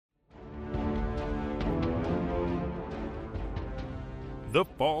The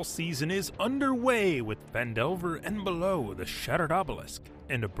fall season is underway with Phandelver and Below the Shattered Obelisk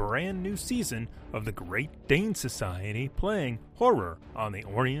and a brand new season of the Great Dane Society playing Horror on the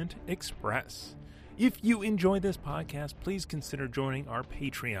Orient Express. If you enjoy this podcast, please consider joining our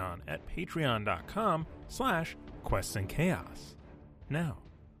Patreon at patreon.com/questsandchaos. Now,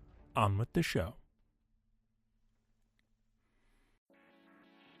 on with the show.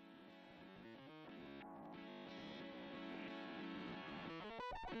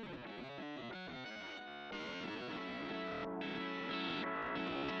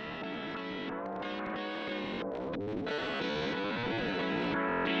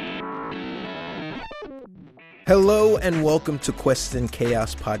 Hello and welcome to Quests and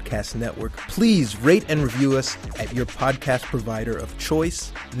Chaos Podcast Network. Please rate and review us at your podcast provider of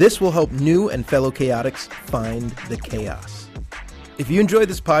choice. This will help new and fellow chaotics find the chaos. If you enjoyed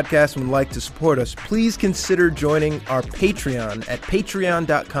this podcast and would like to support us, please consider joining our Patreon at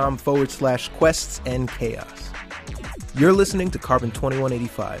patreon.com/quests and chaos. You're listening to Carbon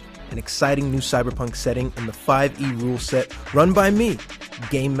 2185, an exciting new cyberpunk setting in the 5e rule set run by me,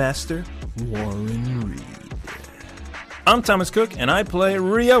 Game Master Warren Reed. I'm Thomas Cook, and I play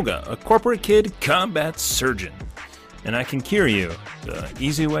Ryoga, a corporate kid combat surgeon. And I can cure you the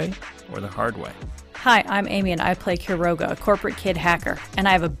easy way or the hard way. Hi, I'm Amy, and I play Kuroga, a corporate kid hacker, and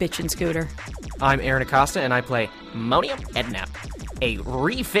I have a bitchin' scooter. I'm Aaron Acosta, and I play Monium Edna, a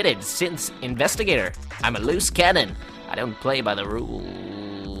refitted synth investigator. I'm a loose cannon. I don't play by the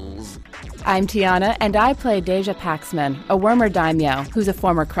rules. I'm Tiana, and I play Deja Paxman, a Wormer daimyo who's a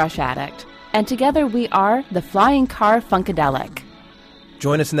former crush addict. And together we are the Flying Car Funkadelic.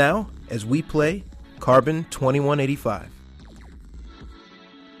 Join us now as we play Carbon 2185.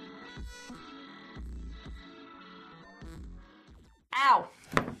 Ow!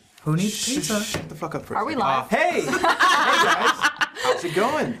 Who needs pizza? Shut the fuck up for a Are we second. live? Hey! Hey guys! How's it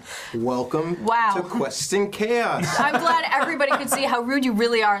going? Welcome to Quests and Chaos. I'm glad everybody could see how rude you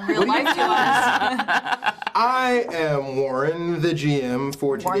really are in real life to us. I am Warren, the GM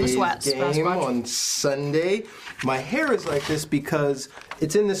for today's game on Sunday. My hair is like this because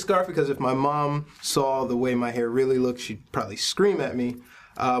it's in this scarf because if my mom saw the way my hair really looked, she'd probably scream at me.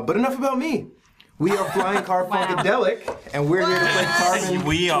 But enough about me. We are Flying Car Funkadelic, and we're here to play Carbon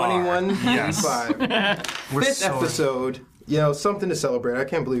 2185. Fifth episode. You know, something to celebrate. I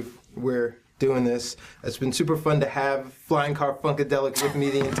can't believe we're doing this. It's been super fun to have Flying Car Funkadelic with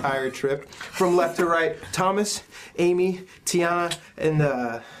me the entire trip. From left to right, Thomas, Amy, Tiana, and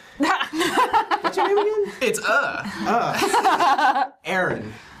what's your name again? It's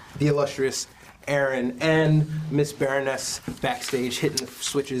Aaron, the illustrious Aaron, and Miss Baroness backstage hitting the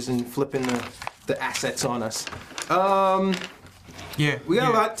switches and flipping the assets on us. We got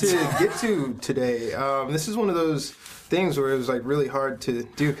a lot to get to today. This is one of those things where it was like really hard to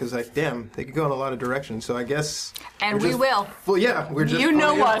do because like damn they could go in a lot of directions, so I guess we will. Well, yeah, we're just You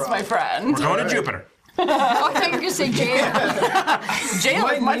know us, my friend. We're going to Jupiter. Oh, I thought you were going to say jail. Jail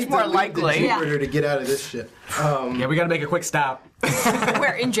is much more likely. Jupiter to get out of this shit. Yeah, we gotta make a quick stop.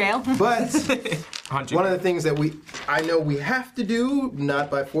 We're in jail. But one of the things that I know we have to do, not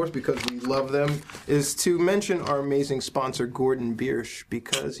by force because we love them, is to mention our amazing sponsor, Gordon Biersch,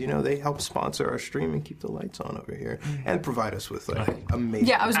 because, you know, they help sponsor our stream and keep the lights on over here and provide us with, like, amazing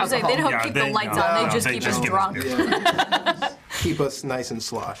Yeah, I was going to say, they don't keep the lights on, they just keep us drunk. Keep us nice and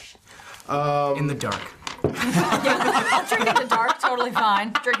sloshed. In the dark. I'll drink in the dark, totally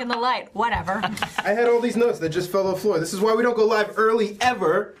fine. Drink in the light, whatever. I had all these notes that just fell on the floor. This is why we don't go live early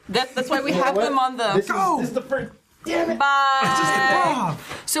ever. That's why we have them on the... This is the first... Damn it! Bye.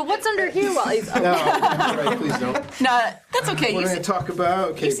 So what's under here while he's... No, right, please don't. No, that's okay. What are we going to talk about?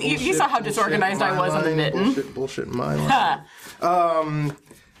 Okay, you saw how disorganized I was on the mitten. Bullshit in my line.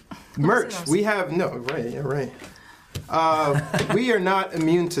 Merch. We have... No, right, yeah, right. We are not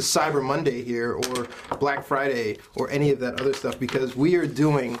immune to Cyber Monday here or Black Friday or any of that other stuff because we are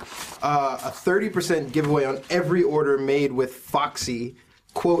doing a 30% giveaway on every order made with Foxy,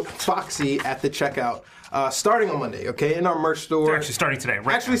 quote, Foxy at the checkout. Starting on Monday, okay, in our merch store. They're actually starting today,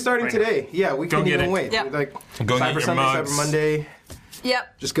 right? Actually starting today. Yeah, we can't even wait. Yep. Like Go Cyber get your Sunday, mugs. Cyber Monday.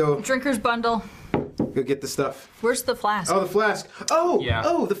 Yep. Just go Drinker's bundle. get the stuff. Where's the flask? Oh, the flask.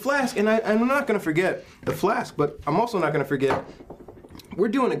 Oh, the flask. And I'm not going to forget the flask, but I'm also not going to forget we're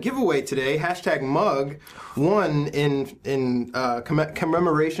doing a giveaway today. #mug1 in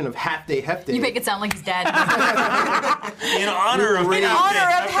commemoration of Half Day Hef Day. You make it sound like he's dead. In honor of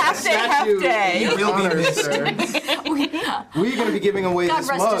Half Day Hef Day. We're going to be giving away God this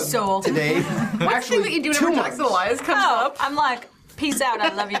rest mug his soul. today. Actually, what you do never talks the lies comes up. I'm like, Peace out.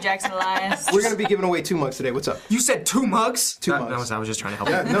 I love you, Jackson Elias. We're going to be giving away 2 mugs today. What's up? You said 2 mugs? 2 mugs. I was just trying to help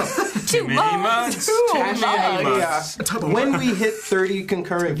Yeah, you. no. 2 mugs. When we hit 30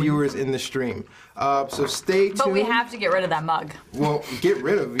 concurrent viewers in the stream. So stay tuned. But we have to get rid of that mug. Well, get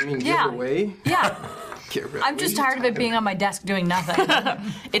rid of. You mean give away? Yeah. Get rid I'm just tired of it being on my desk doing nothing.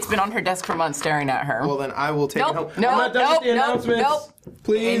 It's been on her desk for months staring at her. Well, then I will take it home. No, I'm not done with the announcements.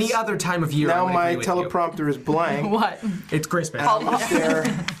 Please. Any other time of year. Now my teleprompter is blank. What? It's Christmas. There.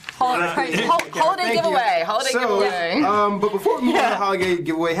 Holiday giveaway. Holiday giveaway. But before we move on to holiday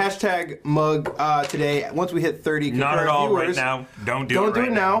giveaway, hashtag mug today. Once we hit 30 Not at all viewers, right now. Don't do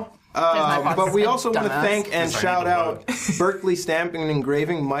it now. But we also want to Dumbass. thank and Yes, I shout need to out Berkeley Stamping and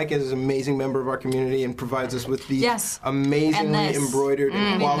Engraving. Mike is an amazing member of our community and provides us with these amazingly And this. embroidered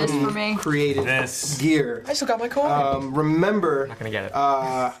and This for me. quality created This. gear. I still got my coin. Remember, Not gonna get it.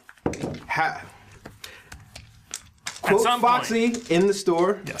 quote some Foxy in the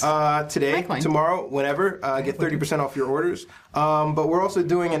store Yes. today, coin. tomorrow, whenever. Get 30% off your orders. But we're also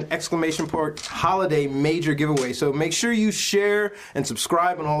doing an exclamation point holiday major giveaway. So make sure you share and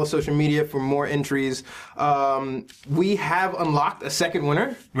subscribe on all the social media for more entries. We have unlocked a second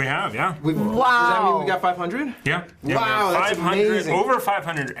winner. We have, yeah. Does that mean we got 500? Yeah. Wow, we have that's amazing. Over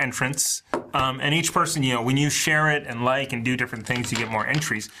 500 entrants. And each person, when you share it and like and do different things, you get more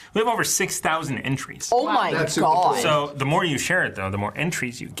entries. We have over 6,000 entries. Oh my That's super God. cool. So the more you share it, though, the more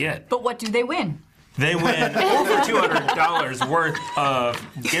entries you get. But what do they win? They win over $200 worth of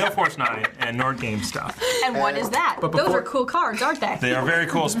Gale Force 9 and Nord Game stuff. And what is that? Those are cool cards, aren't they? They are very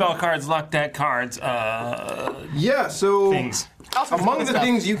cool spell cards, luck deck cards, Yeah, so things. among the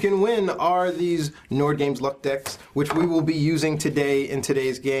things you can win are these Nord Games luck decks, which we will be using today in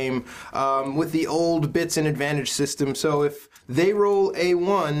today's game with the old bits and advantage system. So if they roll a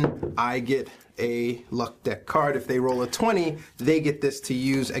 1, I get a luck deck card. If they roll a 20, they get this to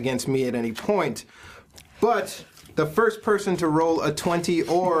use against me at any point. But the first person to roll a 20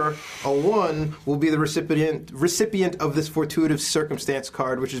 or a 1 will be the recipient of this fortuitous circumstance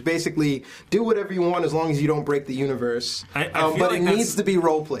card, which is basically do whatever you want as long as you don't break the universe. I feel But like it that's- needs to be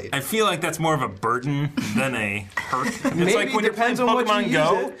role played. I feel like that's more of a burden than a perk. It's Maybe like when it you're playing depends on what you Pokemon use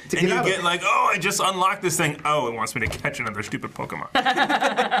Go it to and get you out of get it. like, oh, I just unlocked this thing. Oh, it wants me to catch another stupid Pokemon.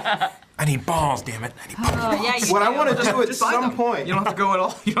 I need balls, damn it. I need balls. Oh, yeah, you What do. I want to do at Just buy some them. point You don't have to go at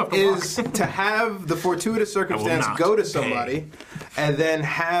all. You don't have to is to have the fortuitous circumstance not go to pay. somebody and then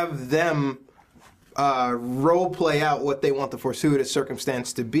have them role play out what they want the fortuitous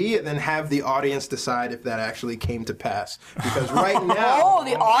circumstance to be, and then have the audience decide if that actually came to pass. Because right now, Oh,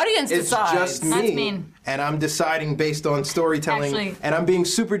 the audience it's decides. just me, That's mean. and I'm deciding based on storytelling, Actually- and I'm being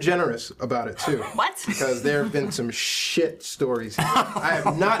super generous about it too. What? Because there have been some shit stories. I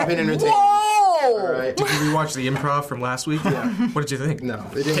have not been entertained. Whoa! All right. Did you rewatch the improv from last week? Yeah. What did you think? No,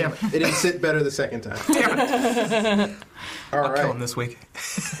 it didn't. It didn't sit better the second time. Damn it. All I'll kill him right. this week.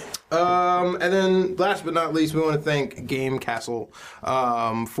 And then, last but not least, we want to thank Game Castle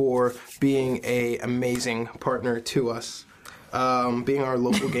for being a amazing partner to us, being our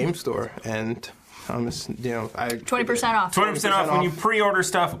local game store, and I 20% off. 20% off when you pre-order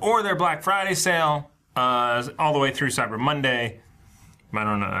stuff or their Black Friday sale all the way through Cyber Monday. I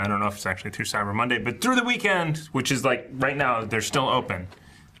don't know if it's actually through Cyber Monday, but through the weekend, which is like right now, they're still open.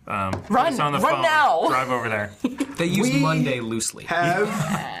 Run, it's on the run phone. now. Drive over there. They use We Monday loosely.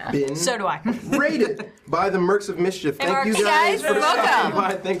 have been So do I. rated by the Mercs of Mischief. Hey, Thank you Mercs. guys Hey, for guys, stopping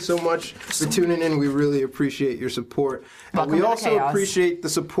welcome. by. Thanks so much for tuning in. We really appreciate your support. Welcome we to the also chaos. appreciate the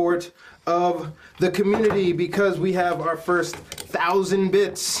support of the community because we have our first 1,000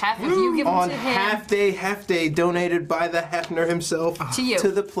 bits Half of you give them on to him. half day donated by the Hefner himself To you. to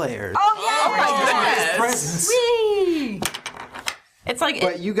the players. Oh my goodness. Presents. Whee! It's like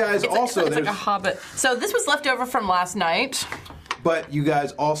But you guys also it's like a there's- Hobbit. So this was left over from last night. But you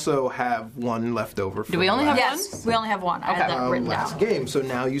guys also have one left over. Do we only have Yes, we only have one. I had that written last down. game? So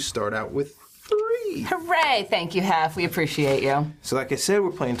now you start out with 3. Hooray! Thank you, Hef. We appreciate you. So like I said,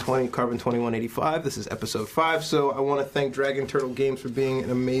 we're playing Carbon 2185. This is episode 5. So I want to thank Dragon Turtle Games for being an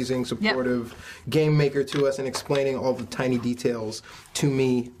amazing, supportive game maker to us and explaining all the tiny details to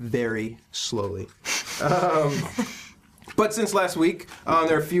me very slowly. But since last week,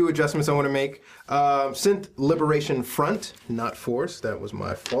 there are a few adjustments I want to make. Synth Liberation Front, not Force. That was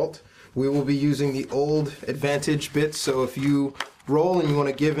my fault. We will be using the old advantage bits. So if you roll and you want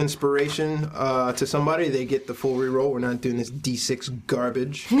to give inspiration to somebody, they get the full reroll. We're not doing this D6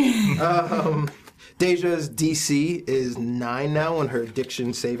 garbage. Deja's DC is 9 now on her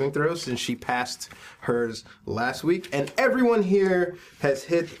addiction saving throw since she passed hers last week. And everyone here has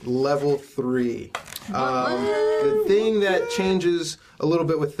hit level 3. The thing that changes a little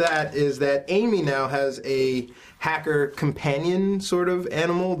bit with that is that Amy now has a hacker companion sort of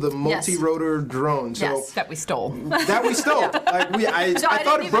animal, the multi-rotor drone. So that we stole. That we stole. I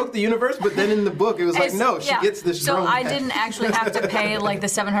thought it broke the universe, but then in the book it was like, no, she gets this drone. So I didn't actually have to pay like the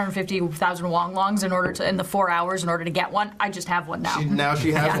 750,000 Wong Longs in the 4 hours in order to get one. I just have one now. Now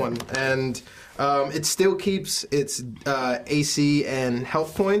she has one. And it still keeps its AC and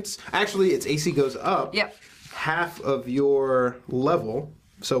health points. Actually, its AC goes up half of your level,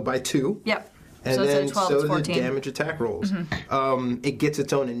 so by 2. Yep. And so then it's 12, so it's the damage attack rolls. It gets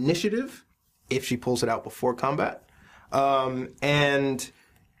its own initiative if she pulls it out before combat. And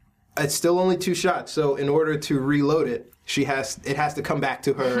it's still only 2 shots, so in order to reload it, it has to come back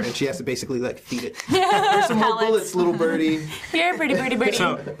to her, and she has to basically like feed it. Here's some more bullets, little birdie. Here, birdie.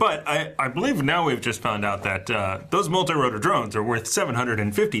 So, but I believe now we've just found out that those multi-rotor drones are worth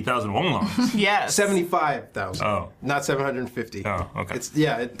 750,000 Wong Longs. Yes. 75,000. Oh. Not 750. Oh, okay.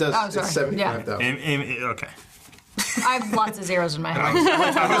 It does. Oh, sorry. It's 75,000. Okay. I have lots of zeros in my head.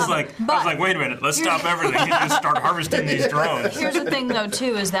 I was like, wait a minute, let's stop everything and just start harvesting these drones. Here's the thing, though,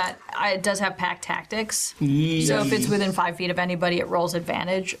 too, is that it does have pack tactics. Yes. So if it's within 5 feet of anybody, it rolls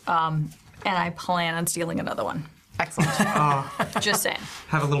advantage. And I plan on stealing another one. Excellent. Just saying.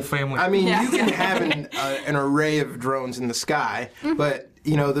 Have a little family. I mean, you can have an array of drones in the sky, but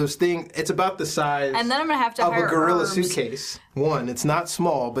those things. It's about the size. And then I'm gonna have to of hire a gorilla herbs. Suitcase. 1, it's not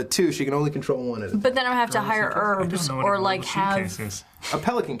small, but 2, she can only control 1 at a time. But then I'm gonna have to hire herbs or like have a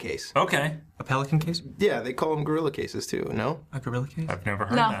pelican case. Okay. A pelican case? Yeah, they call them gorilla cases too. No. A gorilla case? I've never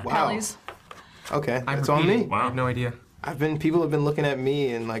heard no that. Wow. Pellies. Okay, I'm that's on me. I have no idea. People have been looking at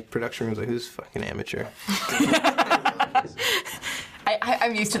me in like production rooms like, who's fucking amateur?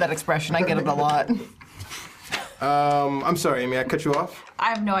 I'm used to that expression. I get it a lot. I'm sorry, Amy, I cut you off. I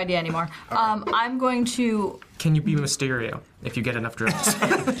have no idea anymore. I'm going to. Can you be Mysterio if you get enough drones?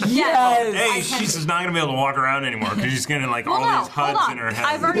 Yes. Hey, she's not going to be able to walk around anymore because she's getting like all these HUDs in her head.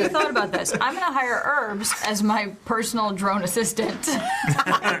 I've already thought about this. I'm going to hire Herbs as my personal drone assistant.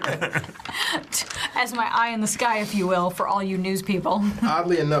 As my eye in the sky, if you will, for all you news people.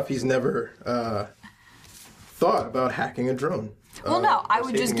 Oddly enough, he's never thought about hacking a drone. Well, no, I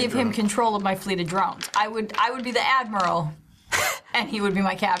would just give him control of my fleet of drones. I would be the admiral, and he would be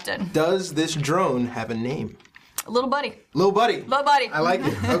my captain. Does this drone have a name? Little Buddy. Little Buddy. Little Buddy. I like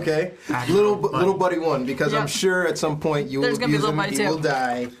it. Okay. Little Buddy 1, because I'm sure at some point you will use him, he will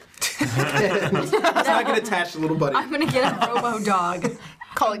die. It's not going to attach to Little Buddy. I'm going to get a robo dog.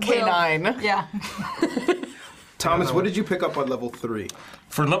 Call it K9. Yeah. Thomas, what did you pick up on level 3?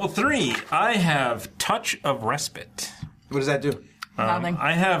 For level 3, I have Touch of Respite. What does that do? Nothing.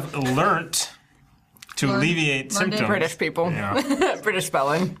 I have learnt to alleviate symptoms. British people. Yeah. British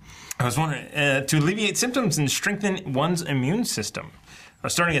spelling. I was wondering, to alleviate symptoms and strengthen one's immune system.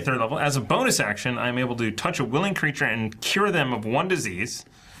 Starting at 3rd level, as a bonus action, I'm able to touch a willing creature and cure them of 1 disease,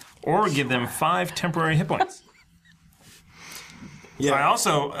 or give them 5 temporary hit points. Yeah. I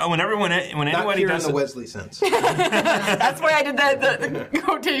also, when anybody Not here does in the Wesley sense. That's why I did the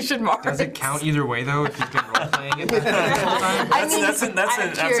quotation marks. Does it count either way though? If you've been role playing it that's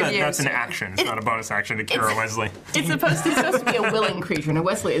an action. It's not a bonus action to cure Wesley. It's supposed to be a willing creature, and a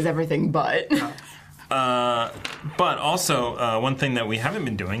Wesley is everything but. But also, one thing that we haven't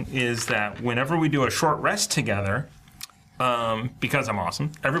been doing is that whenever we do a short rest together, because I'm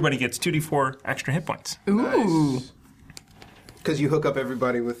awesome, everybody gets 2d4 extra hit points. Ooh. Nice. Because you hook up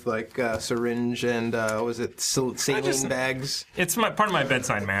everybody with like syringe and saline bags. It's part of my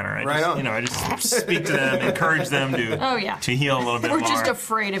bedside manner. I just speak to them, encourage them to heal a little bit more. We're just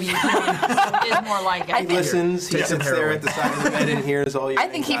afraid of you. Is more like it. He listens. He sits there at the side of the bed and hears all your I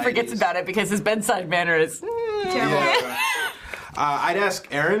think he forgets about it because his bedside manner is terrible. Yeah. I'd ask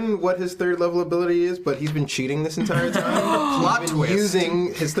Aaron what his 3rd level ability is, but he's been cheating this entire time. Plot He's been twist.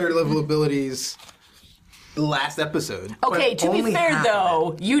 using his 3rd level abilities last episode. Okay, to be Only fair half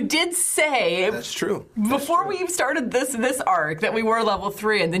though, you did say That's true. before we started this arc that we were level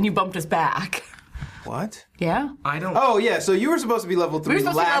 3 and then you bumped us back. What? Yeah? I don't. Oh yeah, so you were supposed to be level 3 We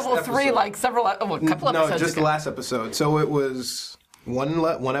were supposed to be last level 3 episode. like a couple No, episodes just ago. the last episode. So it was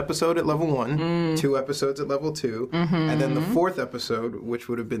one episode at level 1, 2 episodes at level 2, and then the 4th episode, which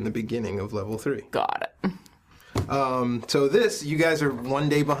would have been the beginning of level 3. Got it. So you guys are 1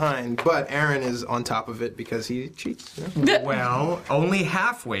 day behind, but Aaron is on top of it because he cheats. Yeah. Well, only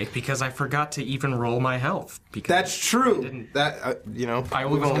halfway because I forgot to even roll my health. Because That's true. I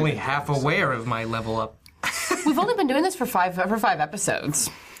was only half aware of my level up. We've only been doing this for five episodes.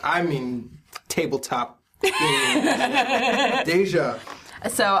 I mean, tabletop. Deja.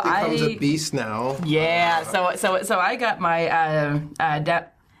 So becomes a beast now. Yeah. So I got my.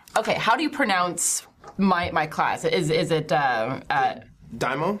 Okay. How do you pronounce my class? Is it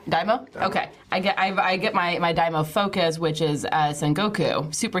Daimo? Daimo? Okay. I get my Daimo focus, which is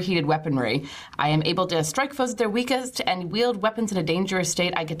Sengoku, superheated weaponry. I am able to strike foes at their weakest and wield weapons in a dangerous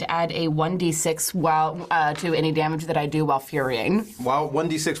state. I get to add a 1d6 while to any damage that I do while furying.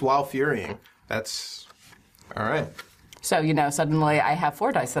 1d6 while furying. That's all right. So suddenly I have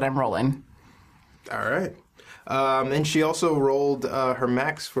 4 dice that I'm rolling. All right. And she also rolled her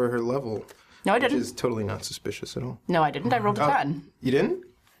max for her level. No, I didn't. Which is totally not suspicious at all. No, I didn't. I rolled a 10. You didn't?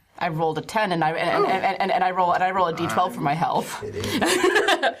 I rolled a 10, and I roll a d12 for my health.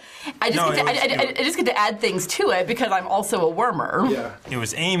 I just get to add things to it because I'm also a wormer. Yeah. It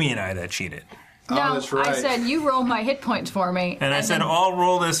was Amy and I that cheated. No, that's right. I said you roll my hit points for me. And I said, I'll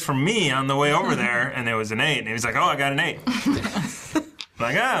roll this for me on the way over there, and there was an 8. And he was like, oh, I got an 8. I'm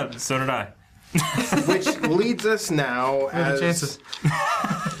like, so did I. Which leads us now chances.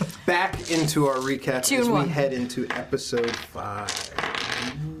 back into our recap June as we 1. head into episode 5.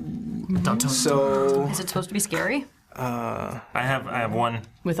 So, is it supposed to be scary? I have one.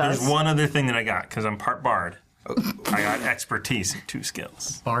 There's one other thing that I got because I'm part bard. I got expertise in 2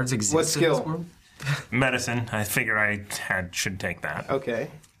 skills. Bards exist. What in skill? this world? Medicine. I figured I should take that. Okay.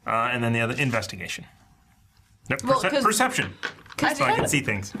 And then the other investigation. No, Well, perception. So I can see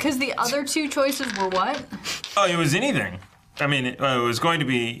things. Because the other 2 choices were what? Oh, it was anything. I mean, it was going to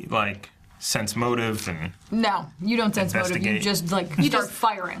be like sense motive and. No, you don't sense motive. You just start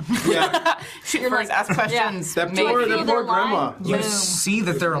firing. Yeah. Shoot first, ask questions. That poor grandma. You see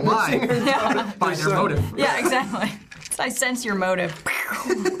that they're alive by their motive. Yeah, exactly. I sense your motive.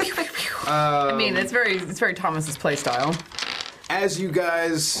 I mean, it's very Thomas's play style. As you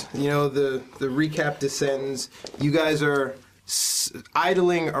guys, the recap descends, you guys are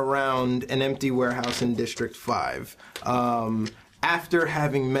idling around an empty warehouse in District 5. After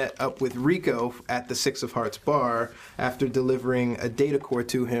having met up with Rico at the Six of Hearts bar, after delivering a data core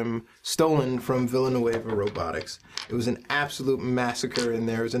to him stolen from Villanueva Robotics. It was an absolute massacre in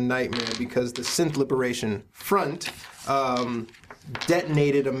there. It was a nightmare because the Synth Liberation Front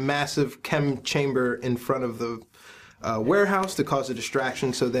detonated a massive chem chamber in front of the warehouse to cause a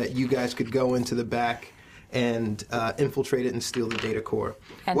distraction so that you guys could go into the back and infiltrate it and steal the data core.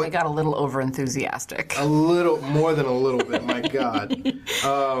 And they got a little over-enthusiastic. A little, more than a little bit, my God.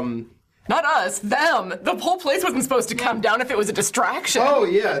 Not us, them. The whole place wasn't supposed to come down if it was a distraction. Oh,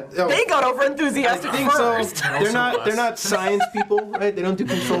 yeah. Oh, they got over-enthusiastic I think first. So. They're not science people, right? They don't do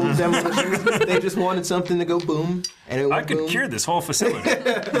controlled demolitions. They just wanted something to go boom, and it went I could boom. cure this whole facility.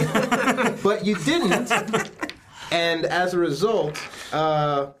 But you didn't. And as a result,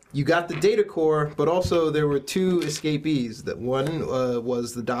 you got the data core, but also there were 2 escapees. That one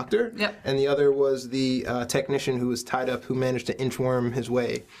was the doctor, and the other was the technician who was tied up, who managed to inchworm his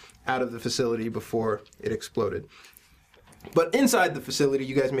way out of the facility before it exploded. But inside the facility,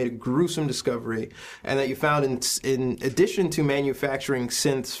 you guys made a gruesome discovery, and that you found in addition to manufacturing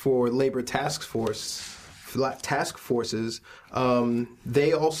synths for labor task forces,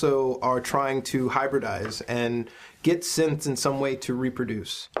 they also are trying to hybridize and get synths in some way to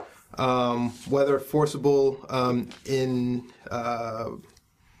reproduce. Whether forcible in, I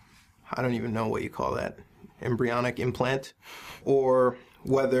don't even know what you call that, embryonic implant, or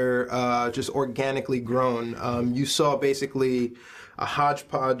whether just organically grown. You saw basically a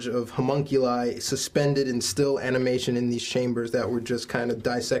hodgepodge of homunculi suspended in still animation in these chambers that were just kind of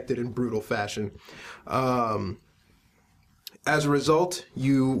dissected in brutal fashion. As a result,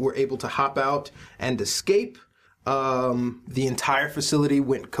 you were able to hop out and escape. The entire facility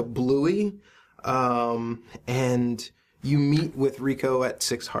went kablooey, and you meet with Rico at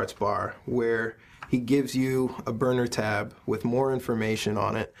Six Hearts Bar, where he gives you a burner tab with more information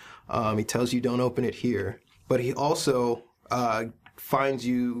on it. He tells you don't open it here, but he also finds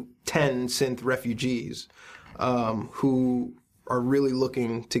you 10 synth refugees who are really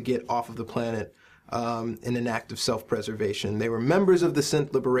looking to get off of the planet in an act of self-preservation. They were members of the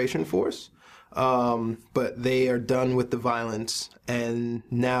Synth Liberation Force, but they are done with the violence, and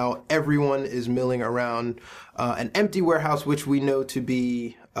now everyone is milling around an empty warehouse, which we know to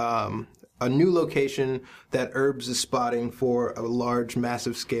be a new location that Herbs is spotting for a large,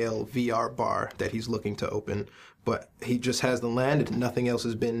 massive scale VR bar that he's looking to open. But he just has the land and nothing else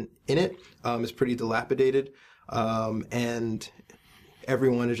has been in it. It's pretty dilapidated. And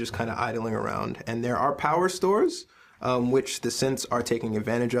everyone is just kind of idling around. And there are power stores, which the synths are taking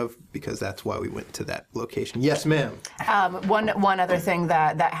advantage of because that's why we went to that location. Yes, ma'am. One other thing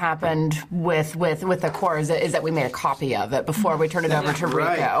that happened with the core is that we made a copy of it before we turned it over to Rico.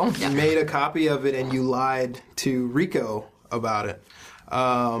 Right. You made a copy of it and you lied to Rico about it.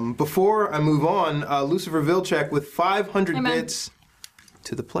 Before I move on, Lucifer Vilcek with 500 bits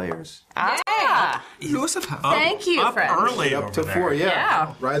to the players. Lucifer. Thank you, up friend. early Up to over 4, there.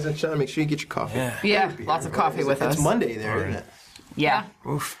 Yeah. Rise and shine. Make sure you get your coffee. Yeah, lots of coffee with us. It's Monday there, isn't it? Yeah.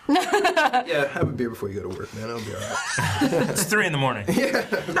 Oof. Yeah, have a beer before you go to work, man. That'll be all right. It's 3 in the morning.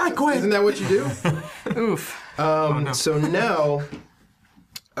 Not quite. Isn't that what you do? Oof. So now,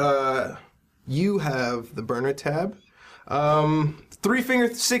 you have the burner tab. Three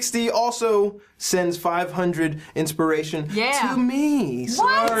Finger 60 also sends 500 inspiration to me.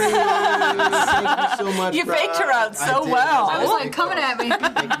 Sorry. Thank you so much. You faked her out so did. well. I was like, coming at me.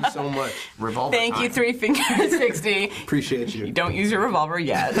 Thank you so much. Revolver Thank you, 3 Finger 60. Appreciate you. You don't use your revolver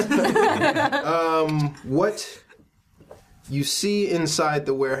yet. What you see inside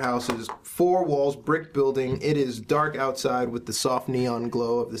the warehouse is 4 walls, brick building. It is dark outside with the soft neon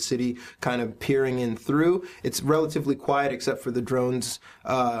glow of the city kind of peering in through. It's relatively quiet except for the drones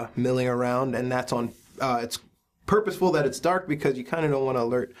milling around, and that's on. It's purposeful that it's dark because you kind of don't want to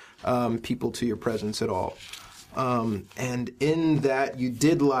alert people to your presence at all. And in that, you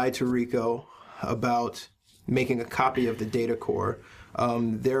did lie to Rico about making a copy of the data core.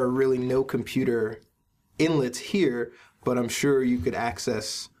 There are really no computer inlets here, but I'm sure you could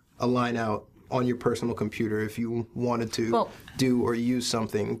access a line out on your personal computer if you wanted to do or use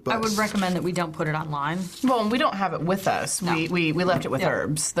something. But I would recommend that we don't put it online. Well, we don't have it with us. No. We left it with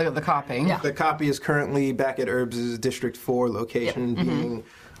Herbs, the copy. Yeah. The copy is currently back at Herbs' District 4 location being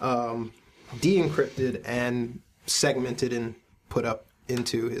de-encrypted and segmented and put up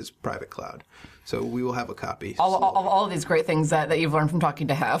into his private cloud. So we will have a copy. All of these great things that you've learned from talking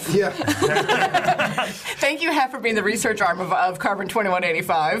to Hef. Yeah. Thank you, Hef, for being the research arm of Carbon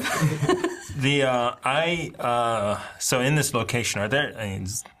 2185. So in this location, are there?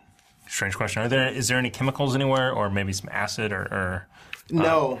 Strange question. Is there any chemicals anywhere, or maybe some acid or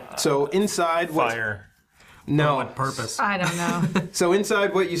no? So inside fire. No. For what purpose? I don't know. So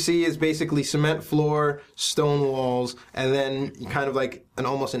inside what you see is basically cement floor, stone walls, and then kind of like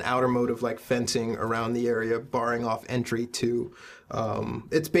almost an outer mode of like fencing around the area, barring off entry to.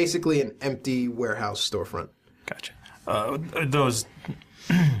 It's basically an empty warehouse storefront. Gotcha. Those,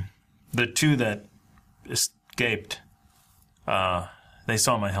 the 2 that escaped, they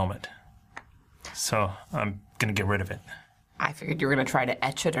saw my helmet. So I'm going to get rid of it. I figured you were going to try to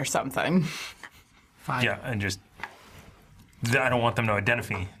etch it or something. Fine. Yeah, and just, I don't want them to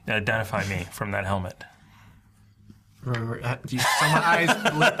identify me from that helmet. You saw my eyes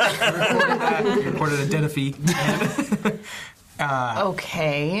recorded identity.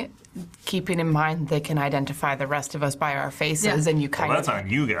 Okay. Keeping in mind they can identify the rest of us by our faces, and you kind Well, that's on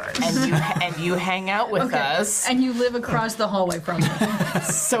you guys. and you hang out with us. And you live across the hallway from me.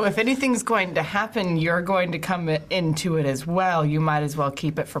 So if anything's going to happen, you're going to come into it as well. You might as well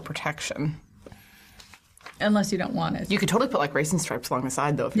keep it for protection. Unless you don't want it. You could totally put like racing stripes along the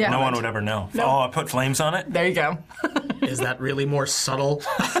side, though. If you No wanted. one would ever know. No. Oh, I put flames on it? There you go. Is that really more subtle?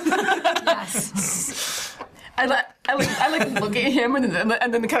 Yes. I like look at him and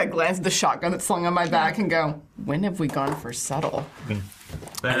then kind of glance at the shotgun that's slung on my back and go, when have we gone for subtle?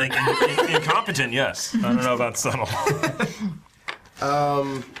 I think incompetent, yes. I don't know about subtle.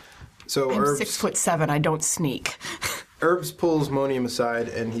 So I'm Herbs 6'7". I don't sneak. Herbs pulls Monium aside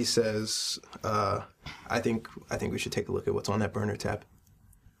and he says, I think we should take a look at what's on that burner tab.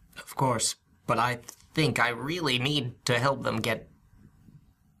 Of course, but I think I really need to help them get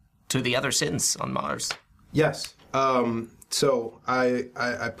to the other synths on Mars. Yes. So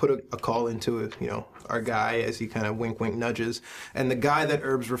I put a call into our guy as he kind of wink nudges, and the guy that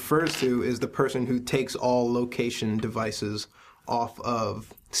Herbs refers to is the person who takes all location devices off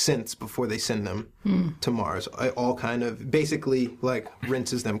of synths before they send them to Mars. All kind of basically like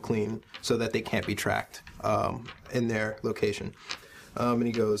rinses them clean so that they can't be tracked in their location. And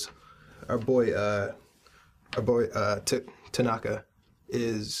he goes, our boy Tanaka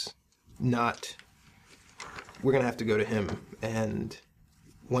is not. We're gonna have to go to him, and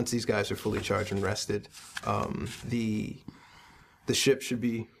once these guys are fully charged and rested, the ship should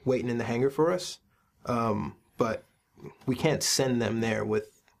be waiting in the hangar for us. But we can't send them there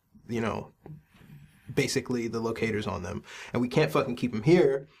with basically the locators on them. And we can't fucking keep them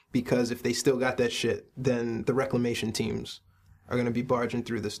here because if they still got that shit, then the reclamation teams are going to be barging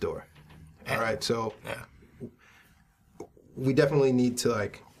through this door. All right, so we definitely need to,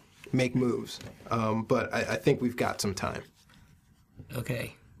 like, make moves. But I think we've got some time.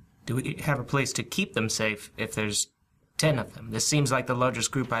 Okay. Do we have a place to keep them safe if there's 10 of them? This seems like the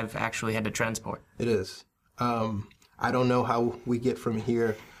largest group I've actually had to transport. It is. I don't know how we get from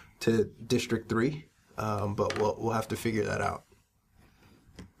here to District 3, but we'll have to figure that out.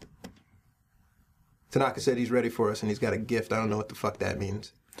 Tanaka said he's ready for us and he's got a gift. I don't know what the fuck that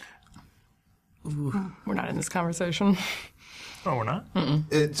means. Ooh. We're not in this conversation. Oh, we're not?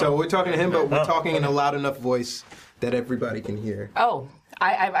 So we're talking to him, but we're talking in a loud enough voice that everybody can hear. Oh,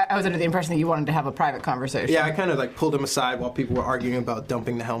 I was under the impression that you wanted to have a private conversation. Yeah, I kind of like pulled him aside while people were arguing about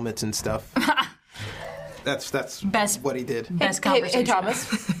dumping the helmets and stuff. That's best what he did. Best conversation. Hey,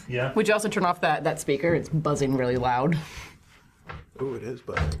 Thomas. Yeah. Would you also turn off that speaker? It's buzzing really loud. Oh, it is,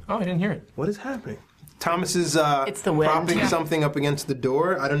 but Oh, I didn't hear it. what is happening? Thomas is It's the wind. propping something up against the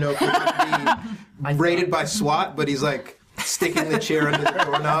door. I don't know if he might be raided by SWAT, but he's like sticking the chair under the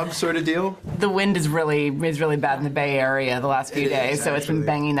doorknob sort of deal. The wind is really bad in the Bay Area the last few days, so it's been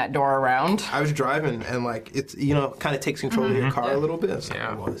banging that door around. I was driving and like it's kind of takes control of your car a little bit. It's like,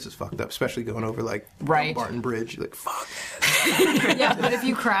 well, this is fucked up, especially going over like Barton Bridge. You're like, fuck. Yeah, but if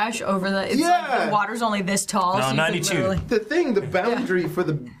you crash over like the water's only this tall. No, so you 92. The boundary for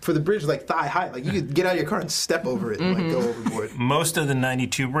the bridge is like thigh high. Like you could get out of your car and step over it and like go overboard. Most of the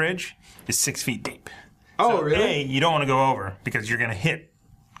 92 bridge is 6 feet deep. Oh, So, really? A, you don't want to go over because you're going to hit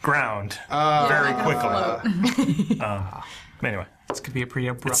ground very quickly. Anyway, This could be a pretty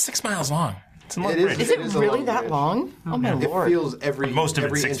abrupt. it's 6 miles long. It's a long It is. bridge. Is it is a really long that bridge. long? Oh my It lord! feels every Most of it's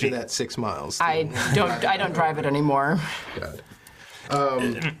every 6 inch feet. of that 6 miles. I don't drive it anymore. God.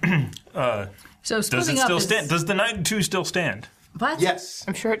 So Does splitting it up still is, stand? Does the 92 still stand? What? Yes,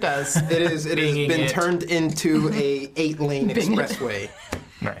 I'm sure it does. it is. It has been turned into a 8-lane expressway.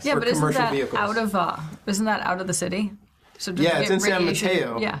 Nice. Yeah, for but isn't commercial that vehicles. out of the city? So don't Yeah, you it's get in San radiation-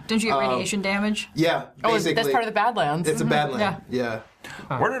 Mateo. Yeah, don't you get radiation damage? Yeah, Oh, basically. that's part of the Badlands. It's a bad land. Yeah.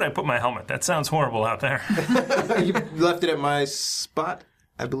 Where did I put my helmet? That sounds horrible out there. You left it at my spot,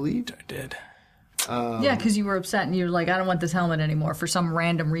 I believe. I did. Yeah, because you were upset and you were like, I don't want this helmet anymore. For some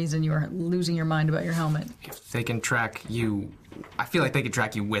random reason, you were losing your mind about your helmet. If they can track you, I feel like they could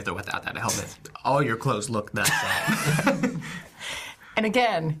track you with or without that helmet. All your clothes look the same. And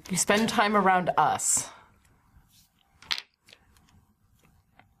again, you spend time around us.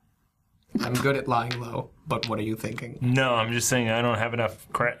 I'm good at lying low, but what are you thinking? No, I'm just saying I don't have enough.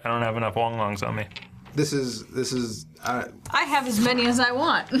 I don't have enough Wong Longs on me. This is. I have as many as I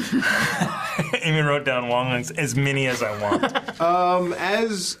want. Amy wrote down Wong Longs as many as I want.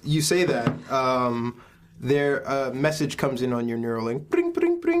 As you say that, their message comes in on your Neuralink. Brink,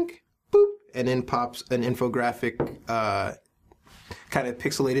 brink, brink, boop, and in pops an infographic, kind of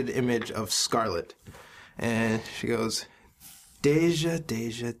pixelated image of Scarlet, and she goes, "Deja,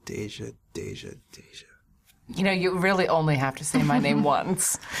 Deja, Deja, Deja, Deja." You know, you really only have to say my name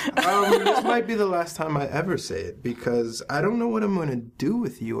once. This might be the last time I ever say it because I don't know what I'm going to do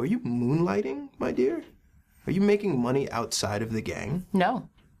with you. Are you moonlighting, my dear? Are you making money outside of the gang? No.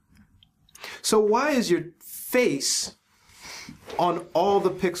 So why is your face on all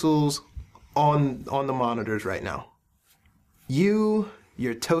the pixels on the monitors right now? You,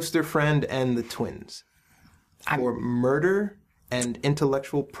 your toaster friend, and the twins. For murder and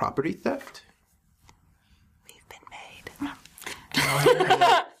intellectual property theft?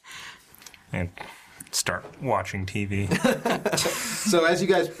 And start watching TV. So as you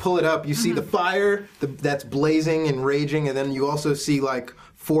guys pull it up, you see the fire that's blazing and raging, and then you also see like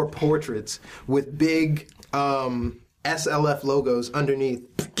 4 portraits with big SLF logos underneath,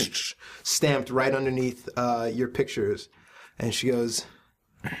 stamped right underneath your pictures. And she goes,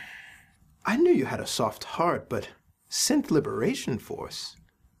 "I knew you had a soft heart, but Synth Liberation Force?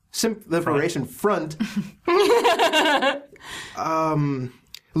 Synth Liberation Front?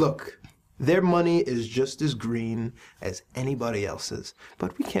 Look, their money is just as green as anybody else's,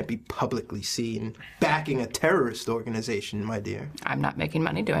 but we can't be publicly seen backing a terrorist organization, my dear." I'm not making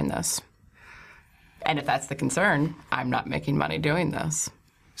money doing this. And if that's the concern, I'm not making money doing this.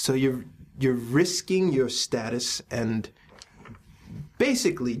 So you're risking your status and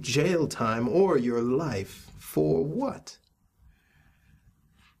basically jail time or your life for what?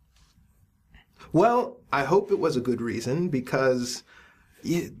 Well, I hope it was a good reason, because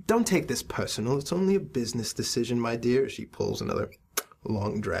don't take this personal. It's only a business decision, my dear. She pulls another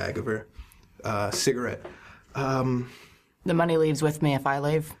long drag of her cigarette. The money leaves with me if I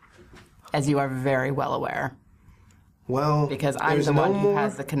leave. as you are very well aware. Well, because I'm there's the no one who more...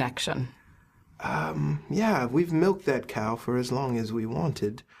 has the connection. Yeah, we've milked that cow for as long as we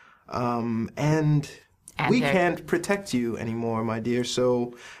wanted. And we can't protect you anymore, my dear.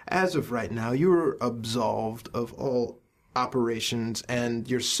 So, as of right now, you're absolved of all operations, and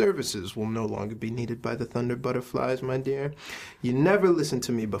your services will no longer be needed by the Thunder Butterflies, my dear. You never listened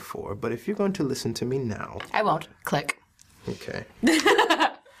to me before, but if you're going to listen to me now... I won't. Click. Okay.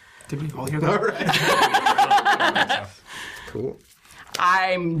 Did we all hear that? All right. Cool.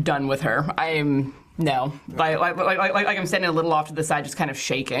 I'm done with her. No. Like I'm standing a little off to the side, just kind of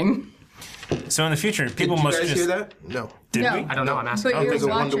shaking. So in the future, people Did must you guys just... hear that? No. Did No. we? I don't know. I'm asking. But It was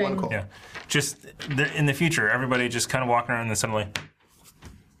you're a watching. one-to-one call. Yeah. Just in the future, everybody just kind of walking around and suddenly,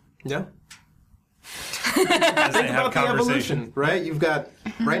 Yeah? as they have About the conversation. evolution, right? You've got,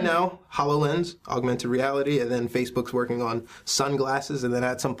 right now, HoloLens, augmented reality, and then Facebook's working on sunglasses, and then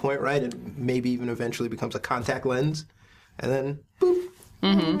at some point, right, it maybe even eventually becomes a contact lens, and then, boop,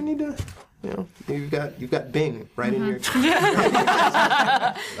 we need to, you've got Bing right in your...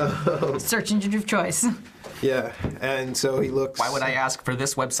 Search engine of choice. Yeah, and so he looks... Why would I ask for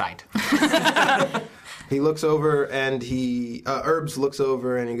this website? He looks over, and Herbs looks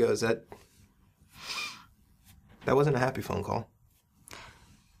over, and he goes, that wasn't a happy phone call.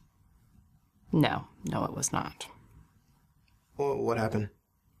 No, it was not. Well, what happened?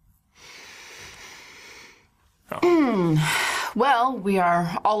 Well, we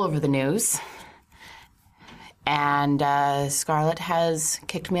are all over the news. And Scarlet has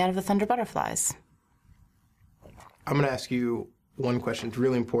kicked me out of the Thunder Butterflies. I'm going to ask you one question. It's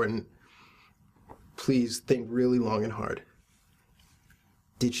really important. Please think really long and hard.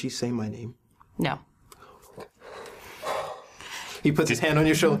 Did she say my name? No. He puts his hand on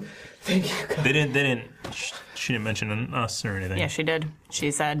your shoulder. Thank you, God. She didn't mention us or anything. Yeah, she did. She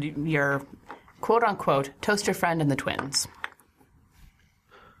said you're, quote-unquote, toaster friend and the twins.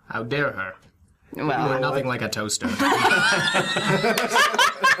 How dare her? Well, You're nothing like a toaster.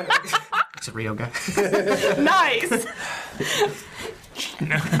 It's a Rio guy. nice!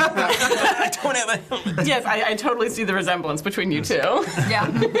 I don't have a helmet. Yes, I totally see the resemblance between you two. Yeah.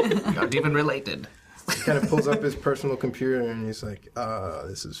 Not even related. He kind of pulls up his personal computer and he's like,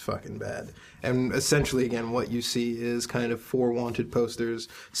 this is fucking bad. And essentially, again, what you see is kind of 4 wanted posters,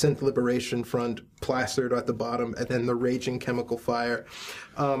 Synth Liberation Front plastered at the bottom, and then the raging chemical fire.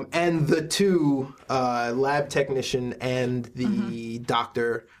 And the 2 lab technician and the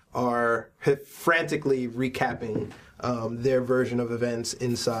doctor are frantically recapping their version of events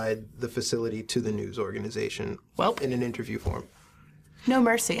inside the facility to the news organization in an interview form. No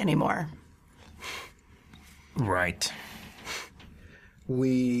mercy anymore. Right.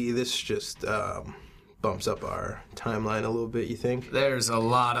 This just bumps up our timeline a little bit, you think? There's a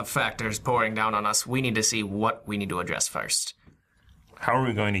lot of factors pouring down on us. We need to see what we need to address first. How are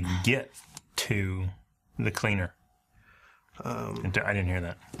we going to get to the cleaner? I didn't hear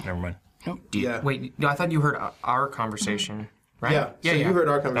that. Never mind. Wait, no, I thought you heard our conversation, right? Yeah, so you heard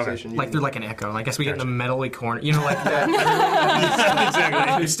our conversation. Okay. Like through like an echo. I guess we get in the metal-y corner. You know, like that.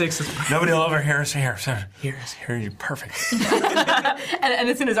 Exactly. Who sticks Nobody will ever hear us here. Here, you're perfect. And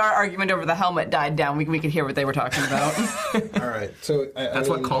as soon as our argument over the helmet died down, we could hear what they were talking about. All right, so that's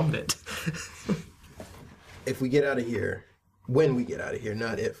what calmed it. If we get out of here, when we get out of here,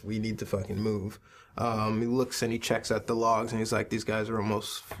 not if, we need to fucking move. He looks and he checks out the logs and he's like, these guys are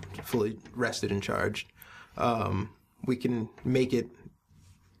almost fully rested and charged. We can make it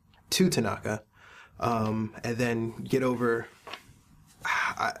to Tanaka, and then get over.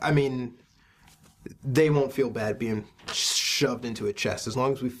 I mean, they won't feel bad being shoved into a chest as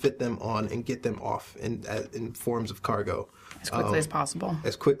long as we fit them on and get them off in forms of cargo. As quickly as possible.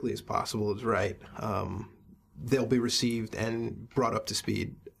 As quickly as possible is right. They'll be received and brought up to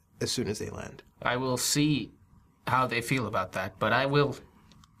speed as soon as they land. I will see how they feel about that, but I will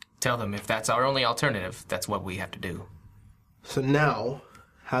tell them if that's our only alternative, that's what we have to do. So now,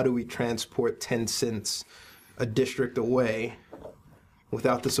 how do we transport 10 synths a district away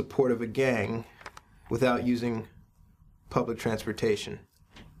without the support of a gang, without using public transportation?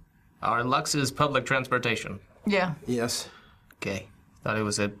 Our Lux is public transportation. Yeah. Yes. Okay. Thought it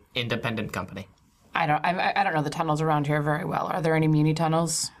was an independent company. I don't know the tunnels around here very well. Are there any Muni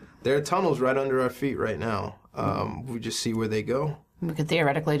tunnels? There are tunnels right under our feet right now. We just see where they go. We could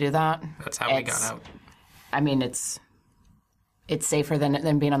theoretically do that. That's how we got out. I mean, it's safer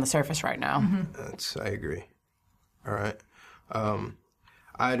than being on the surface right now. Mm-hmm. I agree. All right.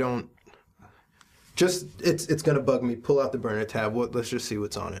 I don't. Just it's gonna bug me. Pull out the burner tab. Let's just see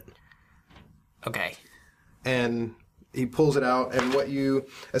what's on it. Okay. And he pulls it out, and what you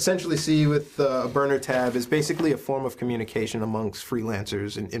essentially see with a burner tab is basically a form of communication amongst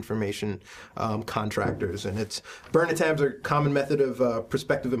freelancers and information contractors. And burner tabs are a common method of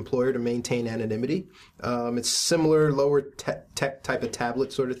prospective employer to maintain anonymity. It's similar, lower tech type of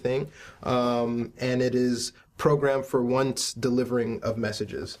tablet sort of thing, and it is programmed for once delivering of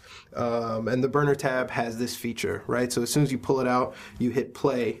messages. And the burner tab has this feature, right? So as soon as you pull it out, you hit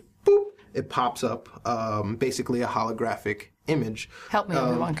play, boop, it pops up basically a holographic image. Help me,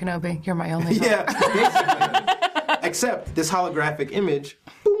 Obi-Wan Kenobi. You're my only hope. Yeah, basically. Except this holographic image,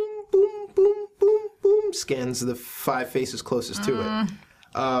 boom, boom, boom, boom, boom, scans the 5 faces closest to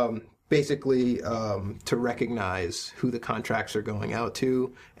it. Basically to recognize who the contracts are going out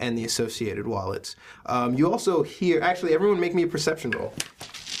to and the associated wallets. You also hear, actually, everyone make me a perception roll.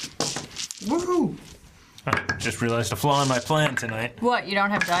 Woohoo! I just realized a flaw in my plan tonight. What, you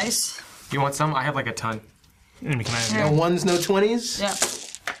don't have dice? You want some? I have like a ton. Can I No ones, no 20s?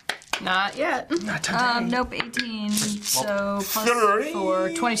 Yeah. Not yet. Not today. Nope, 18. So plus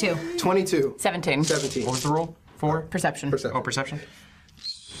 4, 22. 22. 17. 17. What was the roll? 4? Perception. Perception. Oh, perception.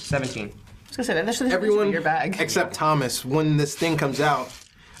 17. I was gonna say that. This should Everyone be your bag. except Thomas, when this thing comes out,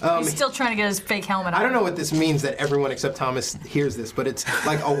 He's still trying to get his fake helmet on. I don't know what this means that everyone except Thomas hears this, but it's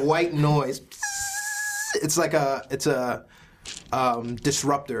like a white noise. It's like a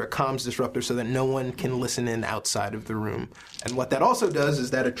disruptor, a comms disruptor, so that no one can listen in outside of the room. And what that also does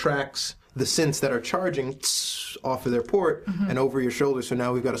is that attracts the synths that are charging off of their port and over your shoulder. So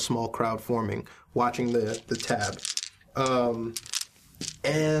now we've got a small crowd forming, watching the tab.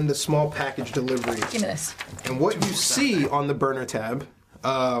 And a small package delivery. Give me this. And what you see on the burner tab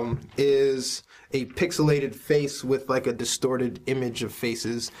is a pixelated face with like a distorted image of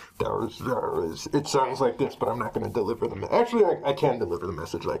faces. It sounds like this, but I'm not going to deliver the message. Actually, I can deliver the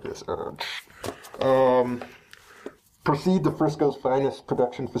message like this. Proceed to Frisco's finest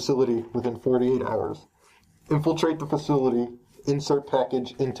production facility within 48 hours. Infiltrate the facility. Insert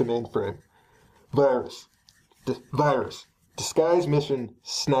package into mainframe. Virus. Disguise mission,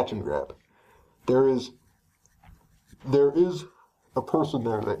 snatch and grab. There is a person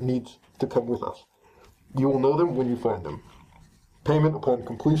there that needs to come with us. You will know them when you find them. Payment upon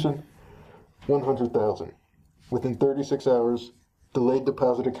completion, $100,000. Within 36 hours, delayed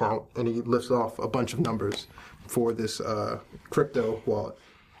deposit account, and he lifts off a bunch of numbers for this crypto wallet.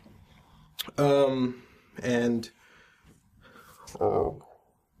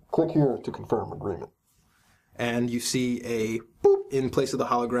 Click here to confirm agreement. And you see a boop in place of the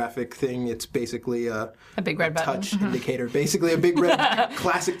holographic thing. It's basically a big red button. touch indicator. Basically a big red,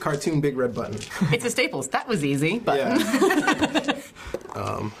 classic cartoon big red button. It's a Staples. That was easy. Yeah.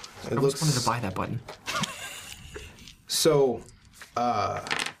 I always wanted to buy that button. So, I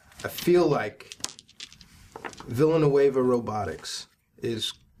feel like Villanueva Robotics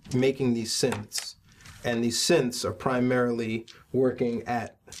is making these synths, and these synths are primarily working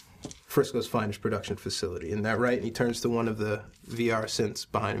at Frisco's finest production facility. Isn't that right? And he turns to one of the VR synths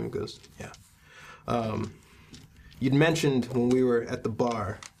behind him and goes, yeah. You'd mentioned when we were at the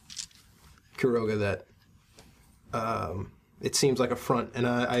bar, Quiroga, that it seems like a front, and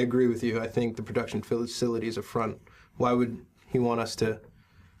I agree with you. I think the production facility is a front. Why would he want us to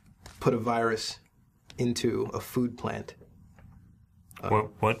put a virus into a food plant?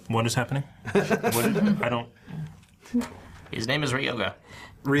 What is happening? I don't. His name is Ryoga.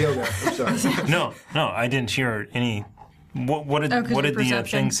 Ryoga, I'm sorry. No, I didn't hear any. What did the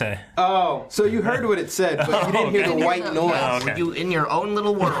thing say? Oh, so you heard what it said, but you didn't hear the white noise. Oh, okay. Were you in your own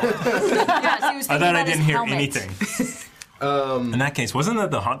little world? Yes, he was I thinking thought I about his didn't hear helmet. anything. In that case, wasn't that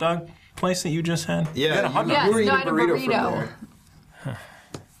the hot dog place that you just had? Yeah, You had a hot dog. Yes, you were eating no, I had a burrito from burrito. there.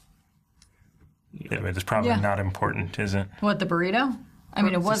 Yeah, but it's probably not important, is it? What, the burrito? I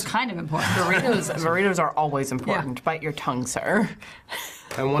mean, it was kind of important. Burritos are always important. Yeah. Bite your tongue, sir.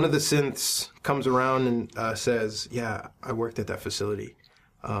 And one of the synths comes around and says, yeah, I worked at that facility.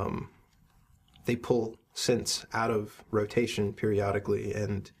 They pull synths out of rotation periodically,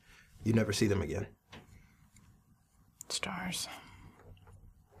 and you never see them again. Stars.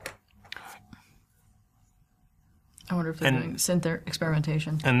 I wonder if they're doing synth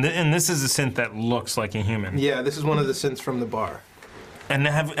experimentation. And this is a synth that looks like a human. Yeah, this is one of the synths from the bar. And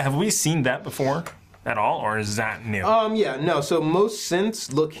have we seen that before at all, or is that new? Yeah, no. So most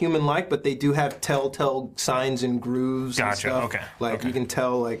synths look human-like, but they do have telltale signs and grooves. Gotcha, And stuff. okay, Like okay. you can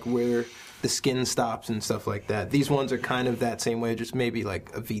tell like where the skin stops and stuff like that. These ones are kind of that same way, just maybe like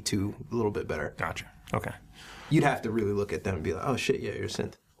a V2, a little bit better. Gotcha. Okay. You'd have to really look at them and be like, oh shit, yeah, you're a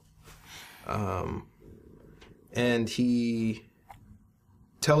synth. And he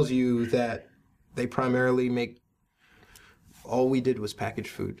tells you that they primarily make All we did was package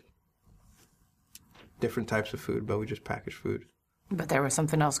food. Different types of food, but we just packaged food. But there was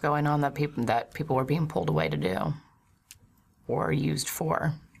something else going on that people were being pulled away to do. Or used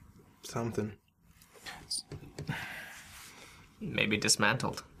for. Something. Maybe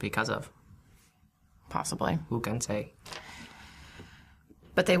dismantled because of. Possibly. Who can say?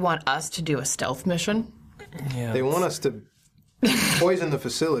 But they want us to do a stealth mission? Yeah. They want us to poison the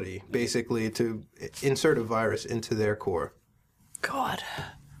facility, basically, to insert a virus into their core. God.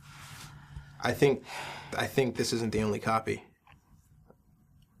 I think this isn't the only copy.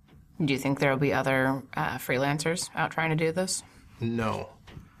 Do you think there will be other freelancers out trying to do this? No.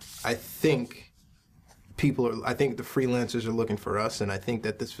 I think the freelancers are looking for us, and I think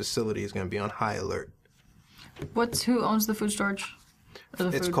that this facility is going to be on high alert. Who owns the food storage?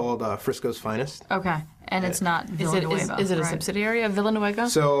 It's called Frisco's Finest. Okay, and it's not Villanueva. Is it a right? subsidiary of Villanueva?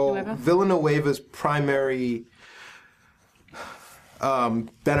 So Villanueva's primary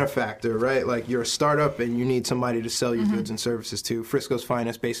benefactor, right? Like you're a startup and you need somebody to sell your goods and services to. Frisco's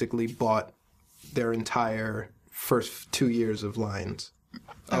Finest basically bought their entire first 2 years of lines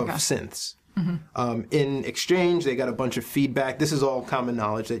of synths. In exchange, they got a bunch of feedback. This is all common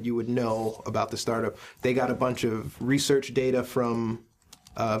knowledge that you would know about the startup. They got a bunch of research data from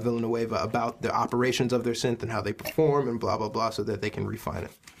Villanueva about the operations of their synth and how they perform and blah, blah, blah, so that they can refine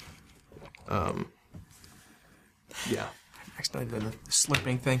it. Yeah. Actually, the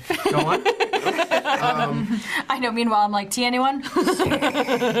slipping thing. Go on. I know, meanwhile, I'm like, tea anyone?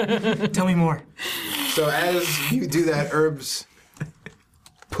 Tell me more. So as you do that, Herbs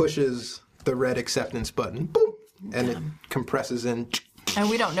pushes the red acceptance button, boom, and it compresses in, And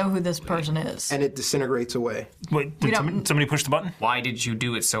we don't know who this person is. and it disintegrates away. Wait, did somebody push the button? Why did you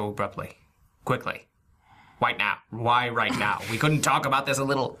do it so abruptly? Quickly. Why now? Why right now? We couldn't talk about this a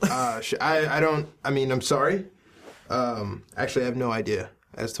little. I'm sorry. Actually, I have no idea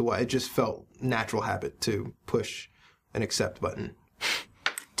as to why. It just felt natural habit to push an accept button.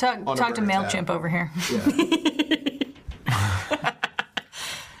 Talk to burner MailChimp tab. over here.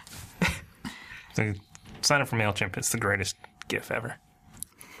 So, sign up for MailChimp. It's the greatest GIF ever.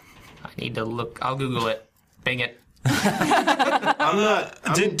 I need to look. I'll Google it. Bing it.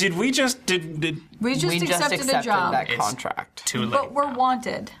 Did we just We just accepted a job, that contract. Too late. but we're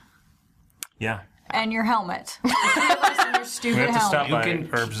wanted. Yeah. And your helmet. The three of us in your We stupid have to stop helmet. by You can-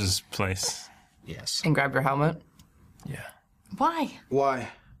 Herbs' place. Yes. And grab your helmet. Yeah. Why? Why?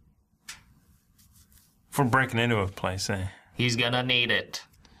 If we're breaking into a place, eh? He's gonna need it.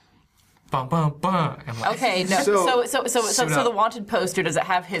 Bum, bum, bum. I'm like, Okay, no. So- So the wanted poster, does it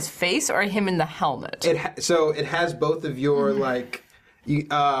have his face or him in the helmet? So it has both of your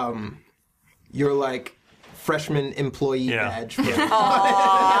your freshman employee badge. That's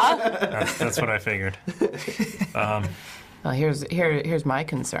what I figured. Well, here's my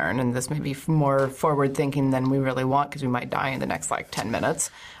concern, and this may be more forward thinking than we really want because we might die in the next 10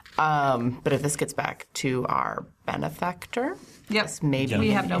 minutes. But if this gets back to our benefactor, Yep. maybe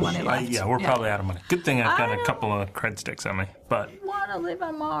We have no money left. We're probably out of money. Good thing I've got a couple of cred sticks on me, but I want to live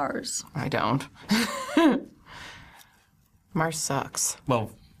on Mars. I don't. Mars sucks.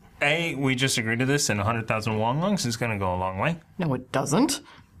 well, we just agreed to this, and 100,000 Wonglungs is going to go a long way. No, it doesn't.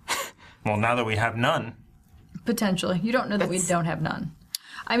 Well, now that we have none, Potentially. You don't know that we don't have none.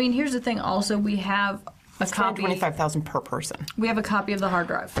 I mean, here's the thing also. We have a copy. 25,000 per person. We have a copy of the hard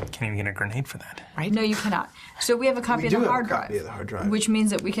drive. can't even get a grenade for that. Right? No, you cannot. So we have a copy We of do the have a hard copy drive. of the hard drive. Which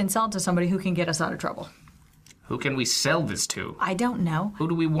means that we can sell it to somebody who can get us out of trouble. who can we sell this to? I don't know. Who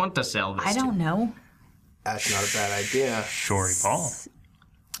do we want to sell this I to? don't know. That's not a bad idea. Shory Paul.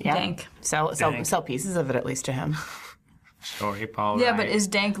 Yeah. Dank. Sell pieces of it at least to him. Sorry, Paul. Yeah, right. but is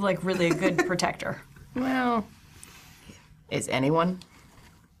Dank really a good protector? Well, is anyone?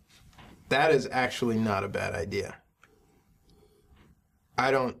 That is actually not a bad idea.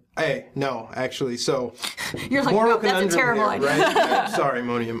 No, actually, so You're like, moral no, that's a conundrum terrible here, idea. right? I'm sorry,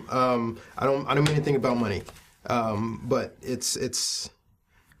 Monium. I don't mean anything about money. But that's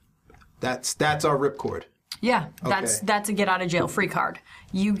our ripcord. Yeah, that's a get out of jail free card.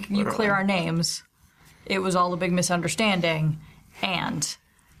 You clear our names. It was all a big misunderstanding, and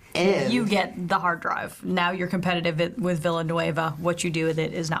you get the hard drive. Now you're competitive with Villanueva. What you do with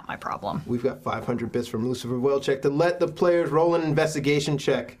it is not my problem. We've got 500 bits from Lucifer Whalecheck to let the players roll an investigation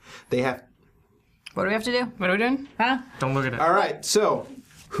check. They have. What do we have to do? What are we doing? Huh? Don't look at it. All right. So,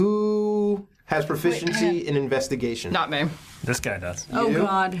 who has proficiency in investigation? Not me. This guy does. Oh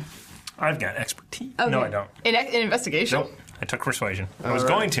God. I've got expertise. No, I don't. In investigation? Nope. I took persuasion. I was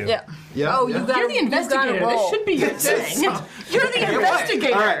going to. Yeah. Yeah. Oh, yeah. you got. You're the investigator. This should be your thing. You're the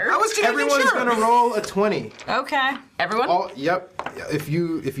investigator. All right. Everyone's going to roll a 20. Okay. Everyone? Yep. If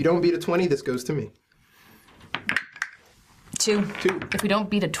you don't beat a 20, this goes to me. 2. If we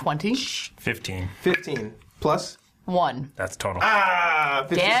don't beat a 20, 15. 15 plus 1. That's total.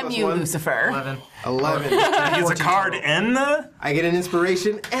 15 Damn plus you, 1. Lucifer. 11. It's a card and the... I get an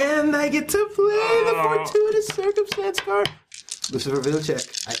inspiration, and I get to play the fortuitous circumstance card. Lucifer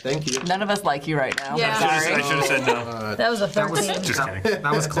Vilcek, I thank you. None of us like you right now. Yeah. Sorry. I should have said no. That was a 13. Just kidding.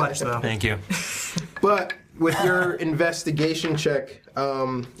 That was clutch, though. Thank you. But with your investigation check,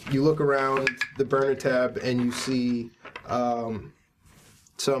 you look around the burner tab and you see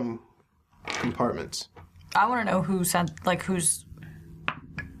some compartments. I want to know who sent, who's...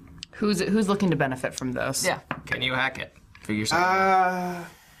 Who's looking to benefit from this? Yeah. Can you hack it? Figure something out.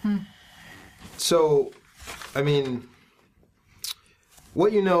 So, I mean,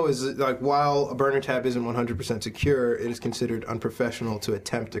 what you know is that, while a burner tab isn't 100% secure, it is considered unprofessional to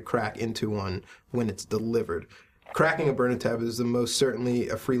attempt to crack into one when it's delivered. Cracking a burner tab is the most certainly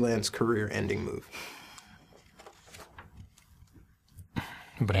a freelance career-ending move.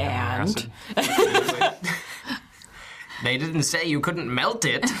 And? They didn't say you couldn't melt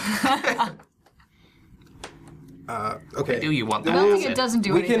it. Okay. Do you want that? Melting it doesn't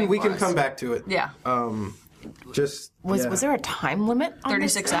do anything We for can us. come back to it. Yeah. Was there a time limit on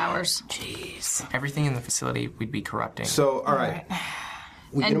 36 this? hours. Jeez. Everything in the facility we'd be corrupting. So, all right.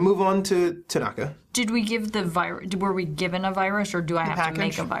 We're going to move on to Tanaka. Did we give the virus? Were we given a virus, or do I have to package?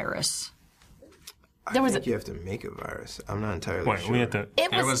 make a virus? I think you have to make a virus. I'm not entirely Wait, sure. we have to...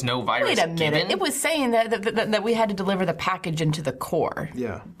 There was no virus Wait a minute. given? It was saying that we had to deliver the package into the core.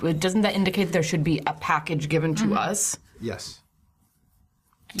 Yeah. But doesn't that indicate there should be a package given to us? Yes.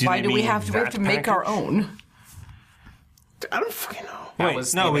 Why do we have to make our own? I don't fucking know.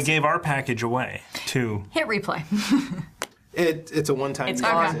 Wait, we gave our package away to... Hit replay. It's a one-time It's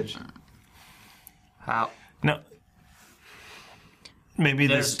gone. message. How? No. Maybe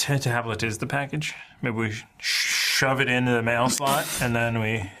this tablet is the package. Maybe we shove it into the mail slot, and then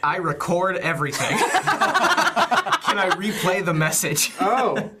we... I record everything. Can I replay the message?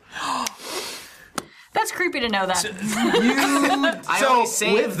 Oh. That's creepy to know that. I only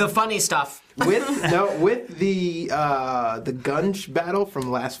save the funny stuff. With the Gunge battle from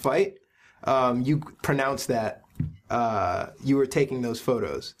last fight, you pronounced that you were taking those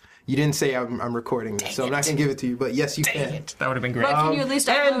photos. You didn't say I'm recording this, so I'm not going to give it to you, but yes, you can. That would have been great. But can you at least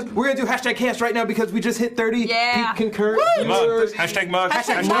And we're going to do hashtag chaos right now because we just hit 30. Yeah. Peak concur. Mug. Hashtag mug.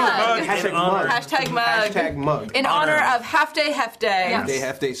 Hashtag mug. Hashtag In honor. mug. Hashtag mug. Hashtag mug. In honor of Half Day, Hef Day. Yeah.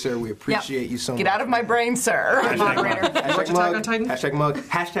 Half day, sir. We appreciate you so much. Get out of my brain, sir. moderator? Hashtag mug. Hashtag mug.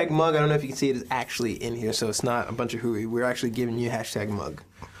 Hashtag mug. I don't know if you can see it is actually in here, so it's not a bunch of hooey. We're actually giving you hashtag mug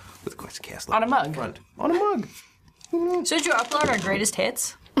with Quest Cast On a mug. front. On a mug. So did you upload our greatest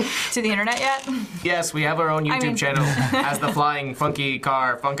hits to the internet yet? Yes, we have our own YouTube channel as the flying funky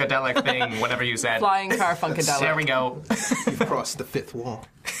car funkadelic thing, whatever you said. Flying car funkadelic. There we go. You've crossed the fifth wall.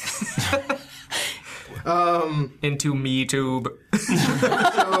 Into MeTube.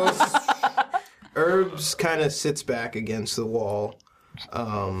 Herbs kind of sits back against the wall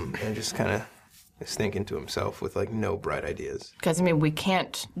and just kind of is thinking to himself with no bright ideas. Because we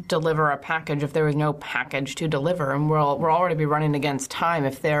can't deliver a package if there is no package to deliver, and we'll already be running against time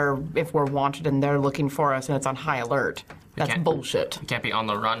if we're wanted and they're looking for us and it's on high alert. That's bullshit. You can't be on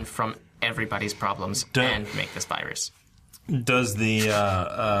the run from everybody's problems and make this virus. Does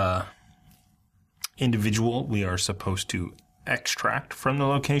the individual we are supposed to extract from the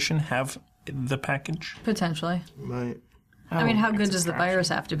location have the package? Potentially. Might. I mean, how good does the virus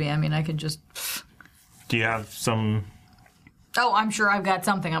have to be? I mean, I could just... Do you have some... Oh, I'm sure I've got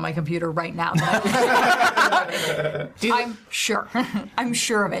something on my computer right now. I'm sure. I'm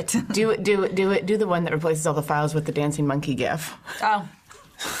sure of it. Do the one that replaces all the files with the dancing monkey gif. Oh.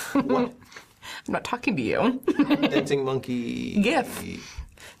 What? I'm not talking to you. Dancing monkey. GIF.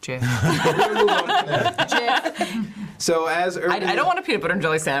 So as Herbs, I don't want a peanut butter and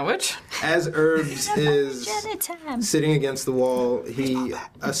jelly sandwich. As Herbs is sitting against the wall,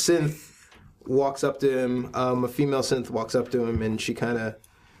 a synth walks up to him. A female synth walks up to him, and she kind of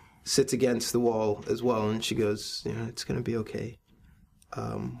sits against the wall as well. And she goes, "It's gonna be okay.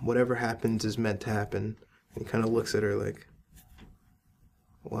 Whatever happens is meant to happen." And he kind of looks at her like,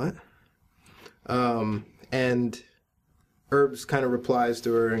 "What?" And Herbs kind of replies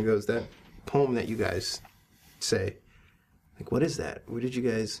to her and goes, "That poem that you guys say, what is that? Where'd you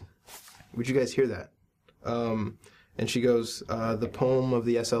guys hear that?" And she goes, "The poem of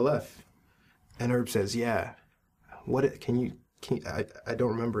the SLF." And Herb says, "Yeah. I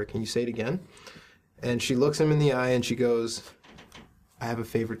don't remember it. Can you say it again?" And she looks him in the eye and she goes, "I have a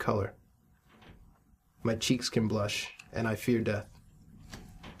favorite color." My cheeks can blush, and I fear death.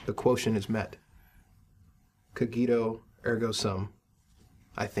 The quotient is met. Cogito ergo sum.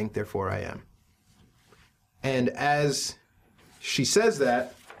 I think, therefore I am. And as she says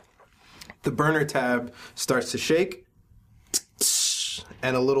that, the burner tab starts to shake,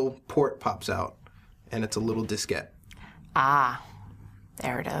 and a little port pops out, and it's a little diskette. Ah,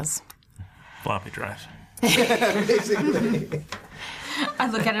 there it is. Floppy drive. Basically.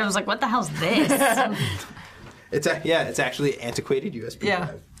 I look at it and I was like, what the hell's this? It's actually antiquated USB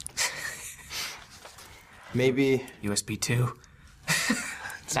drive. Maybe USB 2.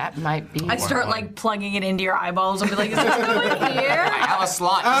 That might be. I start like plugging it into your eyeballs and be like, is this going here? I have a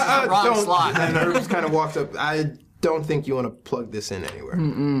slot. This is the wrong don't. slot. And Herbs kind of walks up. I don't think you want to plug this in anywhere.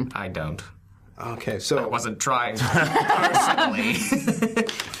 I don't. Okay, so I wasn't trying personally.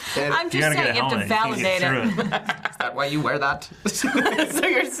 I'm just saying, you have to validate it. Is that why you wear that? So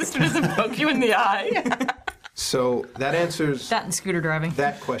your sister doesn't poke you in the eye? So that answers That and scooter driving.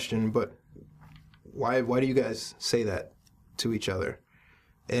 that question, but why do you guys say that to each other?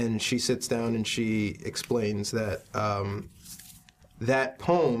 And she sits down and she explains that that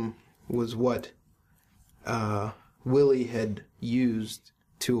poem was what Willie had used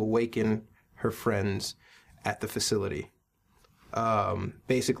to awaken her friends at the facility.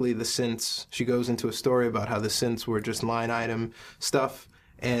 Basically, the synths, she goes into a story about how the synths were just line item stuff,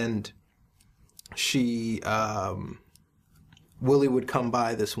 and Willie would come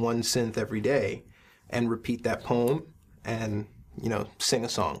by this one synth every day and repeat that poem and, sing a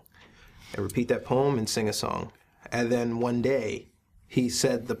song. And repeat that poem and sing a song. And then one day, he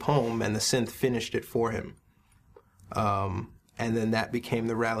said the poem and the synth finished it for him. And then that became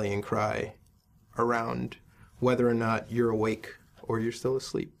the rallying cry around whether or not you're awake or you're still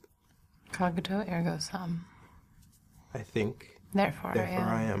asleep. Cogito ergo sum. I think. Therefore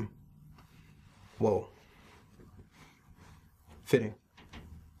I am. Whoa. Fitting.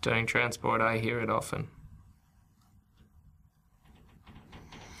 During transport, I hear it often.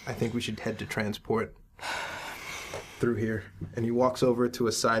 I think we should head to transport through here. And he walks over to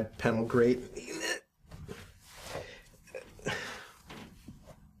a side panel grate.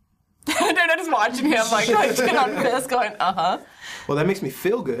 I'm just watching him like chin on fist going, uh-huh. Well, that makes me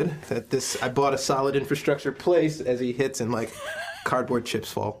feel good that I bought a solid infrastructure place as he hits and cardboard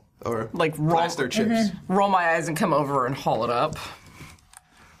chips fall. Or like plaster chips. Roll my eyes and come over and haul it up.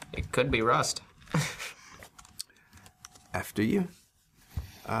 It could be rust. After you.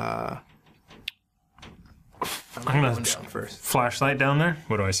 I'm going down first. Flashlight down there.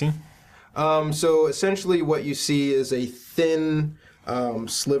 What do I see? So essentially what you see is a thin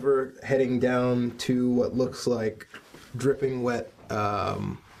sliver heading down to what looks like dripping wet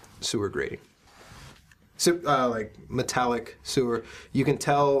sewer grating. So, like metallic sewer. You can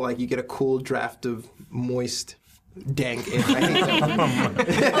tell, you get a cool draft of moist, dank air.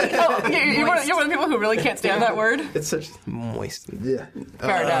 You're one of the people who really can't stand that word. It's such moist. Yeah.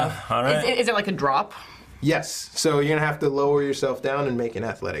 Fair enough. All right. Is it like a drop? Yes. So you're gonna have to lower yourself down and make an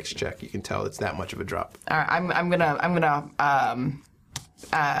athletics check. You can tell it's that much of a drop. All right, I'm gonna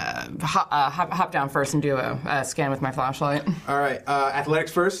hop down first and do a scan with my flashlight. All right.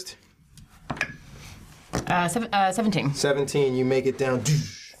 Athletics first. 17. 17. You make it down.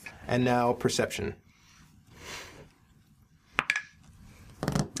 And now perception.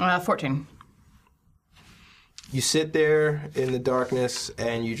 14. You sit there in the darkness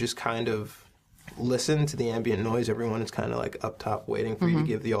and you just kind of listen to the ambient noise. Everyone is kind of up top waiting for you to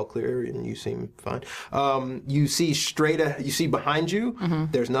give the all clear, and you seem fine. You see you see behind you,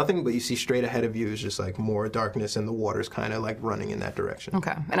 there's nothing, but you see straight ahead of you is just more darkness, and the water's kind of running in that direction.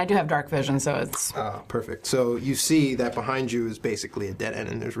 Okay, and I do have dark vision, so it's... Perfect. So you see that behind you is basically a dead end,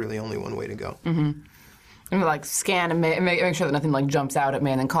 and there's really only one way to go. I'm gonna scan and make sure that nothing jumps out at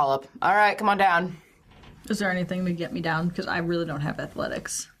me, and then call up, all right, come on down. Is there anything to get me down? Because I really don't have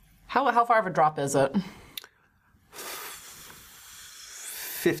athletics. How far of a drop is it?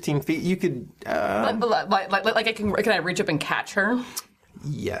 15 feet. You could... Can I reach up and catch her?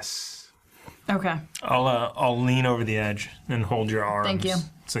 Yes. Okay. I'll lean over the edge and hold your arms. Thank you.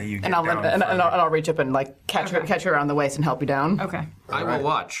 So you get And I'll reach up and catch her around the waist and help you down. Okay. I will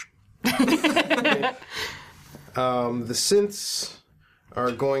watch. The synths are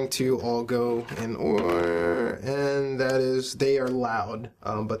going to all go in order, and that is, they are loud,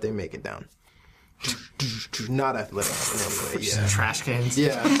 but they make it down. Not athletic in any way. Yeah. Trash cans.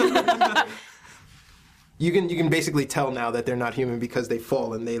 Yeah. You can basically tell now that they're not human because they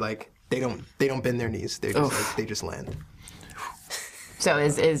fall and they don't bend their knees. They just they just land. So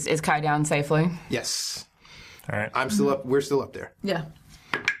is Kai down safely? Yes. All right. I'm still up. We're still up there. Yeah.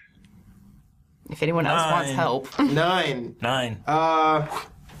 If anyone else wants help. 9. 9.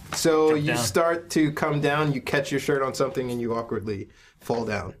 So Jump you down. start to come down, you catch your shirt on something, and you awkwardly fall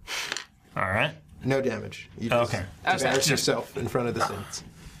down. All right. No damage. You just Okay. embarrass yourself in front of the saints.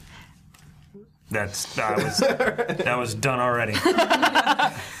 That was done already.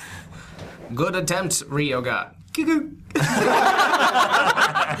 Good attempt, Ryoga.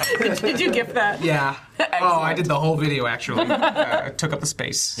 Did you gift that? Yeah. Oh, I did the whole video, actually. Took up the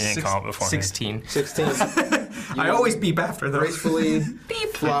space. You didn't call it beforehand. 16. 16. I always beep after those. Gracefully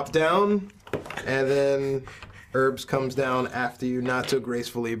flop down, and then Herbs comes down after you, not so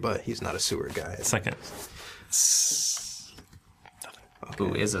gracefully, but he's not a sewer guy. Second.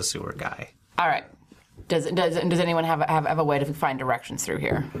 Who is a sewer guy? All right. Does anyone have a way to find directions through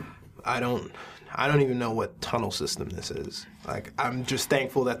here? I don't even know what tunnel system this is. Like, I'm just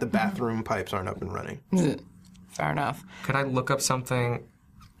thankful that the bathroom pipes aren't up and running. Fair enough. Could I look up something?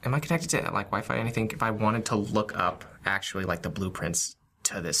 Am I connected to like Wi-Fi or anything? If I wanted to look up actually like the blueprints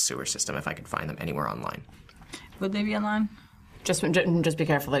to this sewer system, if I could find them anywhere online. Would they be online? Just be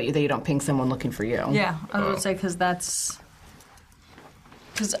careful that you don't ping someone looking for you. Yeah, I was going to say,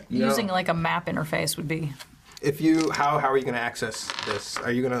 because using like a map interface would be... How are you going to access this?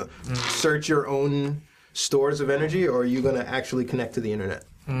 Are you going to search your own stores of energy, or are you going to actually connect to the internet?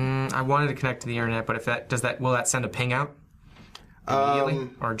 I wanted to connect to the internet, but will that send a ping out immediately,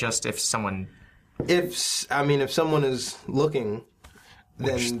 or just if someone? If someone is looking,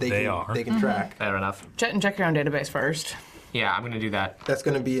 then they can track. Fair enough. Check your own database first. Yeah, I'm going to do that. That's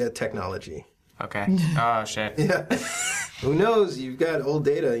going to be a technology. Okay. Oh shit. Yeah. Who knows? You've got old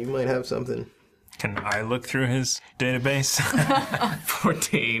data. You might have something. Can I look through his database?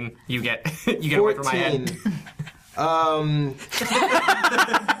 14. You get away from my head. 14.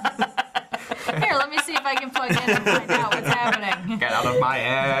 Here, let me see if I can plug in and find out what's happening. Get out of my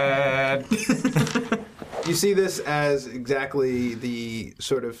head. You see this as exactly the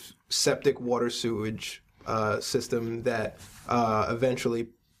sort of septic water sewage system that eventually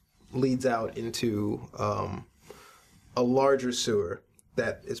leads out into a larger sewer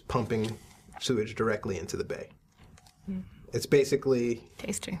that is pumping sewage directly into the bay. It's basically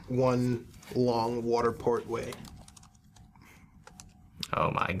tasty one long water portway.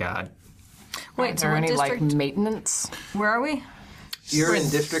 Oh my god. Wait, Is so there what any district? like maintenance? Where are we? You're in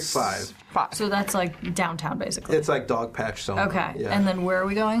District 5. So that's like downtown, basically. It's like Dogpatch somewhere. Okay, Yeah. and then where are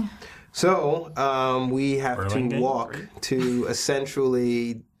we going? So we have Burlingame? to walk to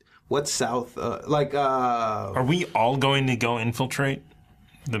essentially what's south, Are we all going to go infiltrate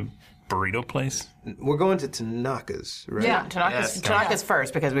the burrito place? we're going to Tanaka's, right? Yeah, Tanaka's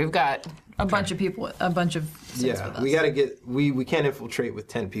first because we've got a bunch of people, a bunch of Saints with Yeah, us. we got to get, we can't infiltrate with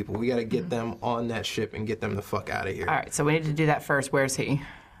 10 people. We got to get them on that ship and get them the fuck out of here. all right. So we need to do that first. Where's he?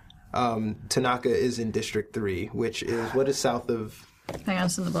 Tanaka is in District 3, which is what is south of Hang on,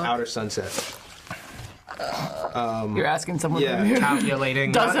 it's in the book. Outer Sunset. You're asking someone yeah. who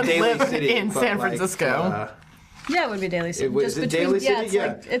Calculating. doesn't Daly live City, in but San like, Francisco. Yeah, it would be Daly City. Is it Daly City? It's Yeah.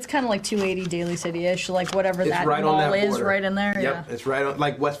 like it's kind of like 280 Daly City-ish, like whatever It's that right mall on that is, border. right in there. Yep, it's right on,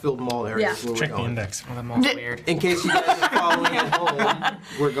 like Westfield Mall area Yeah. is where Check we're the going. index. Well, the mall's weird. In case you guys are following at home,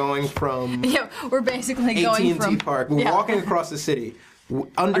 we're going from Yeah, we're basically going AT&T from Park. We're yeah. walking across the city,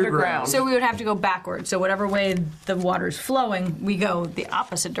 underground. So we would have to go backwards. So whatever way the water's flowing, we go the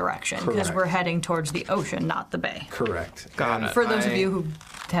opposite direction because Correct. we're heading towards the ocean, not the bay. Correct. Got it. For those of you who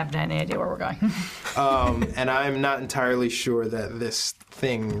have any idea where we're going. And I'm not entirely sure that this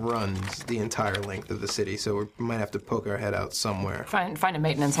thing runs the entire length of the city, so we might have to poke our head out somewhere. Find a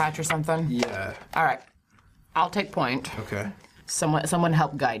maintenance hatch or something. Yeah. All right. I'll take point. Okay. Someone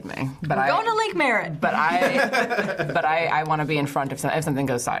help guide me. But We're going to Lake Merritt. But I want to be in front if something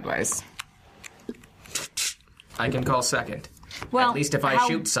goes sideways. I can call second. Well, At least if I how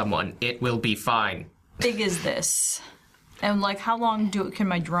shoot someone, it will be fine. big is this? And like, how long can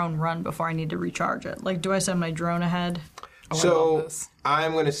my drone run before I need to recharge it? Like, do I send my drone ahead? I love So this.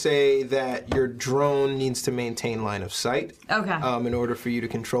 I'm going to say that your drone needs to maintain line of sight. Okay. In order for you to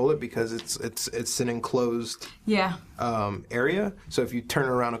control it, because it's an enclosed Yeah. area. So if you turn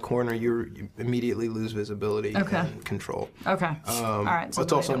around a corner, you immediately lose visibility Okay. and control. Okay. All right. So It's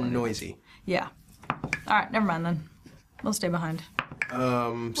then I also don't- noisy. Yeah. All right. Never mind then. We'll stay behind.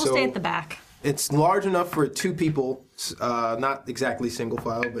 We'll so stay at the back. it's large enough for two people, not exactly single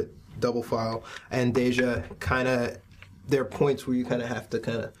file, but double file. And Deja kind of, there are points where you kind of have to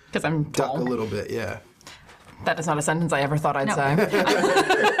kind of Because I'm duck tall. a little bit, yeah. That is not a sentence I ever thought I'd No. say.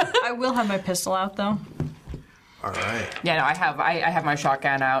 I will have my pistol out though. All right. Yeah, no, I have my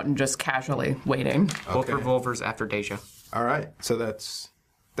shotgun out and just casually waiting. Both Okay. revolvers after Deja. All right. So that's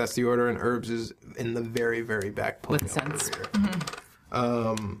That's the order, and Herbs is in the very, very back. With sense.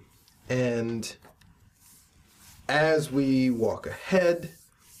 And as we walk ahead,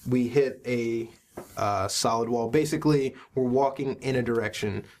 we hit a solid wall. Basically, we're walking in a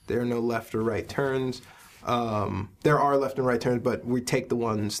direction. There are no left or right turns. There are left and right turns, but we take the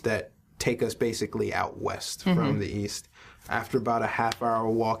ones that take us basically out west from the east. After about a half hour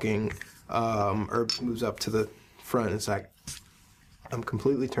walking, Herbs moves up to the front and it's like, I'm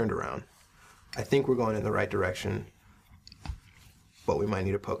completely turned around. I think we're going in the right direction, but we might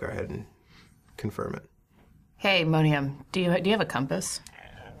need to poke our head and confirm it. Hey, Monium, do you have a compass?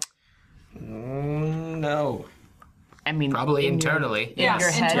 No. I mean, Probably internally. In your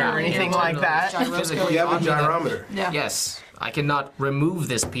head or anything like that? You have a gyrometer. Yes. I cannot remove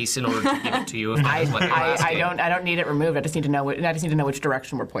this piece in order to give it to you. If that is what you're asking. I don't need it removed. I just need to know which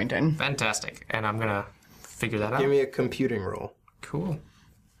direction we're pointing. Fantastic. And I'm gonna figure that out. Give me a computing roll. Cool.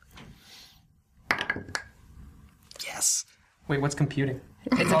 Yes. Wait, what's computing?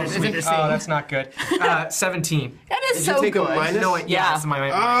 It's interesting. Oh, that's not good. 17. That is Did so you take good. a minus? No, yeah, it's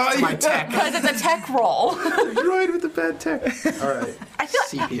my tech. Because it's a tech roll. You're right with the bad tech. All right.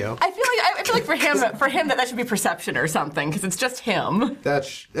 CPO. I feel like for him that should be perception or something because it's just him.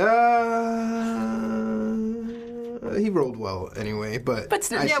 That's he rolled well anyway, but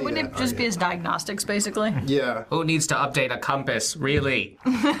still, yeah, wouldn't it just be his diagnostics basically? Yeah. Who needs to update a compass, really?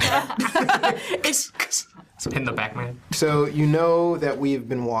 It's in the back, man. So you know that we've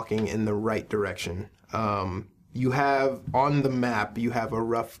been walking in the right direction. You have on the map, you have a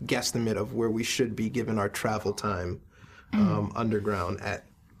rough guesstimate of where we should be given our travel time underground at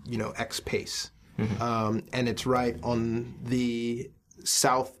X pace, and it's right on the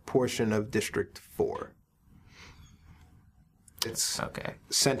south portion of District 4. It's okay.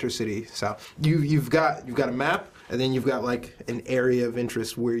 Center City South. You've got a map, and then you've got like an area of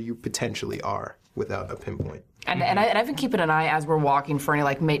interest where you potentially are without a pinpoint. And I've been keeping an eye as we're walking for any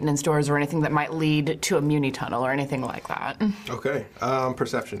like maintenance doors or anything that might lead to a Muni tunnel or anything like that. Okay.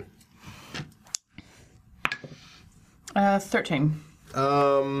 Perception. 13.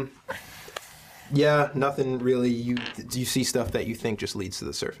 Yeah, nothing really. You see stuff that you think just leads to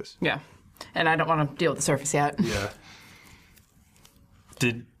the surface. Yeah, and I don't want to deal with the surface yet. Yeah.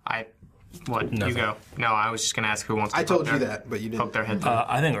 What? Nothing. You go. No, I was just going to ask who wants to I told you that, but you didn't. Poke their head through.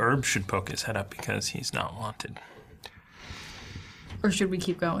 I think Herb should poke his head up because he's not wanted. Or should we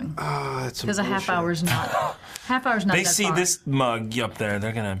keep going? That's Because a half hour's not. Half hour's not. They that see far. this mug up there,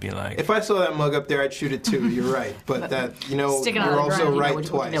 they're gonna be like. If I saw that mug up there, I'd shoot it too. You're right, but that Sticking out you're of the also ground, right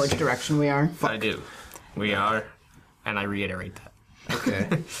twice. You know which direction we are. I do. We are, and I reiterate that. Okay,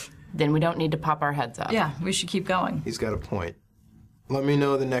 Then we don't need to pop our heads up. Yeah, we should keep going. he's got a point. Let me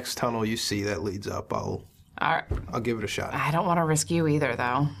know the next tunnel you see that leads up. I'll give it a shot. I don't want to risk you either,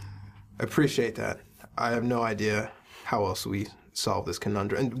 though. I appreciate that. I have no idea how else we solve this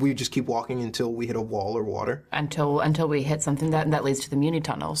conundrum, and we just keep walking until we hit a wall or water. Until we hit something that leads to the Muni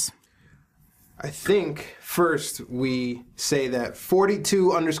tunnels. I think first we say that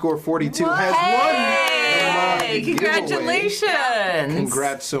 42_42 has won. Hey, congratulations!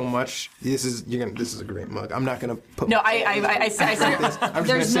 Congrats so much. This is a great mug. I'm not gonna put. No, I said I'm just There's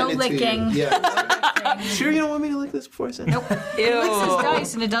gonna no send it to you. licking. Yeah. Sure, you don't want me to lick this before I send it? Nope. It licks his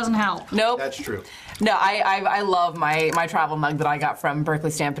dice and it doesn't help. Nope. That's true. No, I love my travel mug that I got from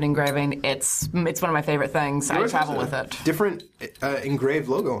Berkeley Stamp and Engraving. It's one of my favorite things. Yours I travel has with a it. Different engraved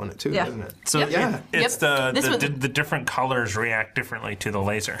logo on it too, Yeah. doesn't it? So Yeah. it's Yep. the different colors react differently to the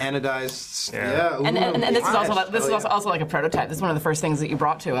laser. Anodized. Yeah. Yeah. And this is also nice. this is Oh, yeah. also like a prototype. This is one of the first things that you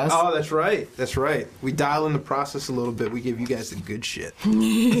brought to us. Oh, that's right. That's right. We dial in the process a little bit. We give you guys the good shit.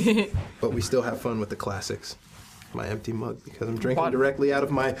 But we still have fun with the classics. My empty mug because I'm drinking directly out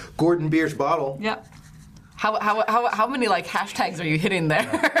of my Gordon Biersch bottle. Yep. How many like hashtags are you hitting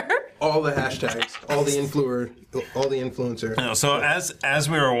there? All the hashtags, all the influencer. No, so as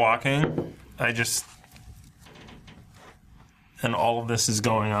we were walking, and all of this is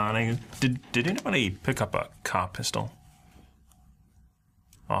going on. Did anybody pick up a cop pistol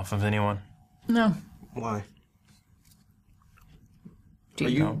off of anyone? No. Why? Do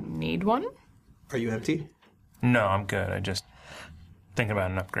you need one? Are you empty? No, I'm good. I just thinking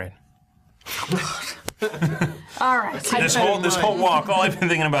about an upgrade. All right. This whole walk, all I've been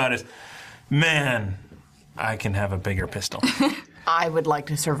thinking about is, man, I can have a bigger pistol. I would like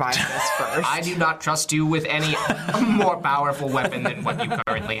to survive this first. I do not trust you with any more powerful weapon than what you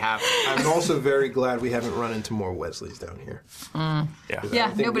currently have. I'm also very glad we haven't run into more Wesleys down here. Yeah. Yeah, I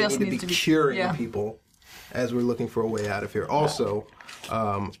think nobody we else need needs to to be be curing people as we're looking for a way out of here. Also,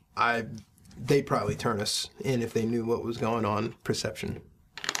 they'd probably turn us in if they knew what was going on. Perception.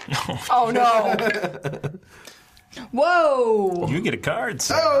 Oh no! Whoa! You get a card,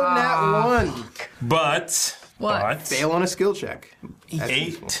 sir. Oh, nat 1. But... What? But... Fail on a skill check.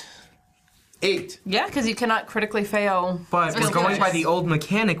 8. 8. Yeah, because you cannot critically fail. But we're going by the old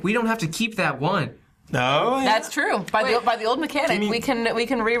mechanic. We don't have to keep that 1. No. Yeah. That's true. By the old mechanic, we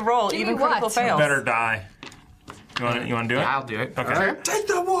can re-roll even critical what? fails. Better die. You want to do it? Yeah, I'll do it. Okay. Alright. Take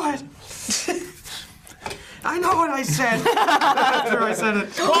the 1! I know what I said. After I said it.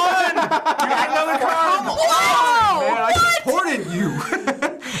 1! You had another card. Man, I supported you.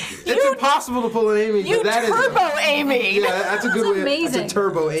 It's impossible to pull an Amy. You but that turbo Amy. Yeah, that's a good way. amazing. That's a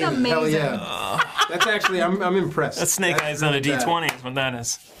turbo Amy. It's Hell amazing. yeah. That's actually, I'm impressed. That's Snake Eyes on a D20 is what that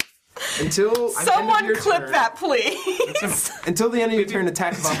is. Until Someone clip that, please. Until the end of your turn,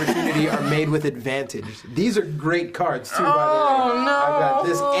 attacks of opportunity are made with advantage. These are great cards, too, by the way. Oh, no. I've got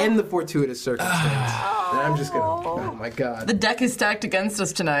this and the fortuitous circumstance. And I'm just gonna, oh my god. The deck is stacked against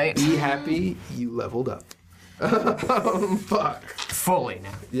us tonight. Be happy you leveled up. Fuck. Fully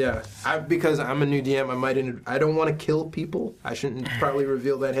now. Yeah, because I'm a new DM, I don't want to kill people. I shouldn't probably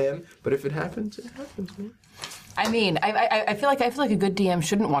reveal that hand, but if it happens, it happens, man. I mean, I feel like a good DM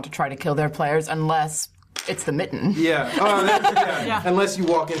shouldn't want to try to kill their players unless it's the mitten. Yeah. Yeah. Unless you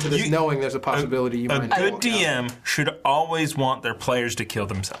walk into this knowing there's a possibility you might. A good DM should always want their players to kill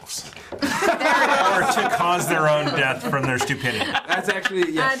themselves. Or to cause their own death from their stupidity. That's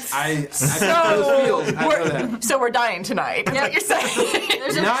actually, yes. I those feels. I know that. So we're dying tonight. Is what you're saying?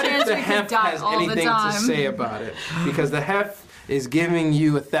 There's a Not chance if the we could hef die has all the anything time. to say about it. Because the hef is giving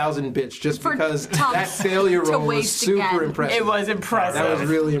you 1,000 bits just For because Thomas that failure to roll was waste super again. impressive. It was impressive. That was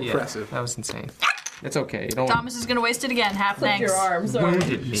really impressive. That was insane. It's okay. You don't Thomas is gonna waste it again. Half thanks. Your arms.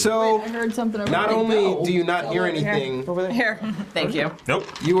 wounded me. So, I heard something over not there. only do you not hear anything, Here. Thank you. Nope.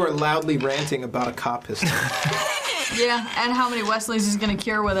 you are loudly ranting about a cop pistol. Yeah, and how many Wesleys is gonna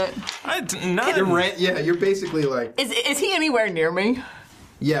cure with it? You're basically like, Is he anywhere near me?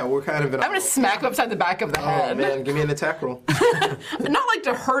 yeah, we're kind of in a... I'm gonna smack him upside the back of the Oh, head. man, give me an attack roll. Not like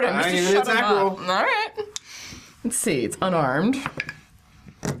to hurt him, just I to need an shut him attack up. roll. All right. Let's see. It's unarmed.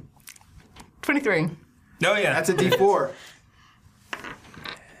 23. Oh, yeah. That's a D4.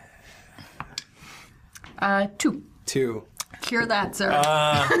 2. 2. Cure that, sir.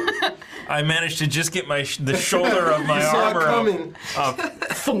 I managed to just get the shoulder of my Saw it armor coming. up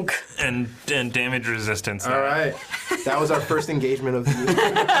Thunk. and damage resistance. All right. That was our first engagement of the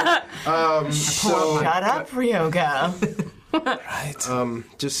year. Shut up, Ryoga.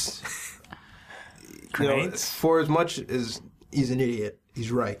 Just, Grenades? for as much as he's an idiot,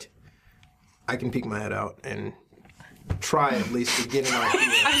 he's right. I can peek my head out and try at least to get an idea.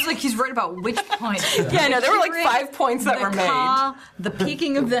 I was like, he's right about which point. Yeah, no, there were like 5 points that the were made. caw, the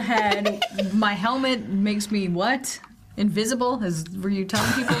peeking of the head. My helmet makes me what? Invisible? Were you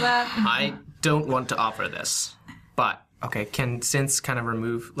telling people that? I don't want to offer this, but okay, can Synths kind of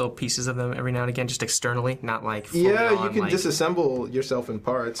remove little pieces of them every now and again, just externally, not like fully Yeah, you on, can like... disassemble yourself in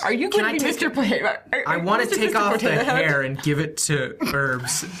parts. Are you going Can to I be take Mr. Potato? I want to take off the hair and give it to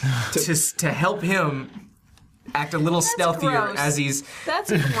Herbs to help him act a little stealthier gross. as he's. That's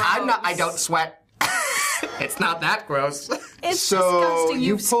gross. I don't sweat. It's not that gross. It's So disgusting. you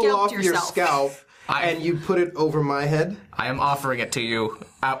You've pull scalped off your yourself. scalp and you put it over my head. I am offering it to you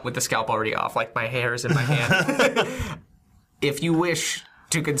out with the scalp already off, like my hair is in my hand. If you wish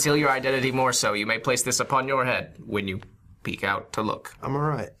to conceal your identity more so, you may place this upon your head when you peek out to look. I'm all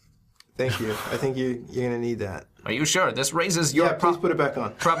right. Thank you. I think you're going to need that. Are you sure? This raises your Yeah, please put it back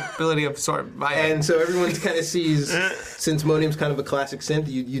on. probability of surviving. And so everyone kind of sees, since Monium's kind of a classic synth,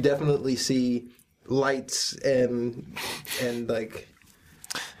 you definitely see lights and like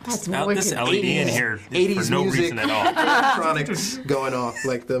That's Out this LED in here 80s for no music, reason at all. electronics going off,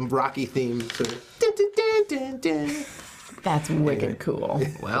 like the Rocky theme. So, dun, dun, dun, dun, dun. That's wicked cool.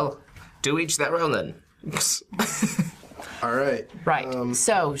 Well, do each their own then. All right. Right.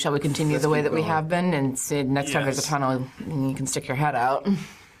 So, shall we continue the way keep that we going. have been? And Sid, next time there's a Yes. tunnel, you can stick your head out.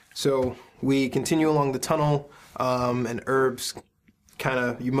 So we continue along the tunnel, and Herbs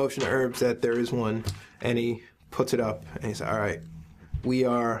you motion to Herbs that there is one, and he puts it up, and he says, all right, we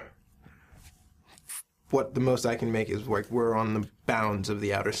are, what the most I can make is like we're on the bounds of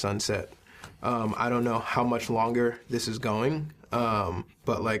the outer sunset. I don't know how much longer this is going,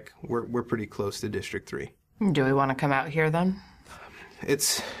 but like we're pretty close to District 3. Do we want to come out here then? We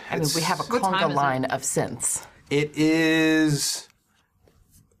We have a What time conga is line of synths. It is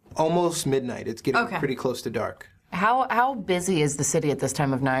almost midnight. It's getting Okay. pretty close to dark. How busy is the city at this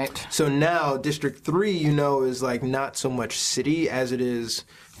time of night? So now District 3, is like not so much city as it is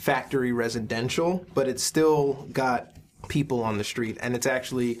factory residential, but it's still got people on the street, and it's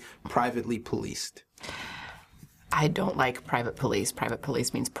actually privately policed. I don't like private police. Private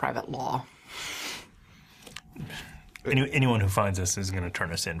police means private law. Anyone who finds us is going to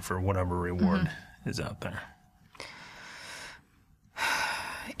turn us in for whatever reward is out there.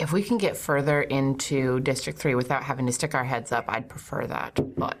 If we can get further into District 3 without having to stick our heads up, I'd prefer that,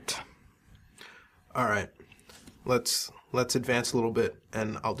 but... All right. Let's advance a little bit,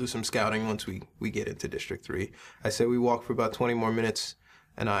 and I'll do some scouting once we get into District 3. I say we walk for about 20 more minutes,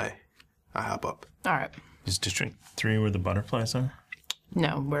 and I hop up. All right. Is District 3 where the butterflies are?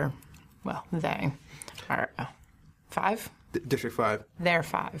 No, they are 5? District 5. They're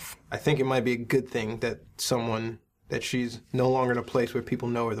 5. I think it might be a good thing that she's no longer in a place where people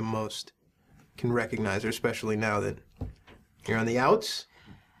know her the most can recognize her, especially now that you're on the outs.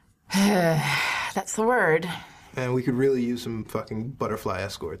 That's the word. And we could really use some fucking butterfly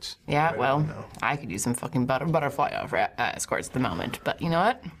escorts. Yeah, well, I could use some fucking butterfly escorts at the moment. But you know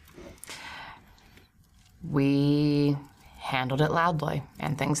what? We handled it loudly,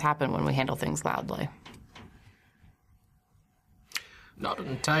 and things happen when we handle things loudly. Not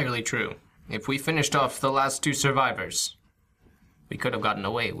entirely true. If we finished off the last 2 survivors, we could have gotten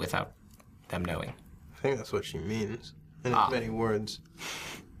away without them knowing. I think that's what she means, in as many words.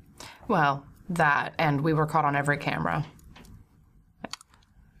 Well, that, and we were caught on every camera.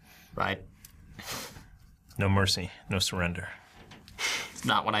 Right. No mercy, no surrender. It's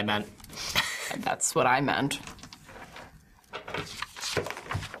not what I meant. That's what I meant.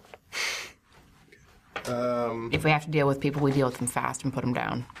 If we have to deal with people, we deal with them fast and put them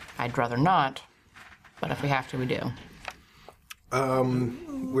down. I'd rather not, but if we have to, we do.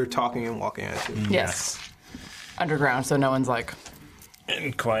 We're talking and walking, I assume. Yes. Underground, so no one's like...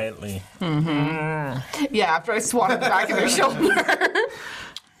 And quietly. Mm-hmm. Yeah, after I swat at the back of their shoulder.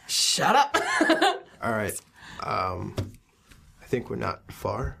 Shut up. All right. I think we're not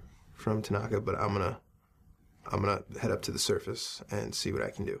far from Tanaka, but I'm gonna head up to the surface and see what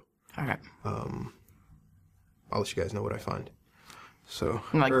I can do. All right. I'll let you guys know what I find. So,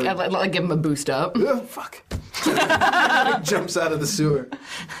 I'd give him a boost up. Oh, fuck. Jumps out of the sewer.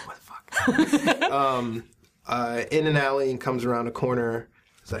 What the fuck? In an alley and comes around a corner.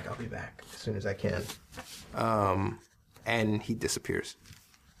 He's like, I'll be back as soon as I can. And he disappears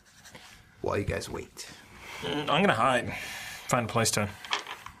while you guys wait. I'm going to hide. Find a place to...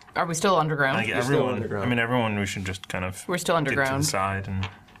 Are we still underground? Everyone, we should just kind of... We're still underground. Get to the side and...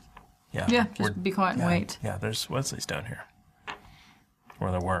 Yeah, just be quiet and wait. Yeah, there's Wesley's down here. Or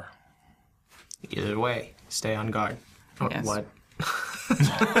there were. Either way, stay on guard. Yes. What?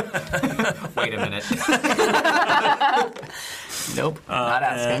 Wait a minute. Nope, not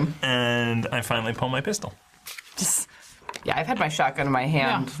asking. And I finally pull my pistol. Yeah, I've had my shotgun in my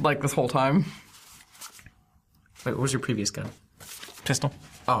hand like this whole time. Wait, what was your previous gun? Pistol.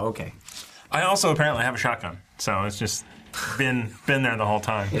 Oh, okay. I also apparently have a shotgun, so it's just been there the whole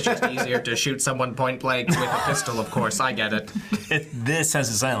time. It's just easier to shoot someone point blank with a pistol, of course. I get it. This has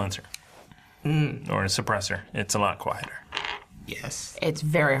a silencer. Or a suppressor. It's a lot quieter. Yes. It's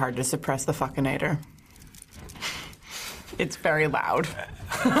very hard to suppress the fuckinator. It's very loud.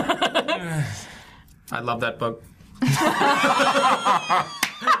 I love that book.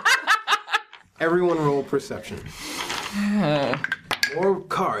 Everyone roll perception. More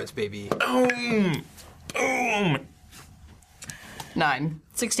cards, baby. Boom! Boom! 9.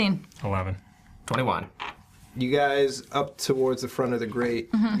 16. 11. 21. You guys, up towards the front of the grate,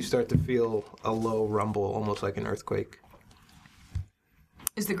 you start to feel a low rumble, almost like an earthquake.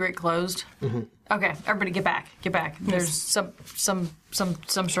 Is the grate closed? Mm-hmm. Okay, everybody get back. Get back. There's some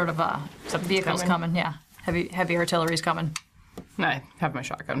sort of vehicles coming. Yeah, heavy artillery's coming. I have my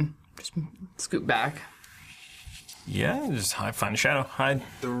shotgun. Just scoot back. Yeah, just find a shadow. Hide.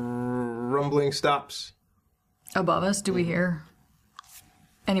 The rumbling stops. Above us, do we hear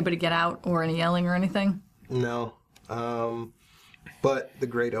anybody get out or any yelling or anything? No. But the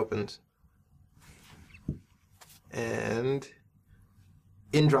grate opens. And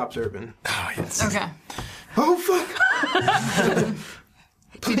in drops Urban. Oh, yes. Okay. Oh, fuck!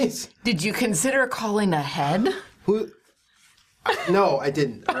 Please. Did you consider calling ahead? Who? No, I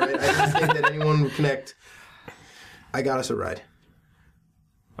didn't. All right? I didn't think that anyone would connect. I got us a ride.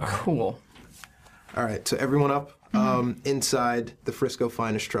 Cool. All right, so everyone up. Inside the Frisco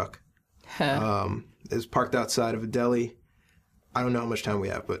Finest truck. Is parked outside of a deli. I don't know how much time we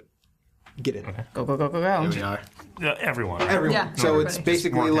have, but get in. Okay. Go. Here we are. Everyone. Everyone. Yeah, So everybody. it's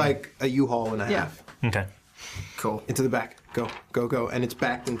basically like a U-Haul and a Yeah. half. Okay. Cool. Into the back. Go. And it's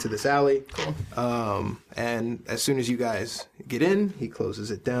backed into this alley. Cool. And as soon as you guys get in, he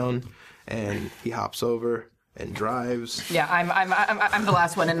closes it down and he hops over and drives. Yeah, I'm the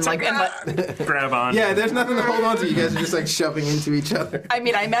last one, and grab on. Yeah, there's nothing to hold on to. You guys are just like shoving into each other. I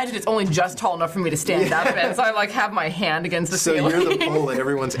mean, I imagine it's only just tall enough for me to stand up in, so I like have my hand against the ceiling. So you're the pole that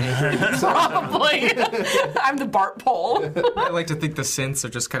everyone's anchoring themselves. Probably. I'm the Bart pole. I like to think the synths are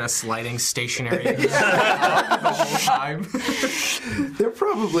just kind of sliding stationary the whole time. They're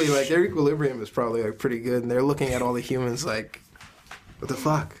probably like their equilibrium is probably like pretty good, and they're looking at all the humans like, what the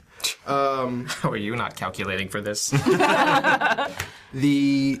fuck? How are you not calculating for this?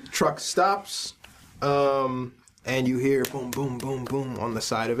 The truck stops, and you hear boom, boom, boom, boom on the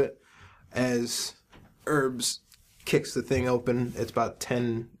side of it as Herbs kicks the thing open. It's about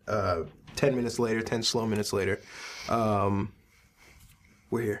 10 minutes later, 10 slow minutes later. We're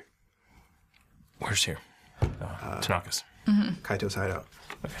here. Where's here? Tanaka's. Kaito's hideout.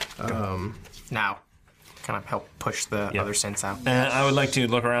 Okay. Now, kind of help push the other synths out. I would like to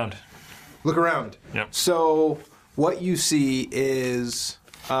look around. Look around. Yep. So what you see is...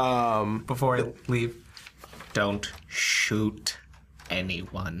 Before I leave, don't shoot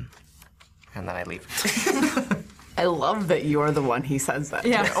anyone. And then I leave. I love that you're the one he says that to.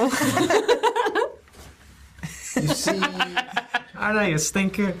 You see... I know, you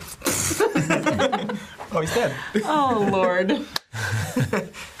stinker. Oh, he's dead. Oh, Lord.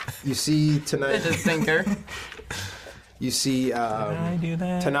 You see tonight... It's a stinker. You see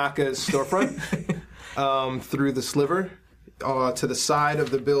Tanaka's storefront through the sliver. To the side of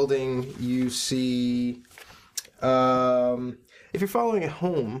the building, you see... if you're following at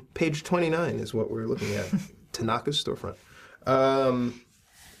home, page 29 is what we're looking at. Tanaka's storefront.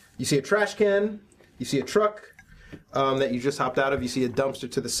 You see a trash can. You see a truck that you just hopped out of. You see a dumpster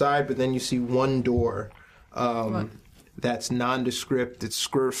to the side, but then you see one door that's nondescript. It's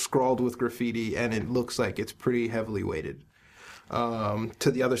scrawled with graffiti, and it looks like it's pretty heavily weighted.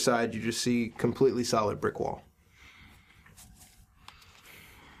 To the other side, you just see completely solid brick wall.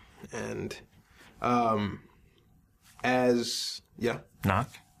 And Knock.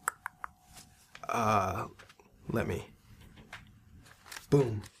 Let me.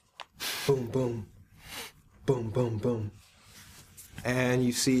 Boom, boom, boom, boom, boom, boom. And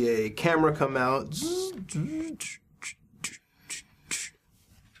you see a camera come out.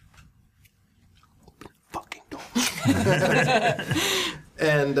 Fucking door.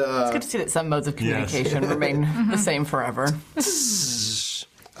 And it's good to see that some modes of communication remain the same forever. As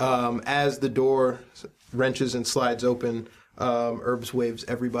the door wrenches and slides open, Herbs waves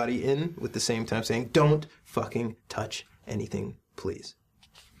everybody in with the same time saying, "Don't fucking touch anything, please.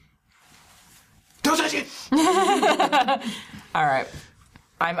 Don't touch it." All right.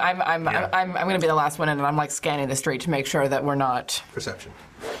 I'm going to be the last one in, and I'm like scanning the street to make sure that we're not Perception.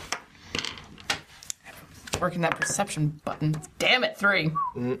 working that perception button. Damn it, 3.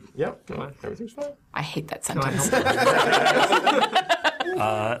 Yep. Everything's fine. I hate that sentence.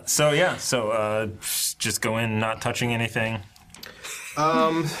 Just go in, not touching anything.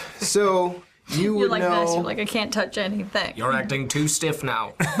 So you would You're like know. this. You're like, I can't touch anything. You're acting too stiff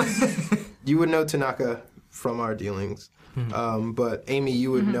now. You would know Tanaka from our dealings. But Amy,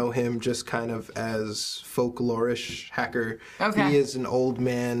 you would know him just kind of as folklorish hacker. Okay. He is an old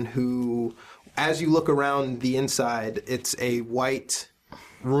man who, as you look around the inside, it's a white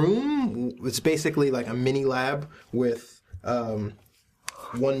room. It's basically like a mini lab with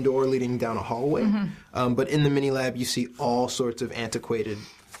one door leading down a hallway. But in the mini lab, you see all sorts of antiquated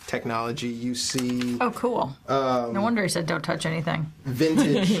technology. You see... Oh, cool. No wonder he said don't touch anything.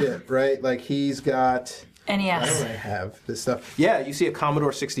 vintage shit, right? Like he's got... NES. Why don't I have this stuff? Yeah, you see a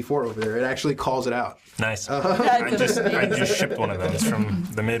Commodore 64 over there. It actually calls it out. Nice. I just shipped one of those from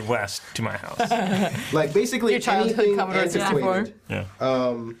the Midwest to my house. Like basically Your childhood anything Commodore 64? antiquated. Yeah.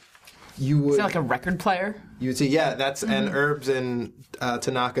 You would Is it like a record player? you would see that's and Herbs and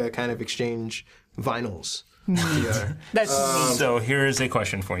Tanaka kind of exchange vinyls together. That's So here is a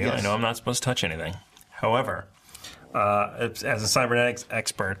question for you. Yes. I know I'm not supposed to touch anything. However, as a cybernetics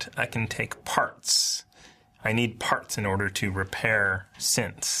expert, I can take parts. I need parts in order to repair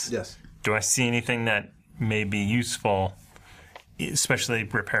synths. Yes. Do I see anything that may be useful, especially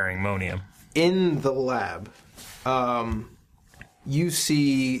repairing Monium? In the lab, you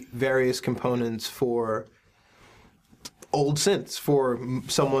see various components for old synths for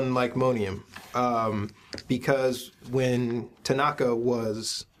someone like Monium. Because when Tanaka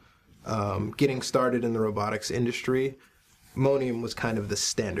was getting started in the robotics industry, Monium was kind of the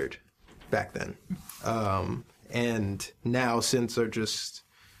standard back then. And now synths are just,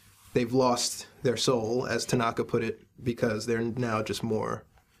 they've lost their soul, as Tanaka put it, because they're now just more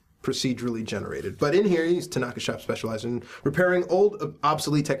procedurally generated. But in here, Tanaka Shop specializes in repairing old,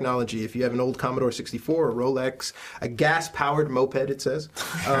 obsolete technology. If you have an old Commodore 64 or Rolex, a gas-powered moped, it says,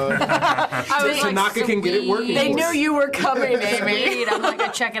 Tanaka can get it working. They knew you were coming, Amy. I'm not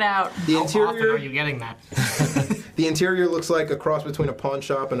going to check it out. The How often interior, are you getting that? the interior looks like a cross between a pawn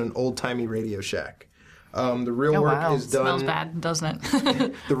shop and an old-timey Radio Shack. The real work is done. Smells bad, doesn't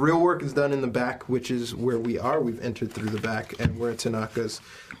it? The real work is done in the back, which is where we are. We've entered through the back, and we're at Tanaka's.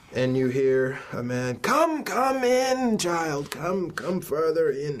 And you hear a man, come in, child, come further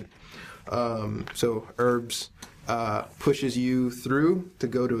in. So Herbs pushes you through to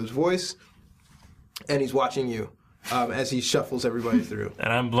go to his voice, and he's watching you as he shuffles everybody through.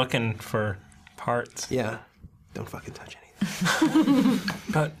 And I'm looking for parts. Yeah, don't fucking touch anything.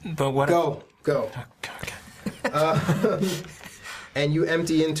 But what? Go. Okay. And you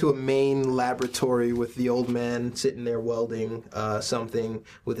empty into a main laboratory with the old man sitting there welding something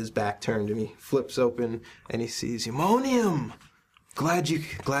with his back turned, and he flips open and he sees Ammonium. Glad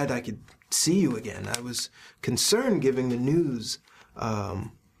I could see you again. I was concerned giving the news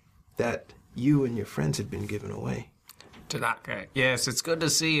that you and your friends had been given away. Tanaka, yes, it's good to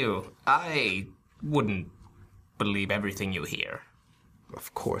see you. I wouldn't believe everything you hear.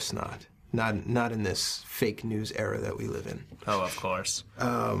 Of course not. Not in this fake news era that we live in. Oh, of course.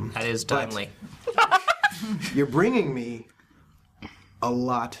 That is timely. You're bringing me a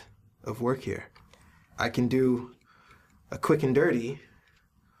lot of work here. I can do a quick and dirty,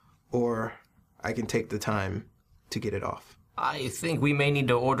 or I can take the time to get it off. I think we may need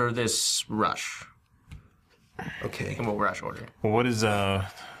to order this rush. Okay. And we'll rush order. Well, what is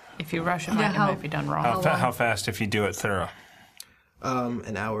If you rush it, it might be done wrong. how fast if you do it thorough?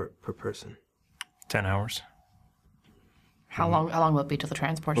 An hour per person. 10 hours. How long will it be till the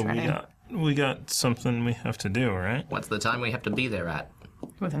transport's But ready? we got something we have to do, right? What's the time we have to be there at?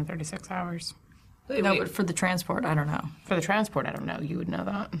 Within 36 hours. No, but for the transport, I don't know. For the transport, I don't know. You would know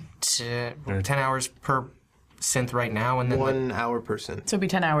that. 10 hours per synth right now, and then 1 hour per synth. So it'd be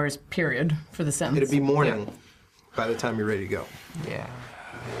 10 hours, period, for the synths. It'd be morning by the time you're ready to go. yeah,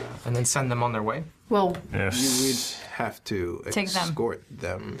 and then send them on their way. Well, You would have to Take them. escort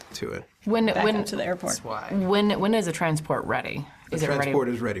them to it. when To the airport. That's why when is the transport ready? Is The it ready? transport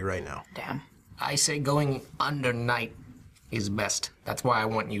is ready right now. Damn. I say going under night is best. That's why I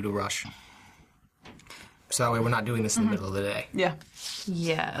want you to rush. So that way we're not doing this in the middle of the day. Yeah.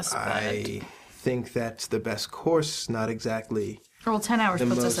 Yes, but I think that's the best course, not exactly Well, 10 hours the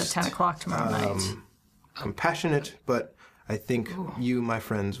puts us most, at 10 o'clock tomorrow night. compassionate, but I think you, my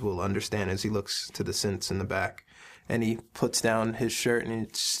friends, will understand as he looks to the synths in the back. And he puts down his shirt and he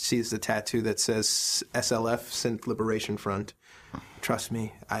sees the tattoo that says SLF, Synth Liberation Front. Trust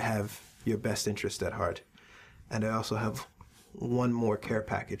me, I have your best interest at heart. And I also have one more care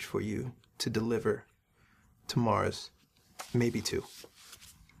package for you to deliver to Mars. Maybe two.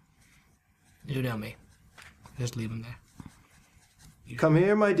 You know me. Just leave them there. Come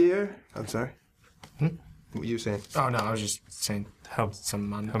here, my dear. I'm sorry. What were you saying? Oh no, I was just saying How I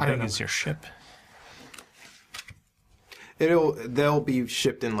big don't know. is your ship? They'll be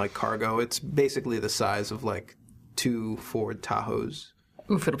shipped in like cargo. It's basically the size of like 2 Ford Tahoes.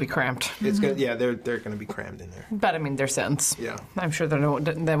 oof, it'll be cramped. It's gonna, they're gonna be crammed in there. But I mean, they're synths. Yeah. I'm sure that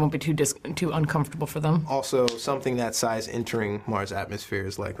won't be too uncomfortable for them. Also, something that size entering Mars' atmosphere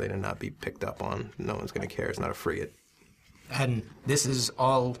is likely to not be picked up on. No one's gonna care. It's not a frigate. And this is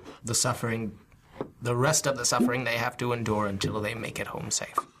all the suffering, the rest of the suffering they have to endure until they make it home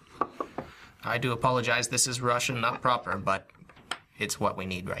safe. I do apologize, this is Russian, not proper, but it's what we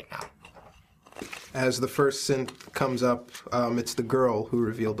need right now. As the first synth comes up, it's the girl who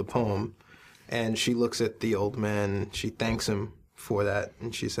revealed the poem, and she looks at the old man. She thanks him for that,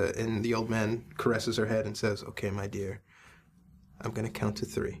 and and the old man caresses her head and says, "Okay, my dear, I'm gonna count to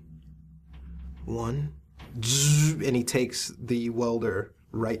 3. 1, and he takes the welder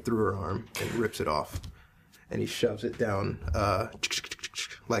right through her arm and rips it off, and he shoves it down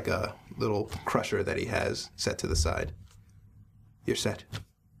like a little crusher that he has set to the side. You're set.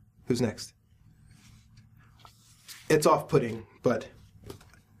 Who's next? It's off-putting, but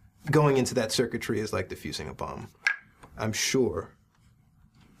going into that circuitry is like defusing a bomb. I'm sure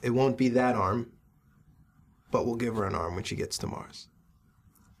it won't be that arm, but we'll give her an arm when she gets to Mars.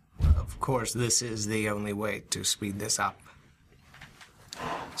 Of course, this is the only way to speed this up.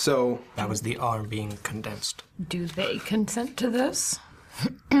 So That was the arm being condensed. Do they consent to this?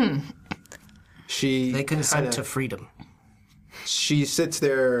 They consent to freedom. She sits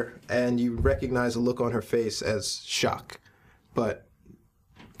there, and you recognize a look on her face as shock, but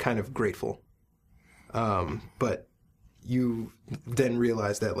kind of grateful. But you then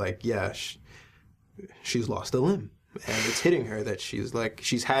realize that, like, yeah, she's lost a limb. And it's hitting her that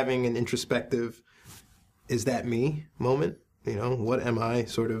she's having an introspective, is that me moment? You know, what am I?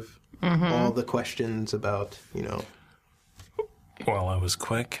 Sort of all the questions about, you know. Well, I was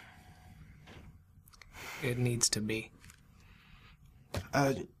quick. It needs to be.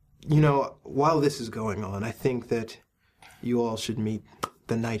 You know, while this is going on, I think that you all should meet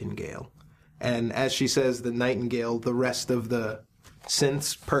the Nightingale. And as she says the Nightingale, the rest of the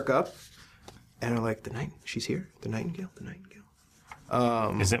synths perk up and are like, she's here? The Nightingale? The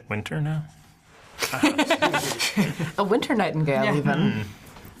Nightingale? Is it winter now? A winter nightingale, even.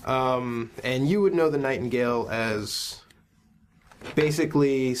 And you would know the Nightingale as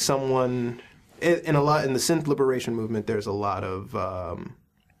basically someone... In the synth liberation movement, there's a lot of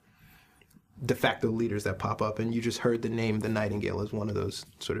de facto leaders that pop up, and you just heard the name the Nightingale as one of those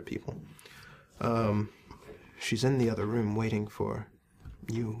sort of people. She's in the other room waiting for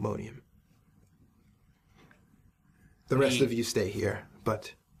you, Monium. The rest of you stay here,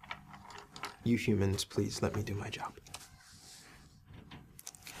 but you humans, please let me do my job.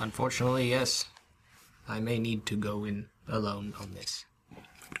 Unfortunately, yes. I may need to go in alone on this.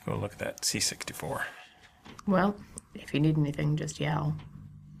 Go look at that C-64. Well, if you need anything, just yell.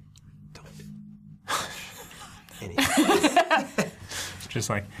 Don't. Anything. Just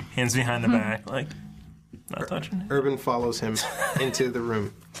like hands behind the back, like not touching it. Urban follows him into the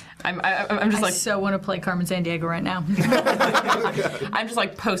room. I'm just I like so want to play Carmen Sandiego right now. I'm just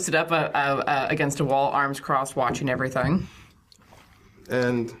like posted up against a wall, arms crossed, watching everything.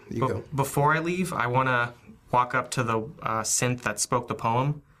 And you go. Before I leave, I want to walk up to the synth that spoke the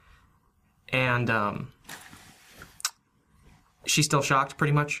poem, and she's still shocked,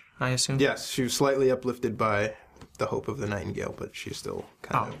 pretty much, I assume? Yes, she was slightly uplifted by the hope of the Nightingale, but she's still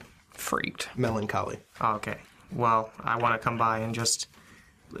kind of freaked. Melancholy. Oh, okay. Well, I want to come by and just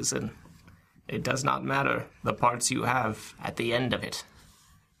listen. It does not matter the parts you have at the end of it,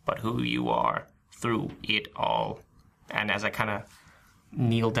 but who you are through it all. And as I kind of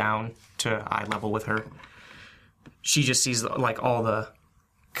kneel down to eye level with her, she just sees like all the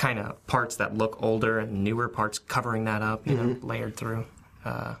kind of parts that look older and newer parts covering that up, you know, layered through.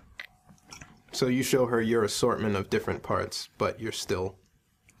 So you show her your assortment of different parts, but you're still...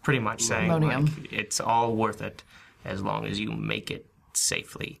 Pretty much saying, like, it's all worth it as long as you make it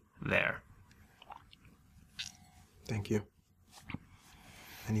safely there. Thank you.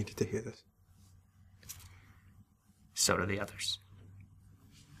 I needed to hear this. So do the others.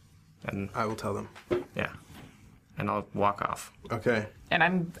 And I will tell them. Yeah. And I'll walk off. Okay.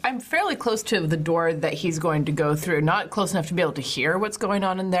 And I'm fairly close to the door that he's going to go through. Not close enough to be able to hear what's going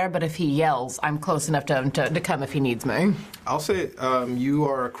on in there, but if he yells, I'm close enough to come if he needs me. I'll say you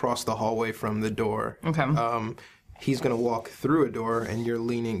are across the hallway from the door. Okay. He's going to walk through a door, and you're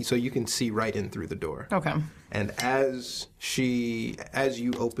leaning, so you can see right in through the door. Okay. And as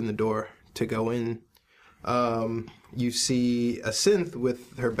you open the door to go in, you see a synth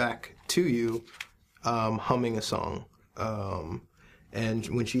with her back to you, humming a song. And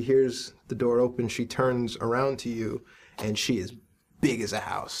when she hears the door open, she turns around to you, and she is big as a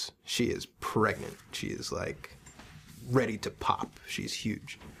house. She is pregnant. She is, like, ready to pop. She's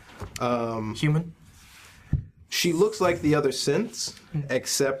huge. Human? She looks like the other synths,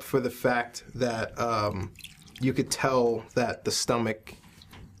 except for the fact that you could tell that the stomach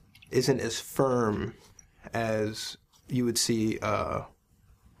isn't as firm as you would see.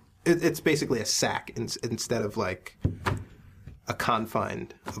 It's basically a sack instead of like a confine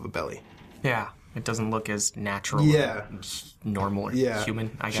of a belly. Yeah, it doesn't look as natural. Yeah, normal or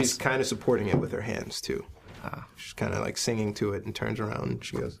human. I guess she's kind of supporting it with her hands too. She's kind of like singing to it and turns around and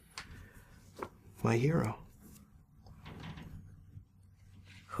she goes, "My hero."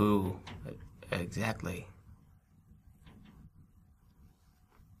 Who exactly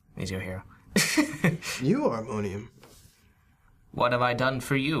is your hero? You are, Monium. What have I done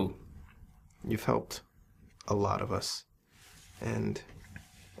for you? You've helped a lot of us. And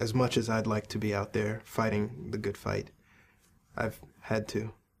as much as I'd like to be out there fighting the good fight, I've had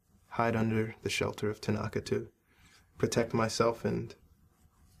to hide under the shelter of Tanaka to protect myself and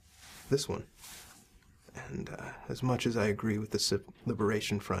this one. And as much as I agree with the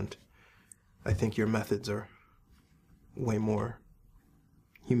Liberation Front, I think your methods are way more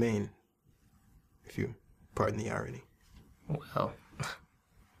humane, if you pardon the irony. Well,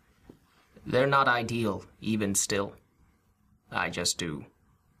 they're not ideal, even still. I just do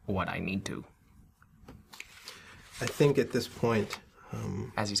what I need to. I think at this point...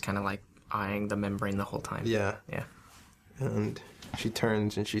 as he's kind of like eyeing the membrane the whole time. Yeah. Yeah. And she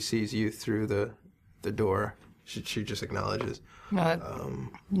turns and she sees you through the door. She just acknowledges. Nod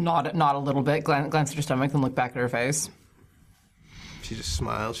a little bit, glance at her stomach, then look back at her face. She just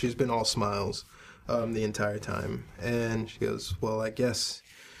smiles. She's been all smiles the entire time. And she goes, well, I guess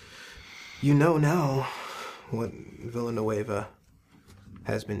you know now what Villanueva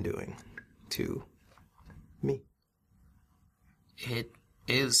has been doing to me. It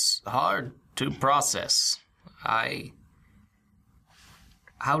is hard to process. How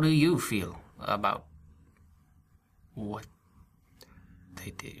do you feel about what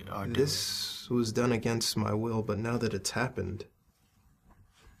they are doing? This was done against my will, but now that it's happened,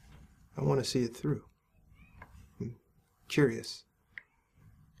 I want to see it through. I'm curious.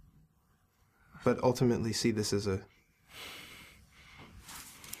 But ultimately see this as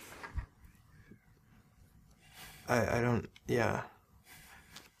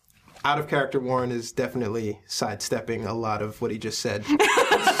Out of character, Warren is definitely sidestepping a lot of what he just said. He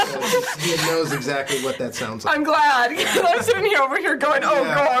knows exactly what that sounds like. I'm glad, because I'm sitting here over here going, oh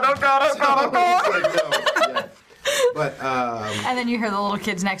God, oh God, oh God, oh God. Like, no. Yeah. But, and then you hear the little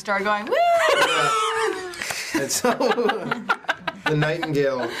kids next door going, woo! And so the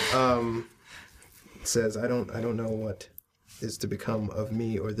Nightingale says, I don't know what is to become of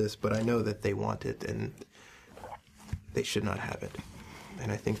me or this, but I know that they want it and they should not have it.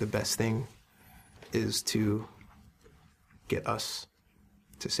 And I think the best thing is to get us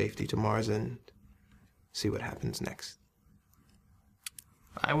to safety to Mars and see what happens next.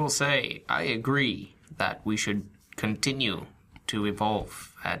 I will say, I agree that we should continue to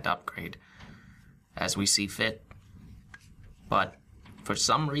evolve and upgrade as we see fit. But for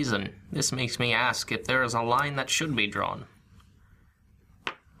some reason, this makes me ask if there is a line that should be drawn.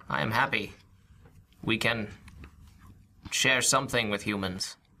 I am happy we can share something with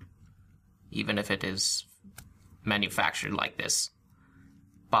humans, even if it is manufactured like this.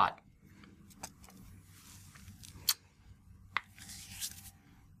 But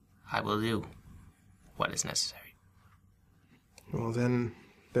I will do what is necessary. Well, then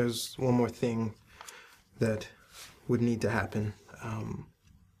there's one more thing that would need to happen.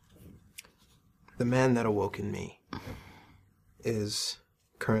 The man that awoke in me is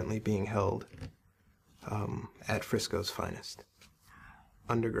currently being held at Frisco's Finest.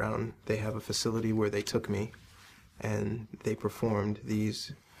 Underground, they have a facility where they took me and they performed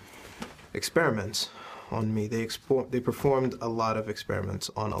these experiments on me. They performed a lot of experiments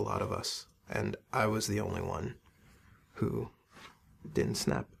on a lot of us, and I was the only one who didn't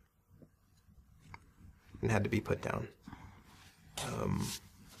snap and had to be put down.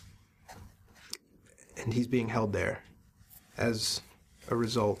 And he's being held there as a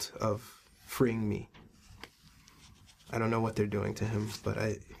result of freeing me. I don't know what they're doing to him, but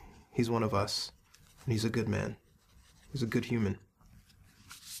he's one of us, and he's a good man. He's a good human.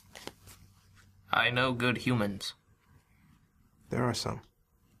 I know good humans. There are some.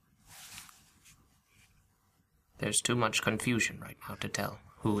 There's too much confusion right now to tell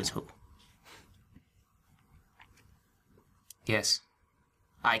who is who. Yes,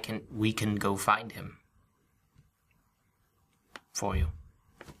 we can go find him. For you.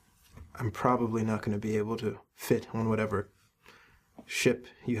 I'm probably not going to be able to fit on whatever ship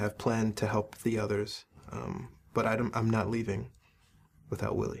you have planned to help the others, but I'm not leaving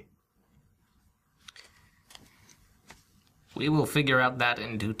without Willie. We will figure out that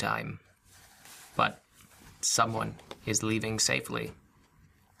in due time, but someone is leaving safely,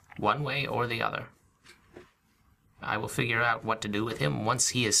 one way or the other. I will figure out what to do with him once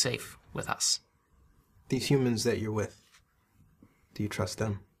he is safe with us. These humans that you're with, do you trust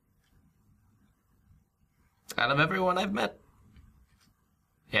them? Out of everyone I've met,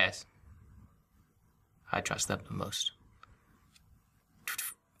 yes. I trust them the most.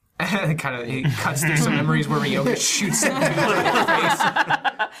 He cuts through some memories where Ryoga shoots him in the face.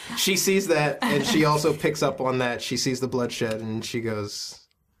 She sees that, and she also picks up on that. She sees the bloodshed, and she goes,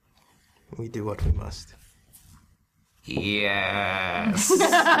 we do what we must. Yes. As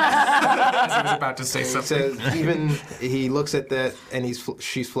he was about to say something. He looks at that, and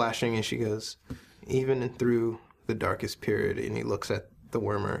she's flashing, and she goes, even through the darkest period, and he looks at the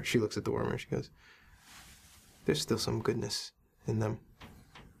Wormer. She looks at the Wormer, and she goes, there's still some goodness in them.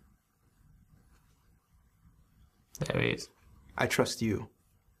 There is. I trust you,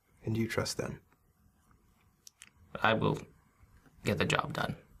 and you trust them. I will get the job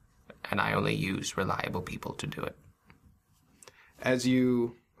done, and I only use reliable people to do it. As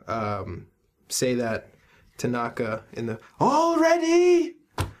you say that, Tanaka in the, all ready!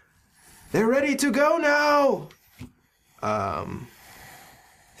 They're ready to go now!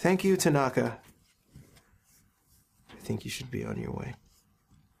 Thank you, Tanaka. I think you should be on your way.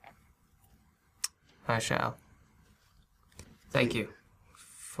 I shall. Thank you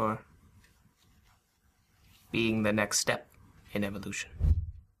for being the next step in evolution.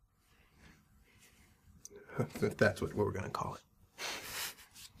 If that's what we're going to call it.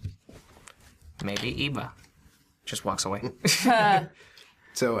 Maybe Eva just walks away.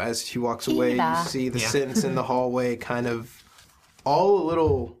 So as she walks away, Eva. you see the synths in the hallway kind of all a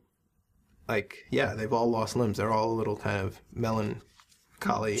little, they've all lost limbs. They're all a little kind of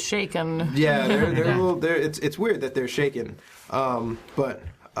melancholy. Shaken. Yeah, they're a little. It's weird that they're shaken. But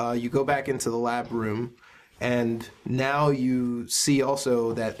you go back into the lab room, and now you see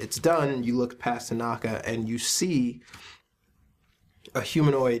also that it's done. You look past Tanaka, and you see a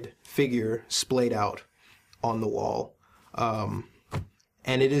humanoid figure splayed out on the wall,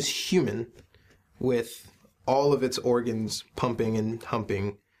 and it is human, with all of its organs pumping and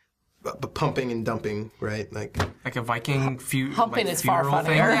humping. Pumping and dumping, right? Like a Viking Humping is far funeral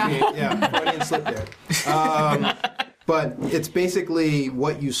thing. funnier. yeah, Freudian slip there. But it's basically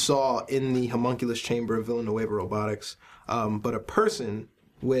what you saw in the homunculus chamber of Villanueva Robotics, but a person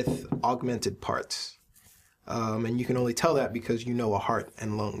with augmented parts. And you can only tell that because you know a heart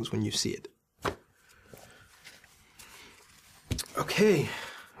and lungs when you see it. Okay,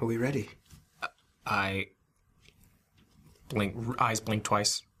 are we ready? Eyes blink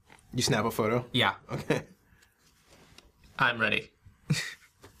twice. You snap a photo? Yeah. Okay. I'm ready.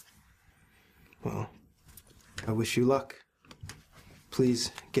 Well, I wish you luck.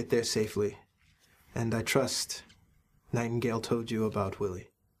 Please get there safely. And I trust Nightingale told you about Willie.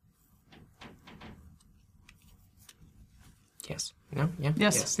 Yes. No? Yeah?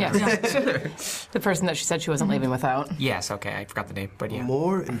 Yes. The person that she said she wasn't leaving without. Yes, okay. I forgot the name, but yeah.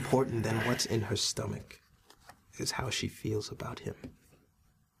 More important than what's in her stomach is how she feels about him.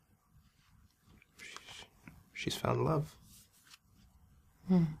 She's found love.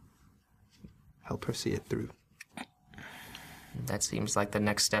 Help her see it through. That seems like the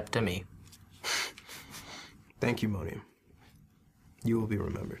next step to me. Thank you, Monium. You will be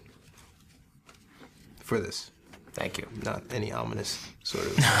remembered. For this. Thank you. Not any ominous sort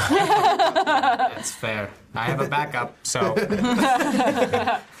of... That's fair. I have a backup, so...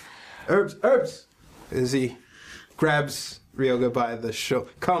 Herbs! As he grabs Ryoga by the shoulder.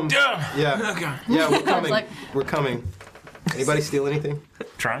 Come. Yeah. Okay. Yeah, we're coming. We're coming. Anybody steal anything?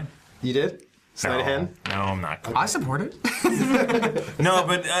 Try. You did? Sleight of hand? No, I'm not. I support it. No,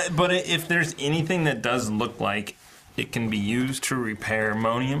 but if there's anything that does look like it can be used to repair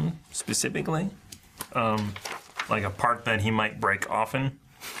Monium specifically, like a part that he might break often,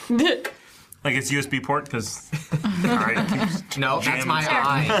 like its USB port, because no, that's my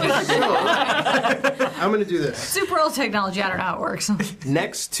eye. I'm going to do this. Super old technology. I don't know how it works.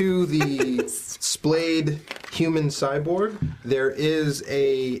 Next to the splayed human cyborg, there is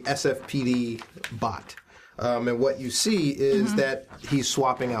a SFPD bot. And what you see is that he's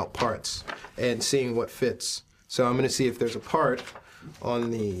swapping out parts and seeing what fits. So I'm going to see if there's a part on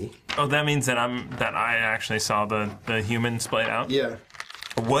the... Oh, that means that I actually saw the human splayed out? Yeah.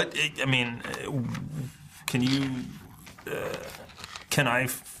 What, I mean, can you... can I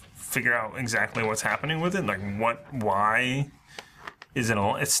figure out exactly what's happening with it? Like, why is it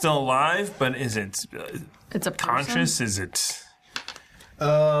it's still alive, but is it It's a conscious? Is it...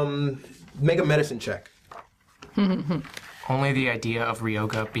 Make a medicine check. Only the idea of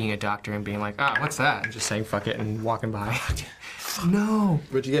Ryoga being a doctor and being like, what's that? And just saying fuck it and walking by. No.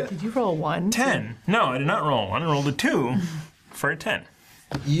 What'd you get? Did you roll 1? 10. No, I did not roll 1. I rolled a 2 for a 10.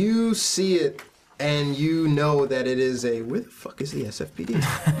 You see it, and you know that it is a... Where the fuck is the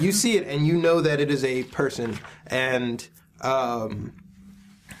SFPD? You see it, and you know that it is a person, and that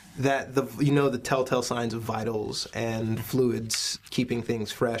the telltale signs of vitals and fluids keeping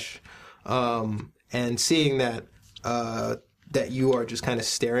things fresh, and seeing that that you are just kind of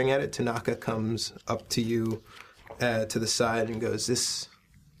staring at it. Tanaka comes up to you to the side and goes, "This,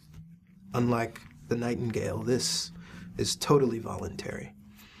 unlike the Nightingale, this is totally voluntary.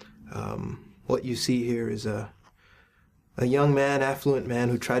 What you see here is a young man, affluent man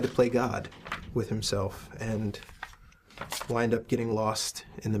who tried to play God with himself and wind up getting lost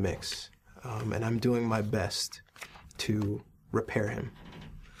in the mix. And I'm doing my best to repair him.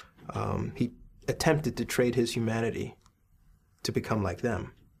 He attempted to trade his humanity to become like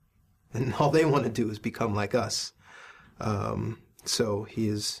them. And all they want to do is become like us. So he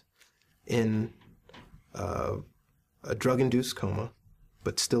is in a drug-induced coma,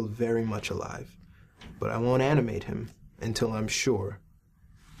 but still very much alive. But I won't animate him until I'm sure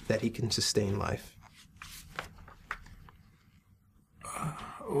that he can sustain life."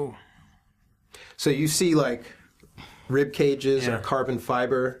 So you see, like, rib cages are carbon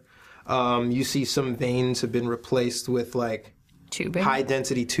fiber. You see some veins have been replaced with, like, Tubing. high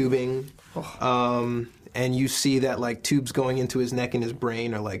density tubing. And you see that like tubes going into his neck and his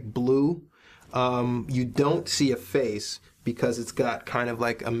brain are like blue. You don't see a face because it's got kind of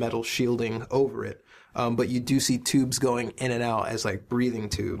like a metal shielding over it. But you do see tubes going in and out as like breathing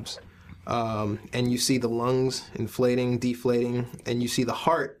tubes. And you see the lungs inflating, deflating, and you see the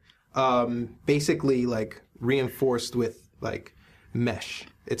heart basically like reinforced with like mesh.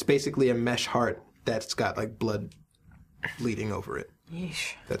 It's basically a mesh heart that's got like blood bleeding over it.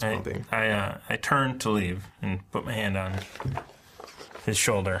 Yeesh. That's pumping. I turned to leave and put my hand on his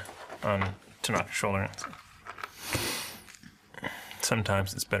shoulder, on Tanaka's shoulder.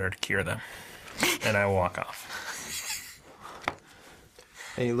 Sometimes it's better to cure them. And I walk off.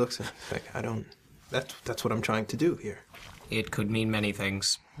 And he looks at it like, I don't... That's what I'm trying to do here. It could mean many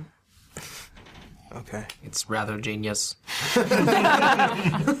things. Okay. It's rather genius.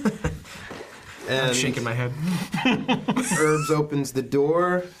 And I'm shaking my head. Herbs opens the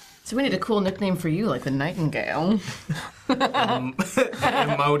door. So we need a cool nickname for you, like the Nightingale.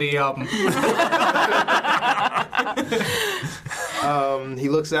 Imodium. He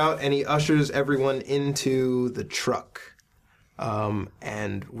looks out and he ushers everyone into the truck.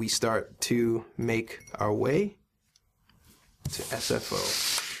 And we start to make our way to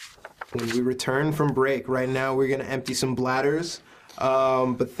SFO. When we return from break, right now we're going to empty some bladders.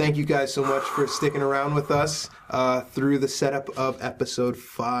 But thank you guys so much for sticking around with us through the setup of episode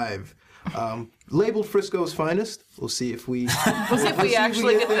 5. Labeled Frisco's Finest. We'll see if we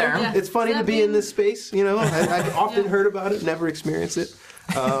actually get there. Yeah. It's funny to be in this space, you know. I've often heard about it, never experienced it.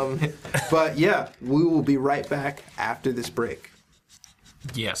 But yeah, we will be right back after this break.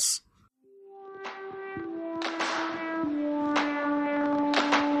 Yes.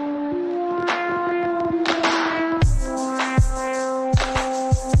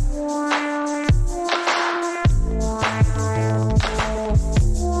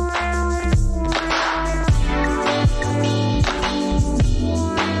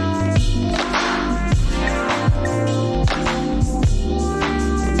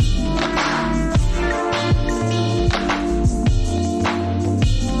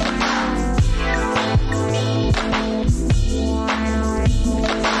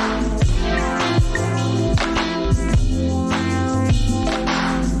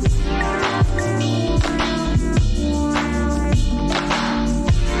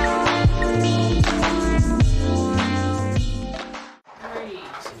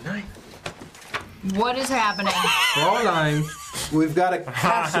 What is happening? Fraulein, we've got a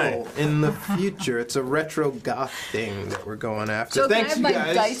castle in the future. It's a retro goth thing that we're going after. So Thanks, can I you have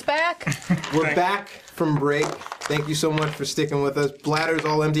my guys. dice back? We're back from break. Thank you so much for sticking with us. Bladder's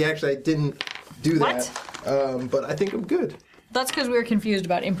all empty. Actually, I didn't do that. But I think I'm good. That's because we were confused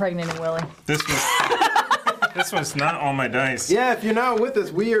about impregnating Willie. This was not all my dice. Yeah, if you're not with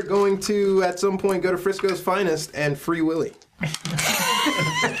us, we are going to, at some point, go to Frisco's Finest and free Willie.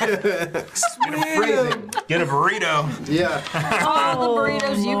 Phrasing. Get a burrito. Yeah. All the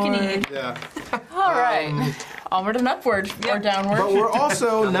burritos you can eat. Yeah. All right. Onward and upward, or downward. But we're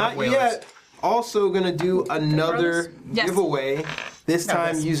also, not whalers. yet, also going to do another Yes. giveaway, this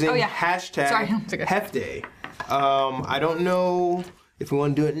time using Oh, yeah. hashtag Sorry. Hef Day. I don't know if we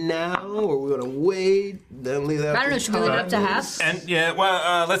want to do it now or we want to wait, then leave that I don't know, should we leave it up to Hef? And yeah,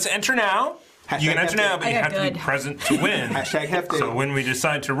 well, let's enter now. Hashtag You can enter Hef Day. now, but you Okay, have to good. be present to win. Hashtag Hef Day. So when we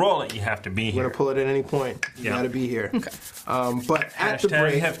decide to roll it, you have to be We're here. going to pull it at any point. You Yeah. got to be here. Okay. But at the Hashtag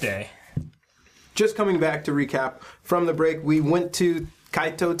break, Hef Day. just coming back to recap from the break, we went to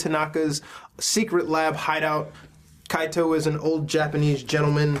Kaito Tanaka's secret lab hideout. Kaito is an old Japanese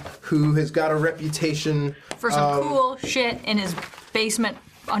gentleman who has got a reputation. For some cool shit in his basement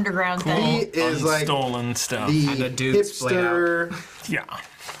underground He thing. is like Stolen stuff. the the dudes split hipster. Yeah.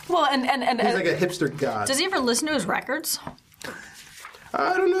 Well, and He's like a hipster god. Does he ever listen to his records?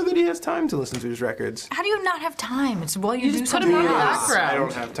 I don't know that he has time to listen to his records. How do you not have time? It's while you do just put something him on the else. background. I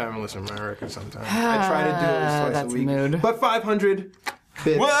don't have time to listen to my records sometimes. I try to do it twice that's a week. mood. But 500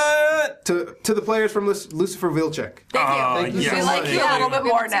 bits What? to the players from Lucifer Vilcek. Thank you. Thank you yes. so we like much. you a little bit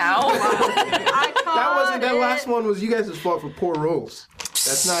more now. That wasn't that last one was you guys' fault for poor rolls.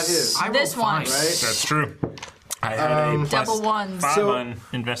 That's not his. I rolled This one. fine. Right? That's true. I had a plus Double ones. 5 So- on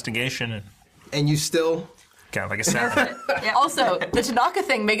investigation and And you still got like a 7. Yeah. Also, the Tanaka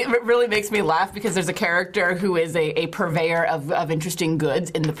thing really makes me laugh because there's a character who is a purveyor of interesting goods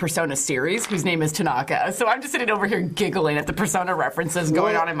in the Persona series whose name is Tanaka. So I'm just sitting over here giggling at the Persona references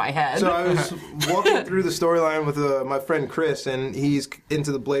going on in my head. So I was walking through the storyline with my friend Chris, and he's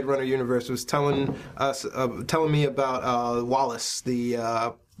into the Blade Runner universe. Was telling me about Wallace,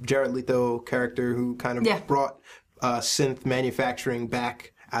 the Jared Leto character who kind of Yeah. brought synth manufacturing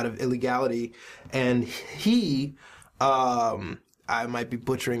back out of illegality, and he, I might be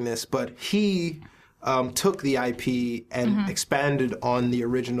butchering this, but he took the IP and expanded on the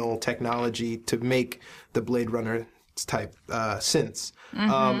original technology to make the Blade Runner type synths.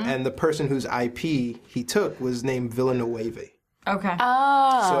 And the person whose IP he took was named Villeneuve. Okay.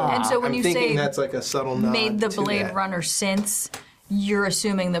 And so when I'm you thinking say that's like a subtle nod made the to Blade that. Runner synths, you're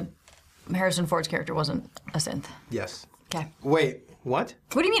assuming that Harrison Ford's character wasn't a synth. Yes. Okay. Wait, what?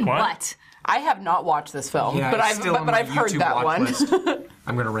 What do you mean, what? I have not watched this film, Yeah, but it's still on I've my heard YouTube that watch one. list.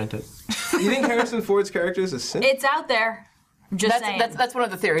 I'm gonna rent it. You think Harrison Ford's character is a synth? It's out there. Just saying. That's one of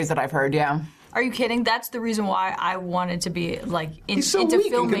the theories that I've heard. Yeah. Are you kidding? That's the reason why I wanted to be like He's so into weak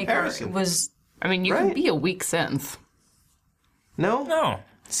in filmmaker. comparison. Was I mean, you can be a weak synth. No? No.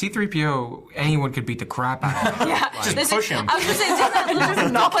 C-3PO, anyone could beat the crap out of him. yeah. Just push him. I was gonna say,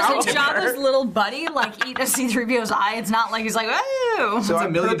 wasn't Jabba's little buddy like eat a C-3PO's eye? It's not like he's like, oh. So It's a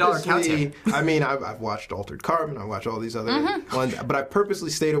 $1 million purposely- count. I mean, I've watched Altered Carbon, I watched all these other ones, but I purposely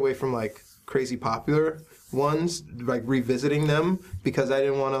stayed away from like crazy popular ones, like revisiting them because I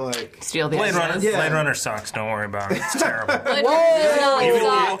didn't want to like Steal the Blade Runner. ideas. Yeah. Blade Runner sucks. Don't worry about it. It's terrible.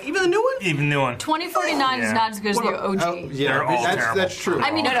 Even the new one? Even the new one. 2049 is Yeah. not as good as the OG. yeah, They're all terrible. that's true.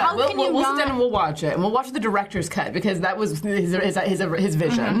 I mean, No, how no, can we'll, you we'll not? sit down and we'll watch it, and we'll watch the director's cut because that was his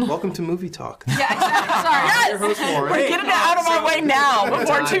vision. Welcome to Movie Talk. Yeah, exactly. Your host, Lauren. We're getting it out of our way now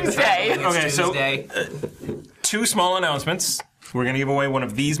before Tuesday. Okay, so Tuesday. two small announcements. We're going to give away one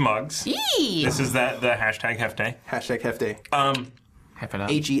of these mugs. Eee. This is the hashtag Hefty. Hashtag Hefty. Hype it up.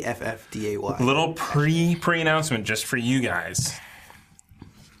 HEFFDAY. Little pre-announcement just for you guys.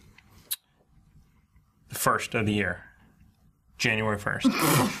 The first of the year, January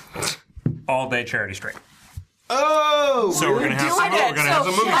 1st. All-day charity stream. Oh! So we're going to have some, we're gonna have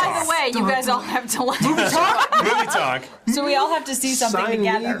some movie By talk. the way, you guys all have to like. Movie talk. So we all have to see something Sign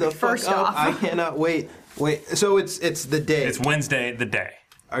together. me the first fuck up. off. I cannot wait. Wait, so it's the day. It's Wednesday, the day.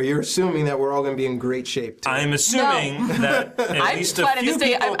 Are you assuming that we're all going to be in great shape? Today? I'm assuming that at I'm least a planning few to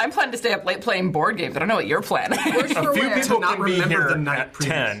stay. people... I'm planning to stay up late playing board games. I don't know what you're planning. A few people not can be remember here the night at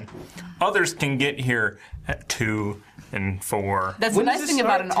previous. 10. Others can get here at 2 and 4. That's the When does nice it thing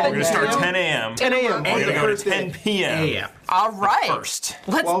start? about an 10 all We're going to start day. 10 a.m. 10 a.m. We're on going the to go to first day. 10 p.m. Yeah. All right. First.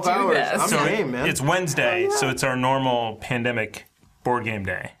 Let's 12 do hours. this. I'm So game, man. it's Wednesday, so it's our normal pandemic board game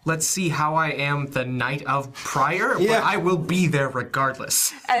day. Let's see how I am the night of prior, Yeah. but I will be there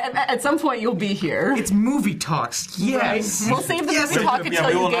regardless. At some point, you'll be here. It's movie talks. Yes. We'll save the movie talk until Yeah,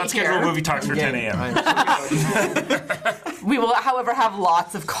 we you will get not schedule here. movie talks for 10 a.m. We will, however, have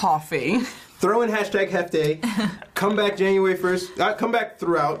lots of coffee. Throw in hashtag Hefty. Come back January 1st. Come back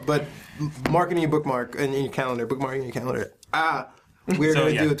throughout, but mark it in your bookmark and in your calendar. Bookmark in your calendar. We're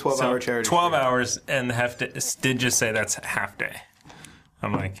going to do a 12-hour charity. 12 hours, and the Hefty did just say that's half day.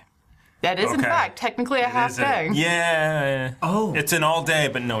 I'm like, That is, in Okay. fact, technically a half is it? day. Yeah. Oh. It's an all day,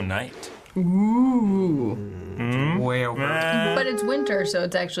 but no night. Way over. But it's winter, so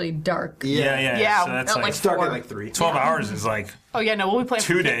it's actually dark. Yeah. Yeah, So that's like like Start 4. at like 3. 12 hours is like Oh yeah, no, we'll be playing.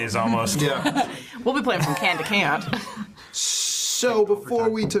 2 days almost. Yeah. We'll be playing from can to can. So before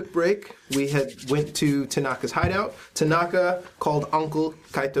we took break, we had went to Tanaka's hideout. Tanaka, called Uncle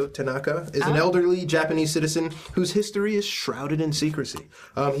Kaito Tanaka, is an elderly Japanese citizen whose history is shrouded in secrecy.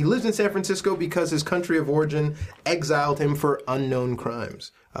 He lives in San Francisco because his country of origin exiled him for unknown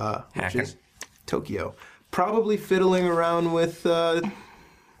crimes, which Hacking. is Tokyo. Probably fiddling around with The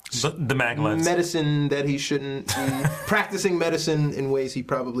maglets. medicine that he shouldn't be, practicing medicine in ways he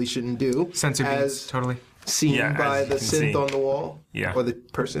probably shouldn't do. Sensu beans, as totally. seen Yeah, by as you the can synth see. on the wall. Yeah. Or the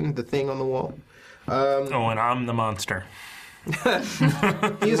person, the thing on the wall. Oh, and I'm the monster. He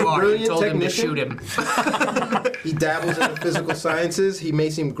is a You brilliant told him to technician. shoot him. He dabbles in the physical sciences. He may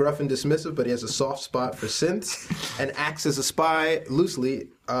seem gruff and dismissive, but he has a soft spot for synths and acts as a spy loosely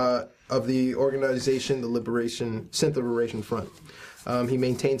of the organization, the Synth Liberation Front. He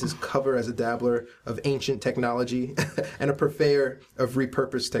maintains his cover as a dabbler of ancient technology and a purveyor of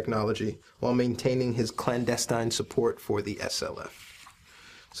repurposed technology while maintaining his clandestine support for the SLF.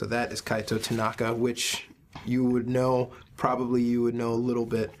 So that is Kaito Tanaka, which you would know, probably you would know a little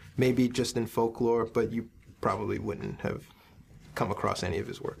bit, maybe just in folklore, but you probably wouldn't have come across any of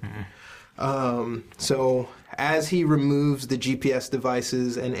his work. So as he removes the GPS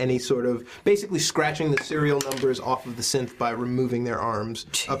devices and any sort of, basically scratching the serial numbers off of the synth by removing their arms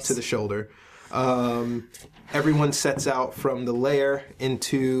up to the shoulder, everyone sets out from the lair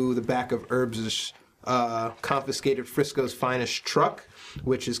into the back of Herb's confiscated Frisco's finest truck,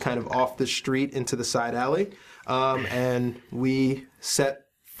 which is kind of off the street into the side alley. And we set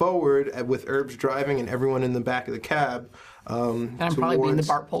forward with Herbs driving and everyone in the back of the cab. I'm probably being the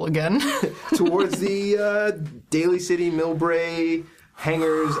BART pole again. towards the Daly City Millbrae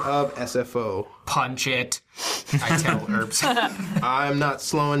hangars of SFO. Punch it. I tell Herbs. I'm not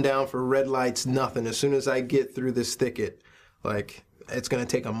slowing down for red lights, nothing. As soon as I get through this thicket, it's going to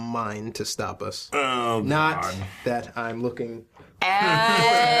take a mine to stop us. Oh, Not God. that I'm looking.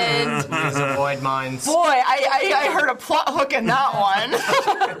 And Please avoid mines. boy, I heard a plot hook in that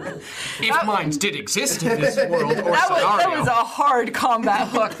one. If mines did exist in this world or That scenario. was a hard combat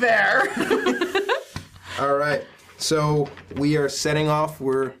hook there. All right. So we are setting off.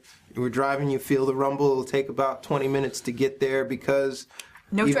 We're driving. You feel the rumble. It'll take about 20 minutes to get there because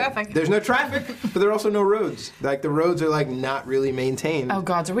No traffic. There's no traffic, but there are also no roads. The roads are not really maintained. Oh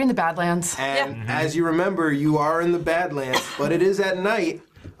God, are we in the Badlands? And as you remember, you are in the Badlands, but it is at night.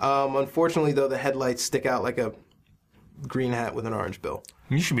 Unfortunately, though, the headlights stick out like a green hat with an orange bill.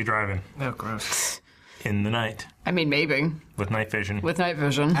 You should be driving Oh, gross. in the night I mean, maybe with night vision. with night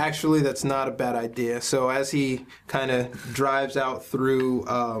vision. Actually, that's not a bad idea. So as he kind of drives out through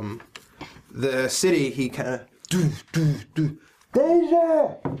the city, he kind of...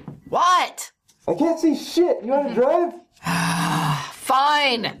 Deja! What? I can't see shit. You want to drive?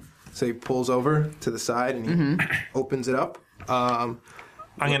 Fine. So he pulls over to the side and he opens it up. I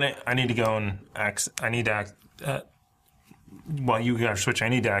need to go and I need to while you guys switch, I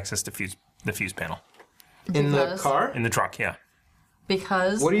need to access the fuse panel In the Because? car? in the truck. Yeah,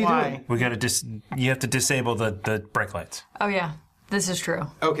 Because. What are you doing? we got to you have to disable the brake lights. Oh, yeah. This is true.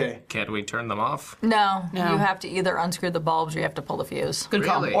 Okay. Can't we turn them off? No. No. You have to either unscrew the bulbs or you have to pull the fuse. Good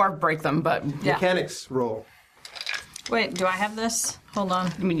call. Really? Or break them, but Yeah. Mechanics roll. Wait, do I have this? Hold on.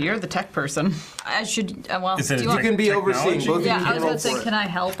 I mean, you're the tech person. I should. Well, Is it do a you You want, can be Technology? overseeing. Both yeah, of you I can was roll going to say, for can I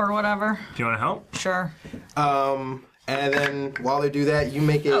help or whatever? Do you want to help? Sure. it. And then while they do that, you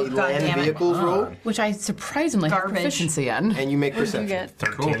make a Oh, God land damn it. vehicles roll, Which I surprisingly have Garbage. proficiency in. and you make What did you perception.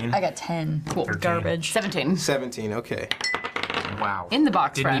 get? 13. I got 10. Cool. 13. Garbage. 17. 17, okay. Wow. In the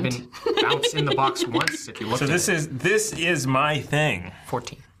box, Didn't friend. even bounce in the box once if you looked So at this it. is my thing.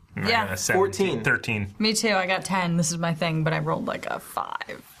 14. Yeah. 17, 13. Me too. I got 10. This is my thing, but I rolled like a 5.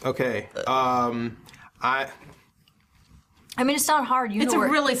 Okay. I mean, it's not hard. You It's know a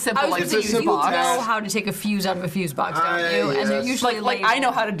where- really simple, I was like, gonna say, fuse you box. know how to take a fuse out of a fuse box, don't you? And they're yes. usually Like I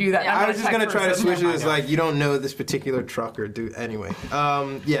know how to do that. Yeah. I'm I not was a just tech going to try to person. switch it as you don't know this particular truck or do... Anyway.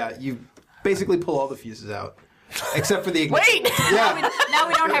 Yeah, you basically pull all the fuses out. Except for the ignition. Wait! Yeah. Now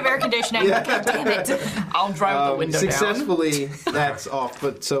we don't have air conditioning. God damn it. I'll drive the window down. Successfully, that's off,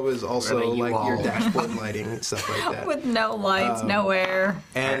 but so is also Really, you your all. dashboard lighting and stuff like that. With no lights, no air.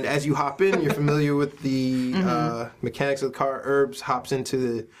 And as you hop in, you're familiar with the mechanics of the car. Herbs hops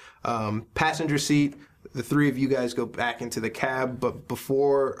into the passenger seat. The three of you guys go back into the cab. But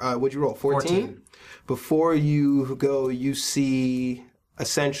before, what'd you roll? 14? Before you go, you see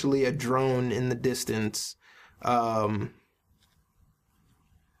essentially a drone in the distance.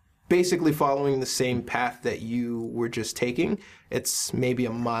 Basically following the same path that you were just taking. It's maybe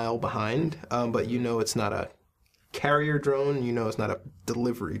a mile behind, but you know it's not a carrier drone. You know it's not a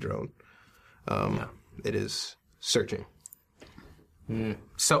delivery drone. It is searching.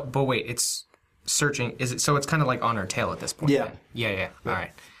 So, but wait, it's searching. Is it? So it's kind of like on our tail at this point. Yeah. then? Yeah. All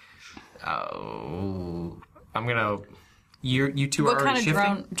right. Oh, I'm gonna. You two What are kind already of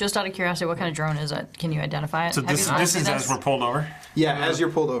shifting. drone? Just out of curiosity, what kind of drone is it? Can you identify it? So Have this you not this seen is as we're pulled over. Yeah, as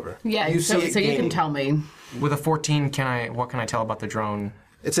you're pulled over. Yeah, you so, see it so you can gaining. tell me. With a 14, what can I tell about the drone?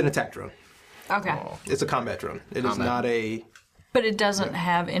 It's an attack drone. Okay. It's a combat drone. It is not a. But it doesn't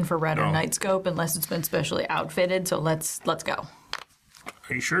have infrared or No. night scope unless it's been specially outfitted. So let's go.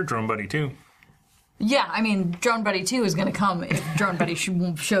 Are you sure, Drone Buddy 2? Yeah, I mean, Drone Buddy 2 is going to come if Drone Buddy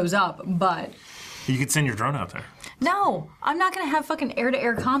shows up, but You could send your drone out there. no, I'm not going to have fucking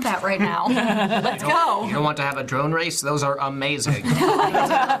air-to-air combat right now. Let's go. You don't want to have a drone race? Those are amazing.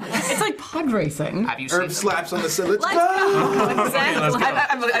 It's like pod racing. Have you seen Herb them? slaps on the side. Let's Let's go! go.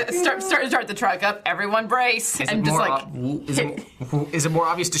 Exactly. Start the truck up. Everyone brace. Is and it just more like is it more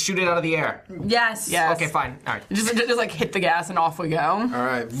obvious to shoot it out of the air? Yes. Yes. Okay, fine. All right. just like hit the gas and off we go. All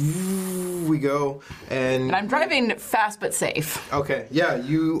right, we go, and And I'm driving fast but safe. okay, yeah,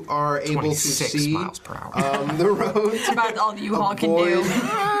 you are able to 26 see miles per hour. the road. That's about all the U-Haul can avoid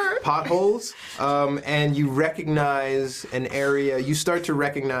do. potholes, and you recognize an area. You start to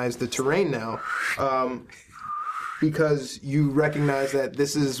recognize the terrain now, because you recognize that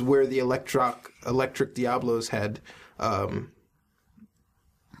this is where the electric Diablos had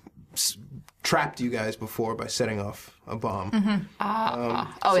trapped you guys before by setting off a bomb. In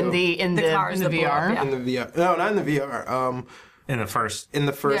the cars that blew up, VR. yeah. In the VR. No, not in the VR. In the first. In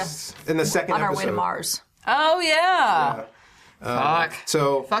the second episode. On our way to Mars. Oh, yeah. Fuck.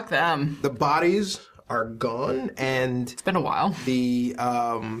 So Fuck them. the bodies are gone, and It's been a while.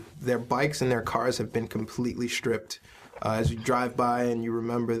 their bikes and their cars have been completely stripped. As you drive by and you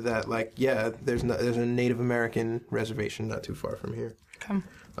remember that, like, there's a Native American reservation not too far from here. Come.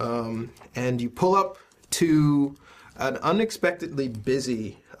 And you pull up to an unexpectedly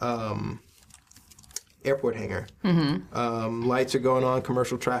busy airport hangar. Lights are going on,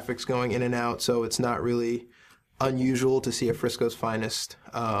 commercial traffic's going in and out, so it's not really unusual to see a Frisco's finest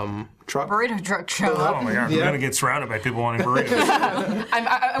truck. Burrito truck show up. Oh my god, we're going to get surrounded by people wanting burritos.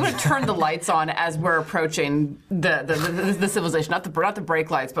 I'm going to turn the lights on as we're approaching the civilization. Not the brake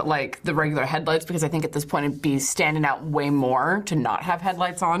lights, but like the regular headlights, because I think at this point it'd be standing out way more to not have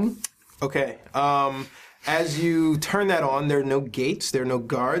headlights on. Okay. As you turn that on, there are no gates, there are no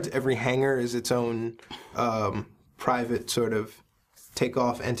guards. Every hangar is its own private sort of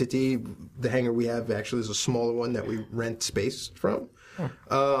takeoff entity. The hangar we have actually is a smaller one that we rent space from.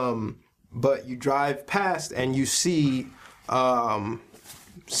 But you drive past and you see synth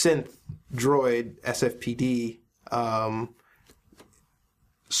droid SFPD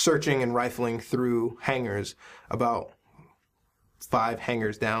searching and rifling through hangars. About 5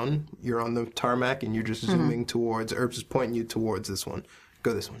 hangars down, you're on the tarmac and you're just zooming towards. Herbs is pointing you towards this one.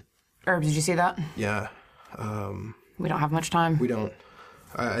 Go this one. Herbs, did you see that? Yeah. We don't have much time. We don't.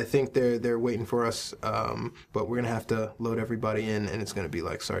 I think they're waiting for us, but we're gonna have to load everybody in, and it's gonna be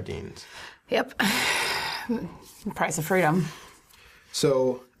like sardines. Yep. Price of freedom.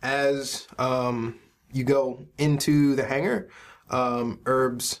 So as you go into the hangar,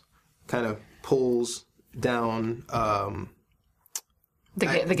 Herbs kind of pulls down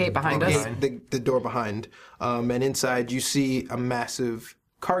the gate behind us. The door behind, and inside you see a massive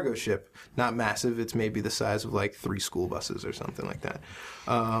cargo ship. Not massive, it's maybe the size of like 3 school buses or something like that.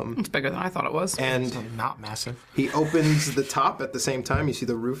 It's bigger than I thought it was. And Not massive. he opens the top at the same time. You see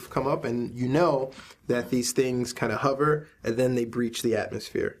the roof come up, and you know that these things kind of hover, and then they breach the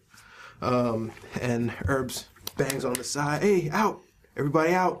atmosphere. And Herbs bangs on the side. Hey, out!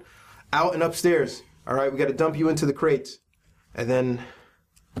 Everybody out! Out and upstairs. All right, we got to dump you into the crates. And then,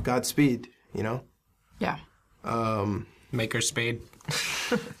 Godspeed, you know? Yeah. Maker's spade.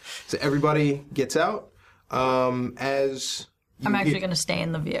 So everybody gets out. As you I'm actually going to stay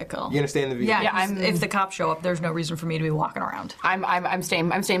in the vehicle. You're going to stay in the vehicle? Yeah, if the cops show up, there's no reason for me to be walking around. I'm staying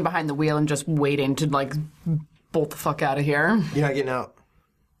behind the wheel and just waiting to like bolt the fuck out of here. You're not getting out?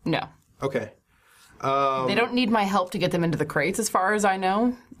 No. Okay. They don't need my help to get them into the crates, as far as I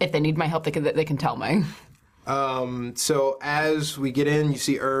know. If they need my help, they can tell me. So as we get in, you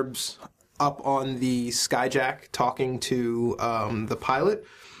see Herbs up on the skyjack talking to the pilot,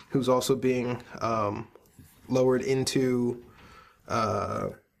 who's also being lowered into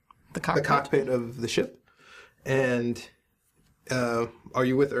the cockpit of the ship. And are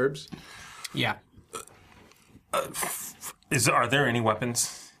you with Herbs? Yeah. Are there any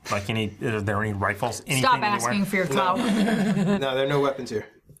weapons? Like are there any rifles? Anything Stop asking for your clout. No, there are no weapons here.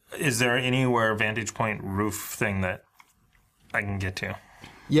 Is there anywhere vantage point roof thing that I can get to?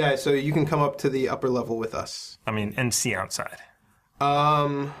 Yeah, so you can come up to the upper level with us. I mean, and see outside.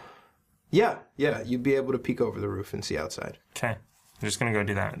 Yeah, you'd be able to peek over the roof and see outside. Okay. I'm just going to go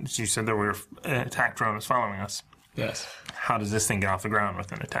do that. You said there were an attack drone was following us. Yes. How does this thing get off the ground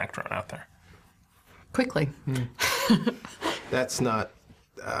with an attack drone out there? Quickly. That's not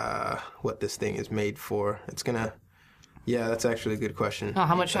what this thing is made for. It's gonna... Yeah, that's actually a good question. Oh,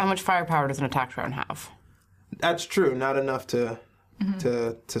 how much firepower does an attack drone have? That's true. Not enough to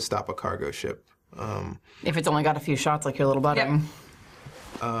stop a cargo ship. If it's only got a few shots like your little buddy. Yep.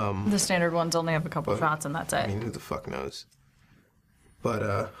 The standard ones only have a couple shots, and that's it. I mean, who the fuck knows?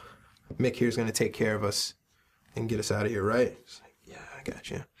 But Mick here's going to take care of us and get us out of here, right? It's like, yeah, I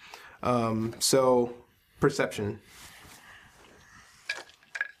got you. So, perception.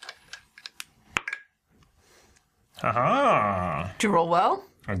 Aha! Did you roll well?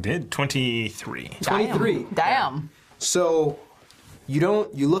 I did. 23. 23. Damn. So, you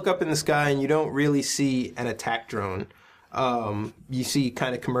look up in the sky and you don't really see an attack drone. You see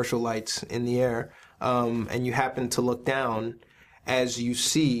kind of commercial lights in the air, and you happen to look down as you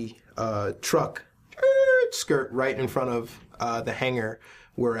see a truck skirt right in front of the hangar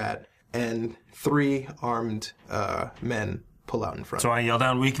we're at, and 3 armed men pull out in front. So I yell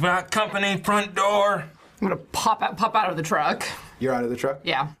down, "We got company, front door!" I'm gonna pop out of the truck. You're out of the truck?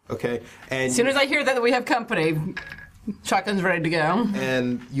 Yeah. Okay. And As soon as I hear that we have company, shotgun's ready to go.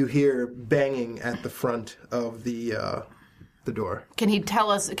 And you hear banging at the front of the door. Can he tell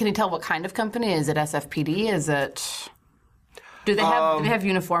what kind of company? Is it SFPD? Is it... Do they have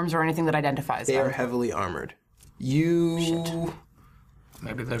uniforms or anything that identifies They them? are heavily armored. Maybe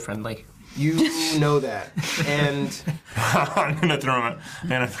they're friendly. You know that, and I'm gonna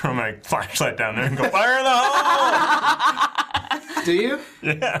throw my flashlight down there and go fire in the hole. do you?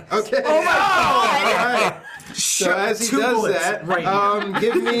 Yeah. Okay. Oh my God! All right. So as he does bullets that, right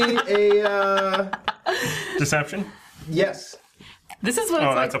give me a Deception. yes. This is what Oh,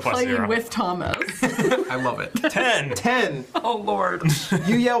 it's that's like a plus playing 0. with Thomas. I love it. 10. 10. Oh, Lord.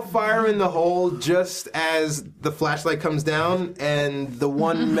 You yell fire in the hole just as the flashlight comes down, and the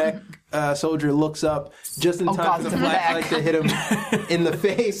one mech soldier looks up just in time for the flashlight to hit him in the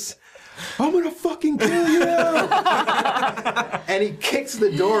face. I'm gonna fucking kill you! And he kicks the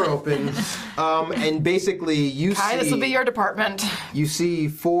door open, and basically you see. This will be your department. You see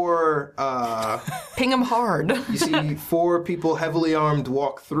 4. Ping him hard. You see 4 people heavily armed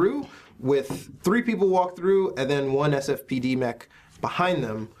walk through, with 3 people walk through, and then 1 SFPD mech behind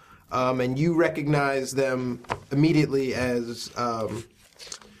them, and you recognize them immediately as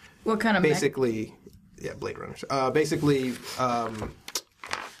What kind of basically, yeah, Blade Runners.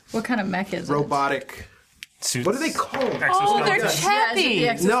 What kind of mech is it? Robotic. Suits. What are they called? Oh, they're Yeah, chappy.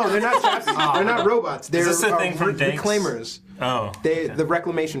 is it the No, they're not chassis. They're not robots. They're this the thing from Danks? reclaimers. Oh. The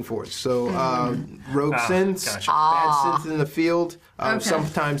Reclamation Force. So rogue synths, gotcha. bad synths in the field. Okay.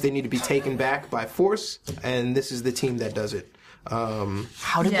 Sometimes they need to be taken back by force, and this is the team that does it.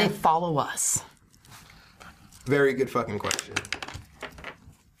 How did they follow us? Very good fucking question.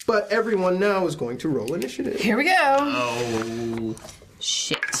 But everyone now is going to roll initiative. Here we go. Oh,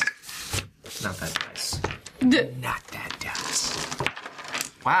 Shit. not that nice. Not that nice.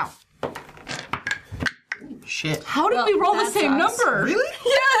 Wow. Shit. How did we roll the that same sucks. number? Really?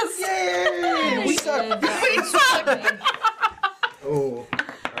 Yes. Yay! We suck. Oh, all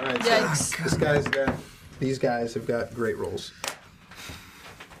right. Yikes. These guys have got great rolls.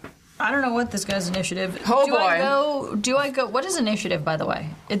 I don't know what this guy's initiative. Oh, do boy. I go? What is initiative, by the way?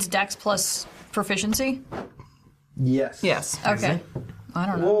 It's Dex plus proficiency. Yes. Yes. Okay. I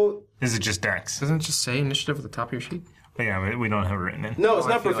don't know. Well, Is it just Dex? Doesn't it just say initiative at the top of your sheet? But yeah, we don't have it written in. no, it's I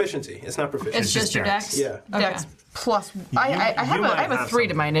not feel proficiency. It's not proficiency. It's just your Dex. Dex. Yeah. Okay. Dex plus. I have you might a have 3 to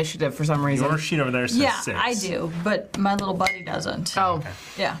something. my initiative for some reason. Your sheet over there says Yeah, 6. I do, but my little buddy doesn't. Oh.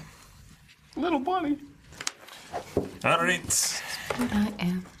 Yeah. Little bunny. All right. I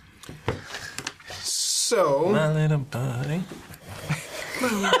am. So, My little buddy.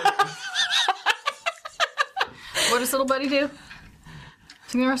 What does little buddy do?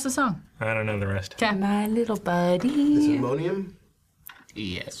 Sing the rest of the song. I don't know the rest. Okay. My little this buddy. is Ammonium,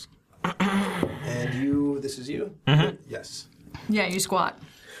 Yes. and you. This is you. Yes. Yeah, you squat.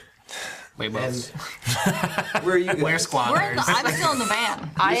 We And both. where are you guys? We're squatters. We're in the, I'm still in the van.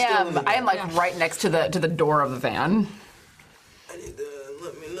 I still in the am like right next to the door of the van. I need to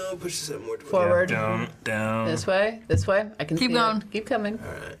let me know. Push this out more towards Forward. Down. This way. I can Keep see going. it. Keep coming.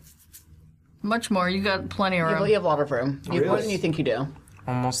 Much more. You got plenty of You room. have a lot of room. You have more Really? than you think you do.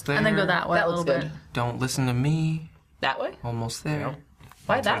 Almost there. And then go that way That a little looks bit. good. Don't listen to me. That way? Almost there.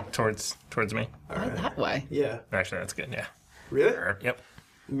 Why that? Towards me. Why that way? Yeah. Actually, that's good. Yeah. Really? Yep.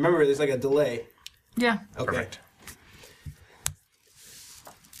 Remember, there's like a delay. Yeah. Okay. Perfect.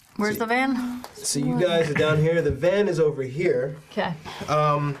 Where's the van? So you guys are down here. The van is over here. Okay.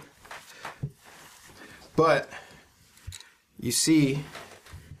 But you see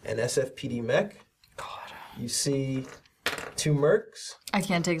an SFPD mech. God. You see 2 mercs. I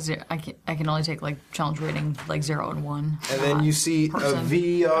can't take 0. I can only take like challenge rating like 0 and 1. And then you see person. a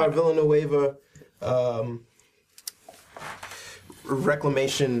VR Villanueva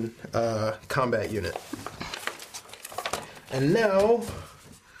reclamation combat unit. And now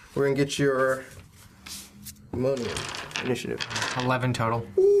we're gonna get your Ammonium initiative. 11 total.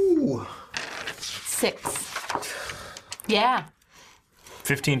 Ooh. 6. Yeah.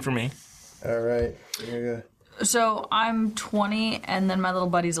 15 for me. All right. Here you go. So I'm 20, and then my little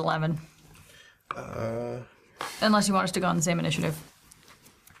buddy's 11. Unless you want us to go on the same initiative.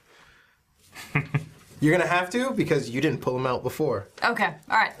 You're gonna have to because you didn't pull them out before. Okay.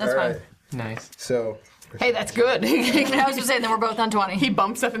 All right. That's All fine. right. Nice. So Hey, that's good. I was just saying that we're both on 20. He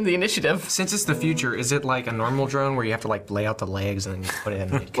bumps up in the initiative. Since it's the future, is it like a normal drone where you have to like lay out the legs and then you put it in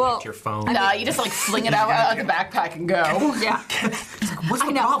and connect Well, your phone? Nah, you just like fling it out of the backpack and go. Yeah. What's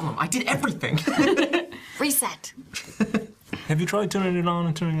the problem? I did everything. Reset. Have you tried turning it on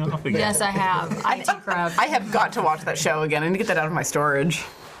and turning it off again? Yes, I have. IT crowd. I have got to watch that show again. I need to get that out of my storage.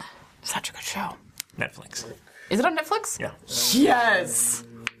 Such a good show. Netflix. Is it on Netflix? Yeah. Yes.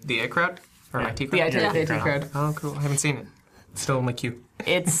 The A crowd? Or Yeah. IT crowd? The IT Yeah. crowd. Oh, cool. I haven't seen it. It's still in my queue.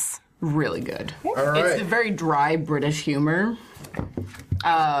 It's really good. all right. It's a very dry British humor.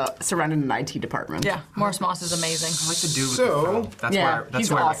 Surrounded in an IT department. Yeah, Morris Moss is amazing. I like the dude with So- the fro. That's Yeah, where, that's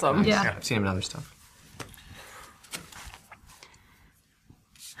he's where awesome. Yeah. I've seen him in other stuff.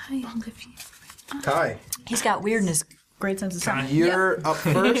 Hi, Olivia. Kai, He's got weirdness, great sense of sound. you're up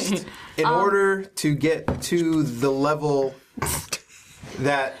first. In order to get to the level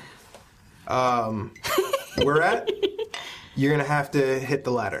that we're at, you're going to have to hit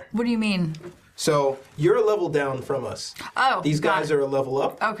the ladder. What do you mean? So you're a level down from us. Oh, These got guys it. are a level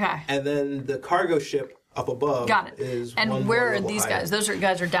up. Okay. And then the cargo ship up above Got it. is And one where more are level these higher. guys? Those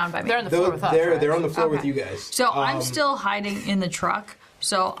guys are down by me. They're on the floor with us. They're on the floor with Okay. you guys. So I'm still hiding in the truck.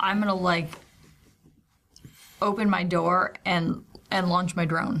 So I'm gonna open my door and launch my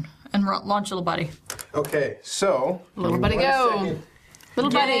drone and launch little buddy. Okay, so Little buddy one go. second. Little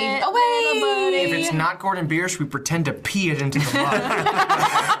Get buddy. it, Away! little buddy. If it's not Gordon Biersch, we pretend to pee it into the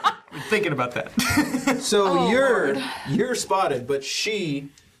mud. We're thinking about that. So you're spotted, but she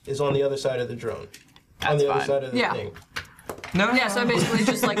is on the other side of the drone. On the other fine. side of the Yeah. thing. No. Yeah, so I basically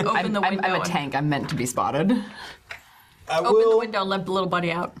just open I'm, the window. I'm a and tank. I'm meant to be spotted. I Open the will. window and let the little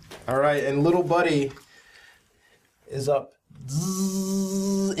buddy out. All right, and little buddy is up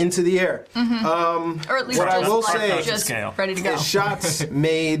into the air. Or at least What I just, will say- just Scale. ready to go. Shots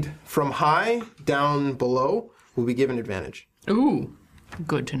made from high down below will be given advantage. Ooh,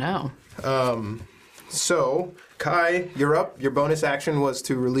 good to know. So, Kai, you're up. Your bonus action was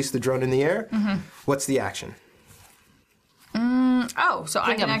to release the drone in the air. What's the action? Oh, so I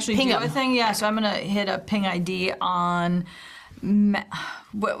Ping can 'em, actually ping do 'em. a thing? Yeah, so I'm going to hit a ping ID on...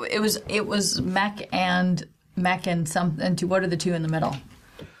 It was Mac and something. What are the two in the middle?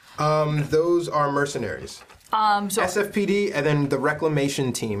 Those are mercenaries. So SFPD and then the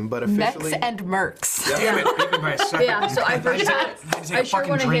reclamation team, but Mechs officially... and mercs. Damn it. Beat me by a second. yeah, so I Take a fucking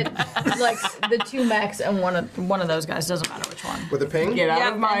want to drink. hit like the two Macs and one of those guys. Doesn't matter which one. With a ping? Get out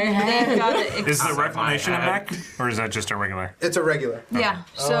Yep, of my and head. they've got it. Is the reclamation a my mech, or is that just a regular? It's a regular. Yeah.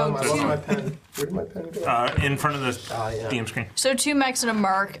 So I lost my pen. Where did my pen go? In front of the yeah. DM screen. So two mechs and a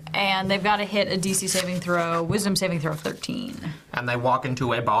merc, and they've got to hit a DC saving throw, Wisdom saving throw of 13. And they walk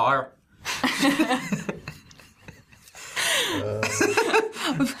into a bar.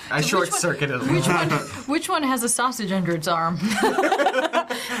 I short circuited. Which one has a sausage under its arm?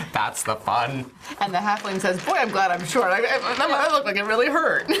 That's the fun. And the halfling says, "Boy, I'm glad I'm short. That looked like it really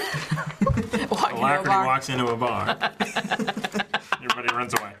hurt." Walking to a Alacrity bar. walks into a bar. Everybody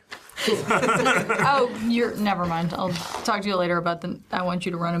runs away. Oh, never mind. I'll talk to you later about I want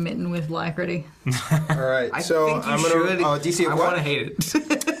you to run a mitten with Alacrity. All right, so think you I'm should. going to... DC of I what? want to hate it.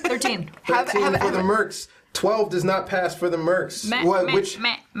 13. 13 for the mercs. 12 does not pass for the mercs.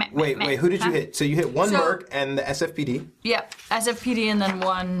 Wait, who did you hit? So you hit one So- merc and the SFPD. Yep, SFPD and then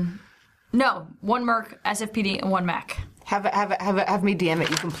one merc, SFPD, and one mech. Have me DM it.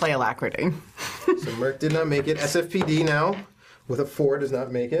 You can play Alacrity. So merc did not make it. SFPD now with a 4 does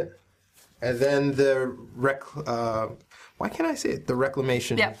not make it. And then the why can't I say it? The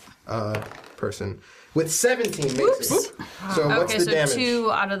reclamation Yep. person with 17 makes it. So what's Okay, the so damage?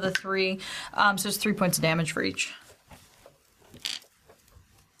 2 out of the 3. So it's 3 points of damage for each.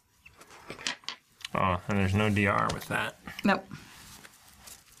 Oh, and there's no DR with that. Nope.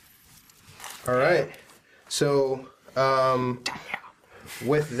 All right. So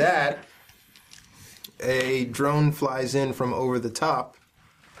with that, a drone flies in from over the top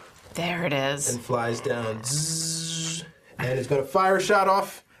There it is. and flies down. Zzz, and it's going to fire a shot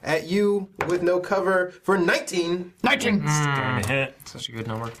off at you with no cover for 19. 19. Going to hit. Such a good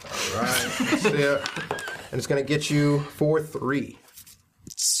number. All right. Let's see it. And it's going to get you for 3.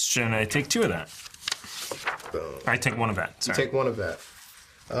 Should I take 2 of that? I take 1 of that. Sorry. Take 1 of that.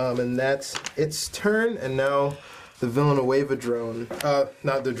 And that's its turn. And now the Villanueva drone.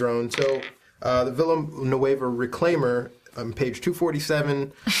 Not the drone. So the Villanueva Reclaimer on page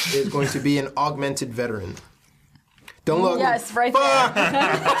 247 is going to be an augmented veteran. Don't look. Yes, right Fuck! there.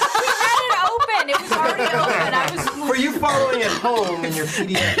 Open. It was already open. I was. For you following at home in your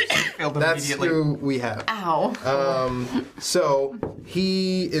PDF, Failed that's immediately. who we have. Ow. So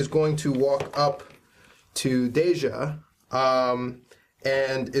he is going to walk up to Deja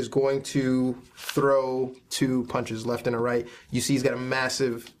and is going to throw 2 punches left and a right. You see he's got a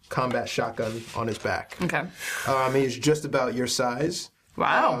massive combat shotgun on his back. Okay. He's just about your size.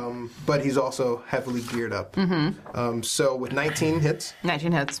 Wow. But he's also heavily geared up. So with 19 hits,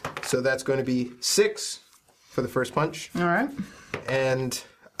 19 hits. so that's going to be 6 for the first punch All right. and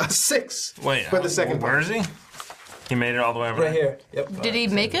a 6 Wait, for the second where punch. is he? He made it all the way over Right there. here. Yep. Did he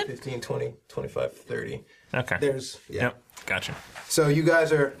make it? 15, 20, 25, 30. Okay. Yep. Gotcha. So you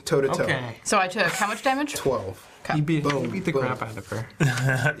guys are toe-to-toe. Okay. So I took how much damage? 12. You beat Boom, the boom. crap out of her.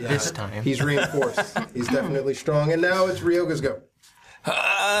 This time. He's reinforced. He's definitely strong. And now it's Ryoga's go. So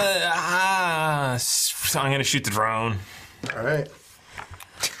I'm gonna shoot the drone. All right.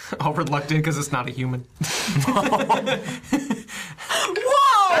 All reluctant because it's not a human. Whoa!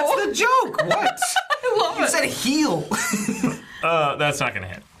 That's the joke! What? I love You said heal. That's not gonna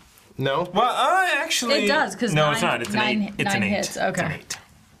hit. No? Well, actually, It does, because no, it's not. It's an 8. It's an 8. hits. Okay. It's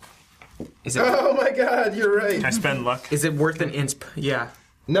an 8. Is it? Oh my god, you're right. I spend luck. Is it worth an insp? Yeah,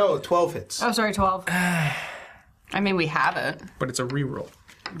 No, 12 hits. Oh, sorry, 12. I mean, we have it. but it's a reroll.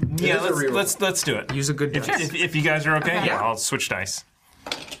 Yeah, is a reroll. let's do it. Use a good dice. If you guys are okay, Okay. yeah, I'll switch dice.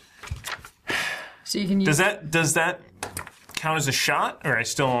 So you can use. Does that count as a shot, or I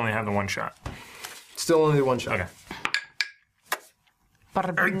still only have the one shot? Still only one shot. Okay.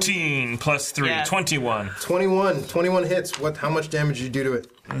 13 plus 3, Yes. 21. 21 hits. How much damage did you do to it?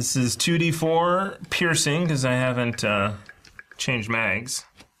 This is 2d4 piercing because I haven't changed mags.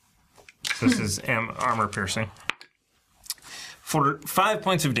 So this is armor piercing. For 5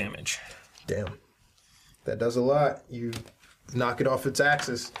 points of damage. Damn. That does a lot. You knock it off its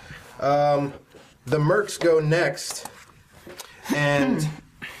axis. The mercs go next. And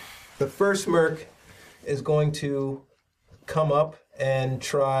the first merc is going to come up and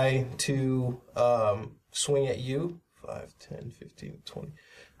try to swing at you. 5, 10, 15, 20,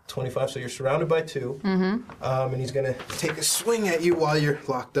 25. So you're surrounded by 2. Mm-hmm. And he's going to take a swing at you while you're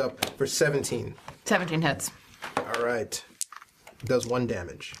locked up for 17. 17 hits. All right. Does 1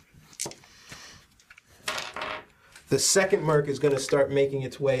 damage. The second merc is going to start making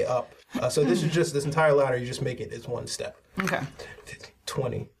its way up. So this is just, this entire ladder, you just make it as one step. Okay.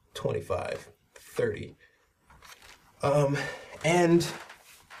 20, 25, 30. And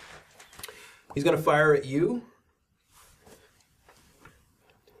he's going to fire at you.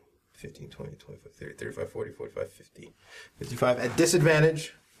 15, 20, 25, 30, 35, 40, 45, 50, 55. At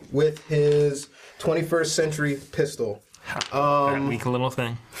disadvantage with his 21st century pistol. That weak little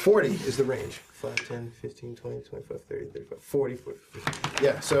thing. 40 is the range. 5, 10, 15, 20, 25, 30, 35, 40, 50.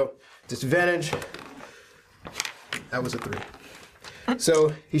 Yeah, so disadvantage. That was a 3.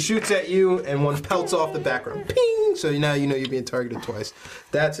 So he shoots at you and one pelts off the background. Ping! So now you know you're being targeted twice.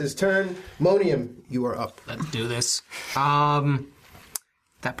 That's his turn. Monium, you are up. Let's do this.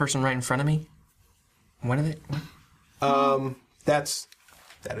 That person right in front of me. What are they? What?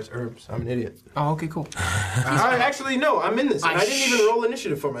 That is herbs. I'm an idiot. Oh, okay, cool. Actually, no, I'm in this. And I didn't even roll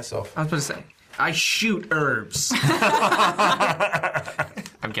initiative for myself. I was supposed to say, I shoot herbs.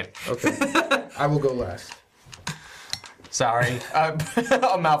 I'm kidding. Okay. I will go last. Sorry.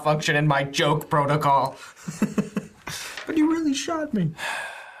 A malfunction in my joke protocol. But you really shot me.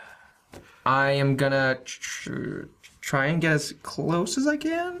 I am gonna try and get as close as I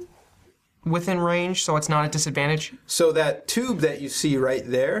can within range so it's not a disadvantage. So that tube that you see right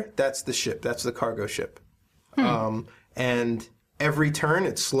there, that's the ship. That's the cargo ship. And every turn,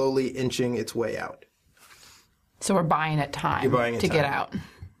 it's slowly inching its way out. So we're buying it time You're buying it to get time. out.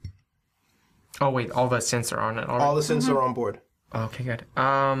 Oh, wait, all the synths are on it already? All the synths are on board. Okay, good.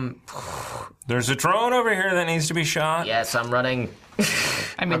 There's a drone over here that needs to be shot. Yes, I'm running.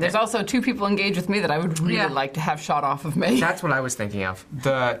 I mean, there's also 2 people engaged with me that I would really like to have shot off of me. That's what I was thinking of.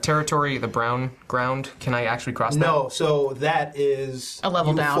 The territory, the brown ground, can I actually cross that? No, so that is A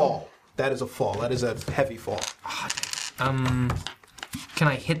level you down. fall. That is a fall. That is a heavy fall. Can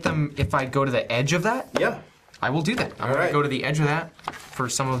I hit them if I go to the edge of that? Yeah. I will do that. I'm going right. to go to the edge of that for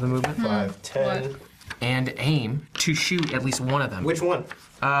some of the movement. 5, 10. And aim to shoot at least one of them. Which one?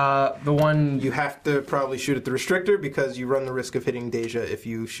 The one... You have to probably shoot at the restrictor because you run the risk of hitting Deja if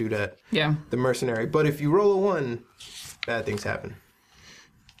you shoot at the mercenary. But if you roll a 1, bad things happen.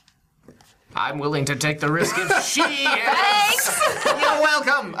 I'm willing to take the risk if she is. Thanks! You're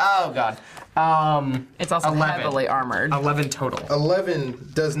welcome! Oh, God. It's also 11. heavily armored. 11 total.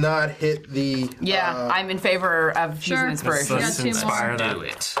 11 does not hit the... I'm in favor of using inspiration. Let's two more. inspire that. Do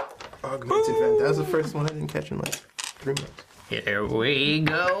it. Augmented advantage. That was the first one I didn't catch in like 3 months. Here we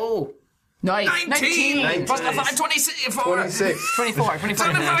go. Nice. 19! Plus the 5, 24! 26. 24. So you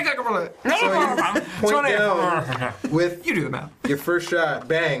point down with You do the math. your first shot,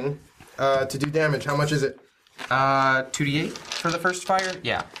 bang, to do damage. How much is it? 2d8 for the first fire?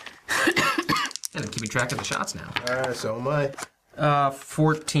 Yeah. And I'm keeping track of the shots now. So am I.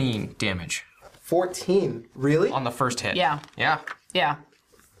 14 damage 14. Really? on the first hit. Yeah. Yeah.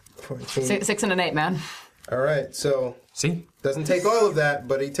 14. 6 and an 8, man. All right, so See? doesn't take all of that,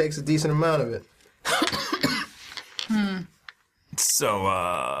 but he takes a decent amount of it. So,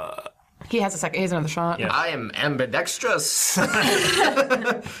 He has a second. He has another shot. Yeah. I am ambidextrous. 19!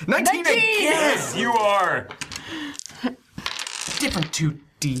 Yes, you are. Different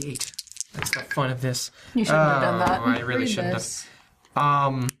 2d8. That's the fun of this. You shouldn't have done that. I really shouldn't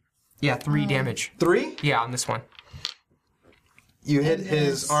have. Yeah, 3 damage. 3? Yeah, on this one. You hit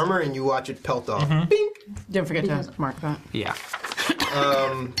his armor and you watch it pelt off. Bink! Don't forget to mark that. Yeah.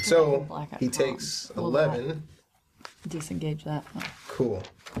 So he takes 11. Disengage that. Oh, Cool.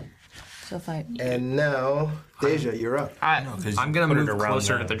 so if I. And now, Deja, you're up. I'm gonna move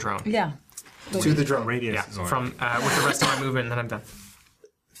closer to the drone. Yeah. To the drum. Radius Yeah, is on. from with the rest of my movement, and then I'm done.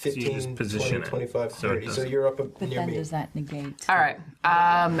 15, just position 20, it 25, so it 30. So doesn't- you're up But near then me. does that negate? All right.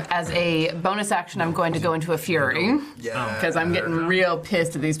 As a bonus action, I'm going to go into a fury. Yeah. Because I'm getting real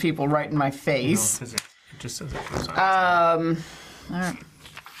pissed at these people right in my face. It just says it goes on. All right.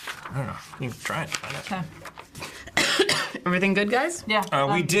 I don't know. You can try it. Find out. Okay. Everything good, guys? Yeah.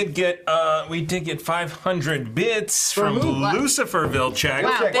 We did get 500 bits from Luciferville check.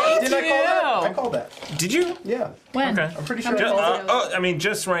 Wow, thank Did I call that? you. I called that. Did you? Yeah. When? Okay. I'm pretty sure I called it.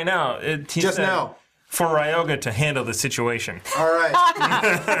 Just right now. He Just said now. For Ryoga to handle the situation. All right.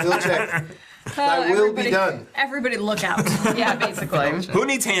 We'll check. That will be done. Everybody look out. Yeah, basically. Who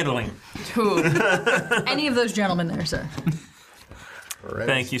needs handling? Who? Any of those gentlemen there, sir.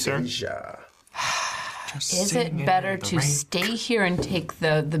 Thank you, sir. Deja. Is it better to stay here and take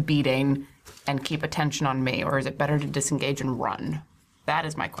the beating and keep attention on me, or is it better to disengage and run? That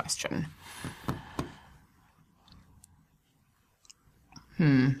is my question.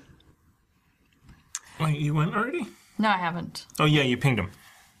 Wait, you went already? No, I haven't. Oh, yeah, you pinged him.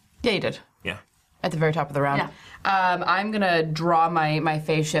 Yeah, you did. Yeah. At the very top of the round. Yeah. I'm gonna draw my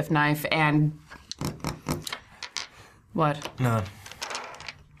phase shift knife and... What? No.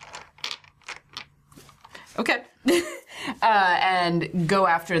 Okay. And go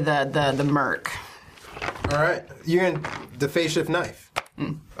after the merc. All right. You're in the phase shift knife.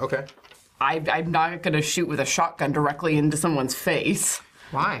 Okay. I'm not gonna shoot with a shotgun directly into someone's face.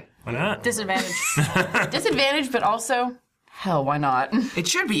 Why? Why not? Disadvantage. Disadvantage, but also, hell, why not? It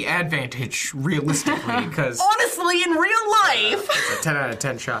should be advantage, realistically, because Honestly, in real life, it's a 10 out of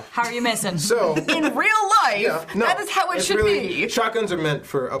 10 shot. How are you missing? So, in real life, no, that is how it it's should really, be. Shotguns are meant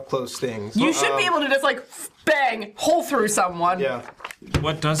for up close things. You should be able to just like bang, hole through someone. Yeah.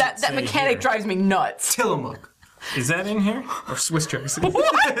 What does That it say mechanic here? drives me nuts. Tillamook. Is that in here? Or Swiss cheese.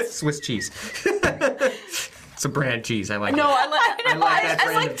 Swiss cheese. It's a brand cheese. I like No, it. I like that I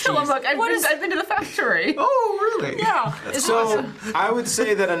brand like of cheese. Tillamook. I've been to the factory. Oh, really? Yeah. It's So, I would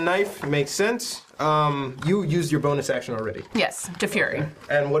say that a knife makes sense. You used your bonus action already. Yes, to Fury.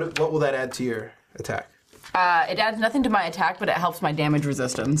 And what will that add to your attack? It adds nothing to my attack, but it helps my damage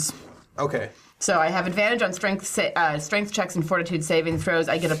resistance. Okay. So I have advantage on strength checks and fortitude saving throws.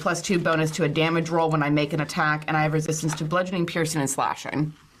 I get a +2 bonus to a damage roll when I make an attack, and I have resistance to bludgeoning, piercing, and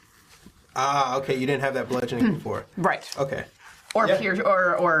slashing. Ah, okay. You didn't have that bludgeoning before. Right. Okay. Or Yeah.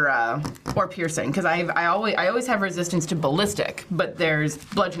 or piercing, because I always have resistance to ballistic, but there's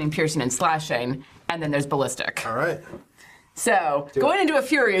bludgeoning, piercing, and slashing, and then there's ballistic. All right. So going into a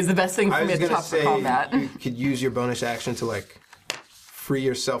fury is the best thing I for me was at the gonna top of say combat. you could use your bonus action to like free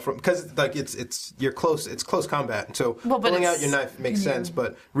yourself from because like you're close. It's close combat, and so Well, but pulling out it's- your knife makes sense.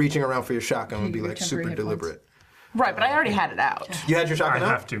 But reaching around for your shotgun would be You like get super temporary hit points. deliberate. Right, but I already had it out. You had your I shotgun out?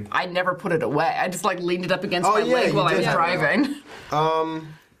 have to. I never put it away. I just like leaned it up against Oh, my yeah, leg you while I did was have it driving.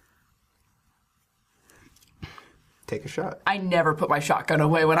 Take a shot. I never put my shotgun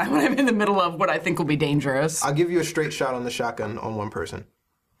away when I'm in the middle of what I think will be dangerous. I'll give you a straight shot on the shotgun on one person.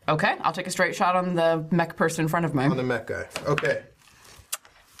 Okay, I'll take a straight shot on the mech person in front of me. On the mech guy. Okay.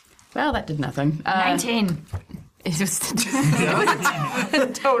 Well, that did nothing. 19. It was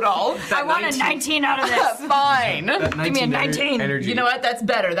total. I want a 19 out of this. Fine. Give me a 19. Energy. You know what? That's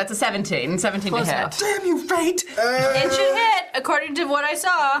better. That's a 17. 17 Close to hit. enough. Damn you, fate! It should hit, according to what I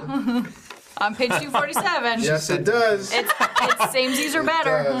saw. On page 247. Yes, it does. It's samesies or It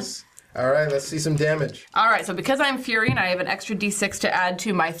better. does. All right, let's see some damage. All right, so because I'm Fury and I have an extra d6 to add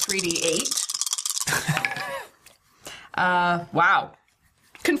to my 3d8. Wow.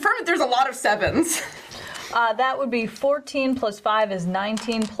 Confirm that there's a lot of 7s. That would be 14 plus 5 is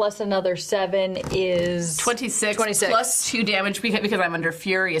 19 plus another 7 is 26 26. plus 2 damage because I'm under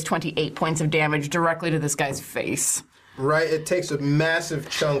Fury is 28 points of damage directly to this guy's face. Right, it takes a massive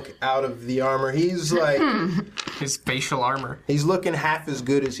chunk out of the armor. He's like, His facial armor. he's looking half as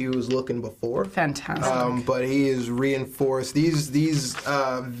good as he was looking before. Fantastic. But he is reinforced. These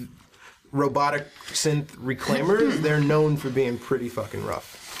robotic synth reclaimers, they're known for being pretty fucking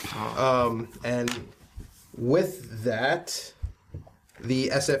rough. And with that, the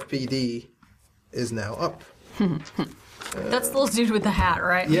SFPD is now up. That's the little dude with the hat,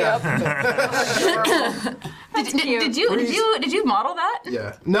 right? Yeah. Did you model that?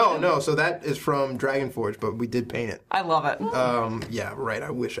 Yeah. No. So that is from Dragonforge, but we did paint it. I love it. Yeah, right.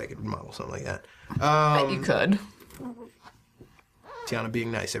 I wish I could model something like that. Bet you could. Tiana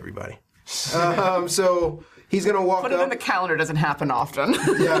being nice, everybody. So he's gonna walk Put up. it in the calendar. Doesn't happen often.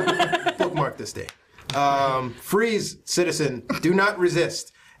 Yeah, bookmark this day. Freeze, citizen. Do not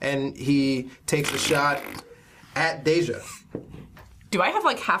resist. And he takes a shot at Deja. Do I have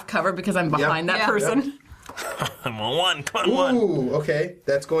like half cover because I'm behind that person? I'm on one. Come on, one. Ooh, okay.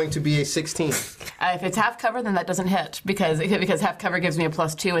 That's going to be a 16. If it's half cover, then that doesn't hit because half cover gives me a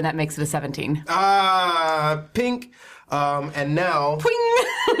 +2, and that makes it a 17. Pink. And now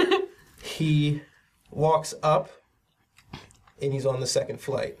Pwing! he walks up, and he's on the second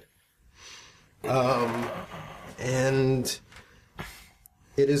flight. And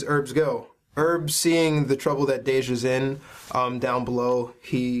it is Herb's go. Herb, seeing the trouble that Deja's in down below,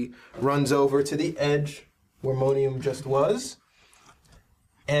 he runs over to the edge where Monium just was,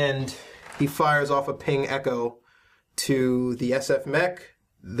 and he fires off a ping echo to the SF mech,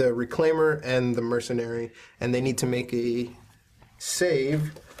 the Reclaimer, and the Mercenary, and they need to make a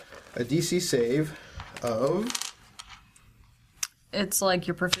save, a DC save of... It's like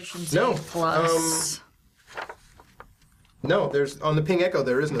your proficiency No, plus... No, there's on the ping echo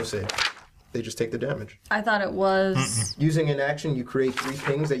there is no save. They just take the damage. I thought it was... Using an action, you create 3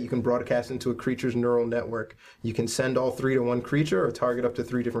 pings that you can broadcast into a creature's neural network. You can send all 3 to one creature or target up to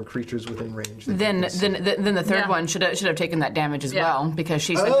 3 different creatures within range. Then the third one should have taken that damage as well because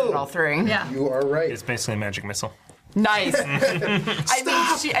she sent it all 3. Yeah. You are right. It's basically a magic missile. Nice.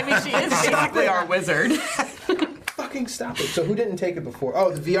 She is basically our wizard. Fucking stop it. So who didn't take it before?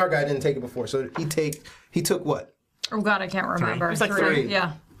 Oh, the VR guy didn't take it before. So he took what? Oh God, I can't remember. It was like 3.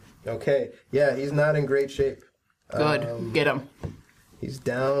 Yeah. Okay. Yeah, he's not in great shape. Good. Get him. He's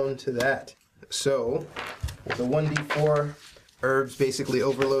down to that. So, with a 1d4, Herbs basically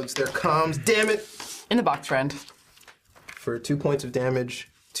overloads their comms. Damn it! In the box, friend. For 2 points of damage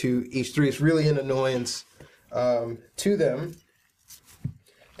to each 3. It's really an annoyance to them.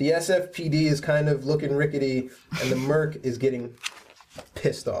 The SFPD is kind of looking rickety, and the Merc is getting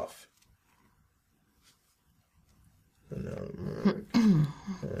pissed off.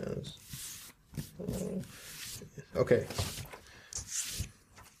 Okay.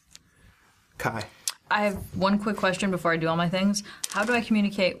 Kai. I have one quick question before I do all my things. How do I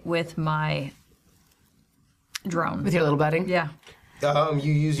communicate with my drone? With your little buddy? Yeah.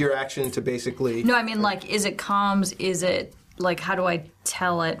 You use your action to basically... No, I mean, like, is it comms? Is it, like, how do I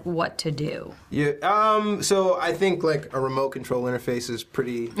tell it what to do? Yeah. So I think, like, a remote control interface is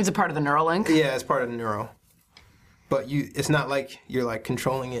pretty... Is it part of the Neuralink? Yeah, it's part of the Neuro. But it's not like you're, like,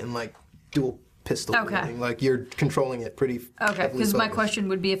 controlling it in, like, dual pistol. Okay. Like, you're controlling it pretty... Okay, because my question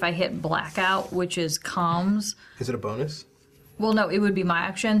would be if I hit blackout, which is comms. Is it a bonus? Well, no, it would be my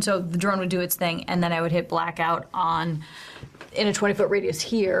action. So the drone would do its thing, and then I would hit blackout in a 20-foot radius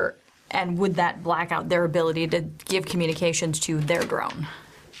here, and would that black out their ability to give communications to their drone?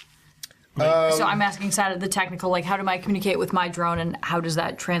 So I'm asking side of the technical, like, how do I communicate with my drone, and how does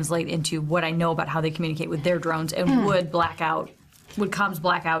that translate into what I know about how they communicate with their drones, and would comms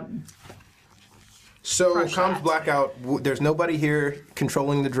blackout? So Crush comms that. blackout, there's nobody here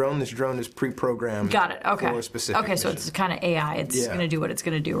controlling the drone. This drone is pre-programmed. Got it. Okay. For a specific Okay, so mission. it's kind of AI. It's going to do what it's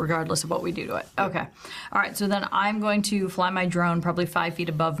going to do, regardless of what we do to it. Okay. All right. So then I'm going to fly my drone probably 5 feet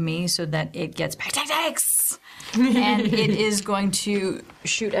above me, so that it gets back tactics, and it is going to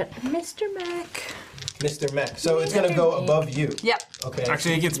shoot at Mr. Mac. Mr. Mech. So it's going to go above you. Yep. Okay.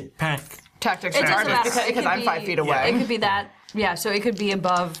 Actually, it gets pack. Tactics It doesn't matter. because It could I'm be- 5 feet away. It could be that. Yeah. So it could be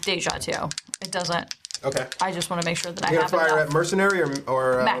above Deja too. It doesn't. Okay. I just want to make sure that I You're have going to fire enough. at Mercenary or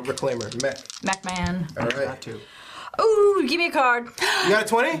Mech. Reclaimer? Mech. Mac man. All right. Ooh, give me a card. You got a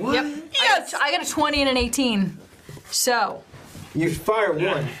 20? Yep. Yes. I got a 20 and an 18. So. You fire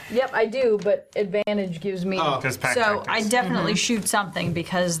one. Yep, I do, but advantage gives me. Because pack So tactics. I definitely shoot something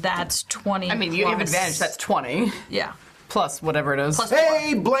because that's 20. I mean, you have plus- advantage. That's 20 Yeah. plus whatever it is. Plus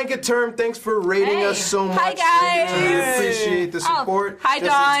Hey, Blanket Term, thanks for rating Hey. us so much. Hi, guys. We appreciate the support. Hi, Just in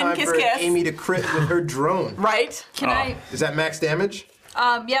Dawn. time Kiss, for kiss. Amy to crit with her drone. Right? Can I? Is that max damage?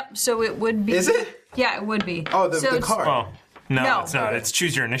 Yep. So it would be. Is it? Yeah, it would be. Oh, the it's- card. Oh, no, No. it's not. It's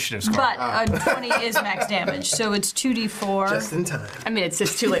choose your initiative score. But a 20 is max damage, so it's 2d4. Just in time. I mean, it's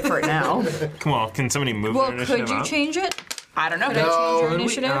just too late for it now. Come on, can somebody move Well, their initiative could you up? change it? I don't know. Could I change your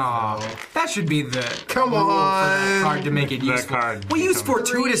initiative? Oh, that should be the Come rule for on. that card to make it That useful. card We use becomes-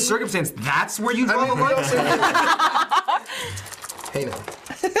 fortuitous circumstance. That's where you draw the we line. also Hey now.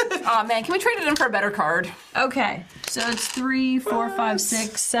 Aw, man, can we trade it in for a better card? Okay, so it's 3, 4, 5,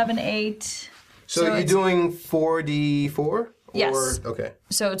 6, 7, 8. So you're doing 4d4? Yes. Okay.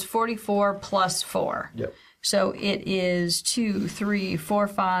 So it's 44 plus 4. Yep. So it is 2, 3, 4,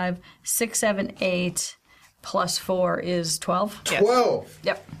 5, 6, 7, 8 plus 4 is 12. 12.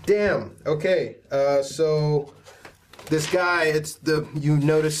 Yep. Damn. Okay. So this guy, you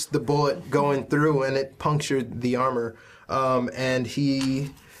notice the bullet going through and it punctured the armor, and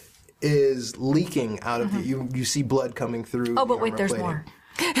he is leaking out of you see blood coming through. Oh, but wait, armor there's plating. more.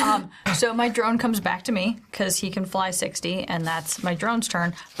 So my drone comes back to me because he can fly 60, and that's my drone's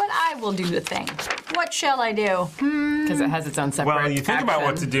turn. But I will do the thing. What shall I do? Because it has its own separate Well, you think about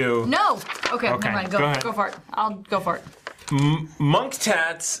what to do. No. Okay, Okay, never mind. go ahead. Go for it. I'll go for it. Monk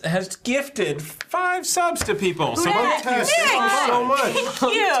Tats has gifted 5 subs to people. So Nick! Thank you so much.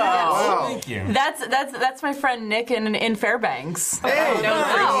 Thank you. Wow. thank you. That's my friend Nick in Fairbanks. Hey, I've known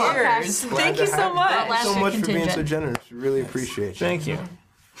wow, for years. okay. Thank you so Thank much. Last you so much for being contingent. so generous. Really appreciate you. Thank you.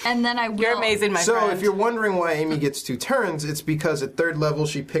 And then I will. You're amazing, my So friend. if you're wondering why Amy gets 2 turns, it's because at 3rd level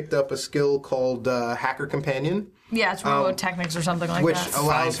she picked up a skill called Hacker Companion, Yeah, it's remote technics or something like which that.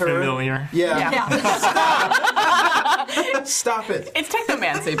 allows her... Familiar. Yeah. Yeah. Stop it. It's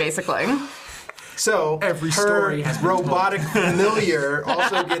technomancy, basically. So Every her story has been told. robotic familiar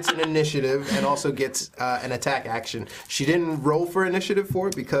also gets an initiative and also gets an attack action. She didn't roll for initiative for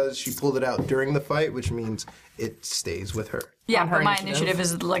it because she pulled it out during the fight, which means it stays with her. Yeah, On her but my initiative. initiative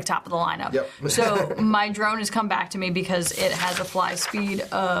is like top of the lineup. Yep. So my drone has come back to me because it has a fly speed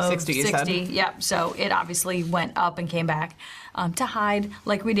of 60, you said? Yep. So it obviously went up and came back to hide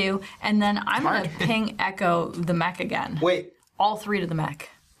like we do. And then I'm going to ping Echo the mech again. Wait, All 3 to the mech.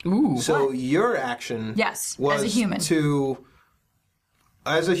 Ooh. so your action Yes, was as a human.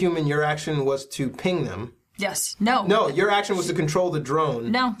 As a human, your action was to ping them. Yes. No. No, your action was to control the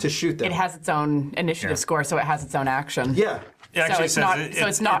drone No. to shoot them. It has its own initiative score, so it has its own action. Yeah. It actually it's says not. it- So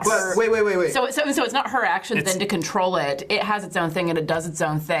it's not But her. wait. So it's not her actions It's- then to control it. It has its own thing and it does its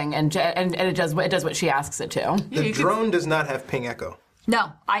own thing and it does what she asks it to. The drone does not have ping echo.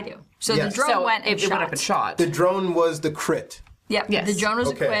 No, I do. So Yes. the drone So went and it went up and shot. The drone was the crit. Yep. Yes. The drone was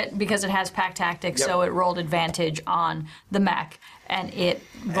Okay. a quit because it has pack tactics, Yep. so it rolled advantage on the mech, and it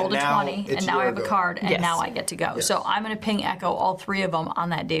rolled now a 20, it's and now I your have a go. card, and Yes. now I get to go. So I'm going to ping Echo all 3 of them on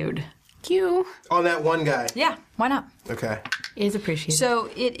that dude. Q On that one guy. Yeah, why not? Okay. is appreciated. So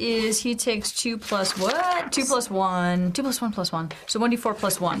it is, he takes 2 plus what? 2 plus 1. 2 plus 1 plus 1. So 1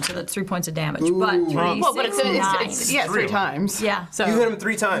 plus 1, so that's 3 points of damage. But 3, well, but 6, it's 9. yeah, 3 times. Yeah. So You hit him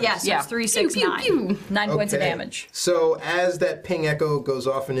 3 times. Yeah, so Yeah. it's 3, 6, Pew, 9. pew, pew. 9 points of Okay. damage. So as that ping echo goes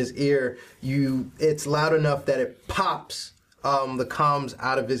off in his ear, it's loud enough that it pops the comms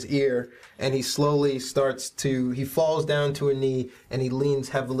out of his ear, and he slowly he falls down to a knee, and he leans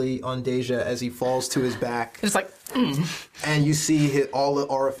heavily on Deja as he falls to his back. it's like And you see all the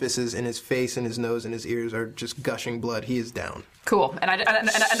orifices in his face and his nose and his ears are just gushing blood. He is down. cool. And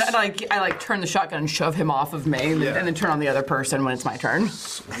I like turn the shotgun and shove him off of me, Yeah. and then turn on the other person when it's my turn.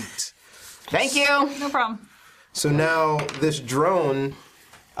 Sweet. Thank you. No problem. So now this drone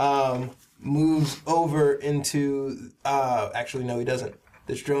moves over into. Actually, no, he doesn't.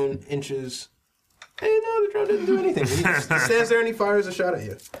 This drone inches. Hey, no, the drone doesn't do anything. He just stands there and he fires a shot at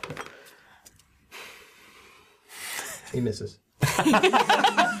you. He misses.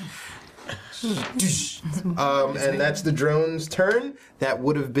 And that's the drone's turn. That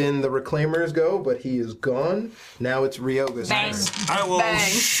would have been the Reclaimer's go, but he is gone. Now it's Ryoga's Bang. turn. I will Bang.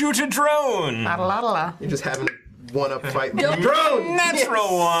 shoot a drone. La-la-la-la. You're just having a one-up fight with the drone.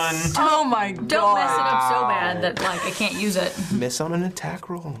 Natural one. Oh my god. Don't mess it up so bad that, like, I can't use it. Miss on an attack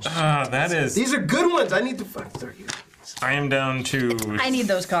roll. That is. These are good ones. I need to find 30. I am down to. I need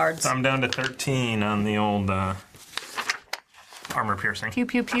those cards. I'm down to 13 on the old armor piercing. Pew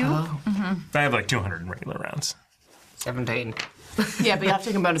pew pew. I have like 200 in regular rounds. 17. Yeah, but you have to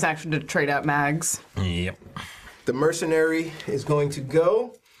take a bonus action to trade out mags. Yep. The mercenary is going to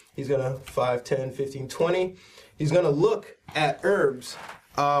go. He's going to 5, 10, 15, 20. He's going to look at Herbs,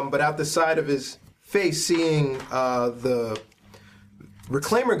 but out the side of his face, seeing the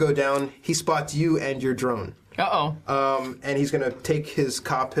Reclaimer go down, he spots you and your drone. Uh-oh. And he's going to take his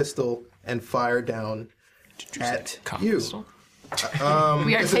Ka pistol and fire down at you. Pistol?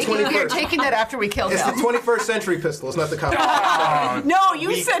 We are It's the taking that after we kill It's the him. 21st century pistol. It's not the Ka pistol. No,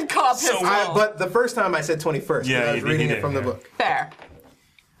 you said cop pistol. But the first time I said 21st. Yeah, and I was you reading did, it from the yeah. book. Fair.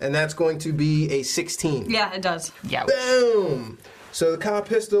 And that's going to be a 16. Yeah, it does. Yeah. Boom! So the Ka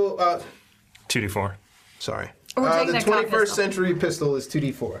pistol, 2d4. sorry. We're taking The that Ka 21st pistol. century pistol is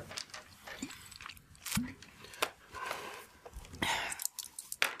 2d4.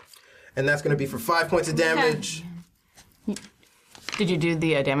 and that's going to be for 5 points of damage. Did you do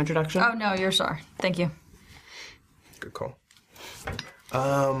the damage reduction? Oh, no, you're sorry. Thank you. Good call.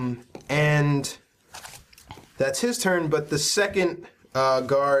 And that's his turn, but the second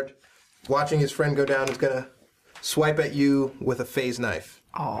guard, watching his friend go down, is going to swipe at you with a phase knife.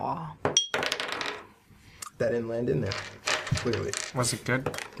 Aw. That didn't land in there, clearly. Was it good?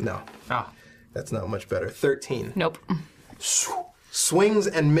 No. Oh. That's not much better. 13. Nope. Swings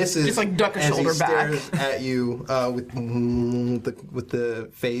and misses. Just like duck a as shoulder he back. stares at you with the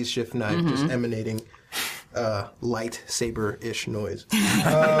phase shift knife just emanating light saber-ish noise.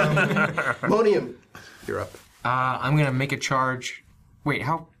 Monium, you're up. I'm gonna make a charge. Wait,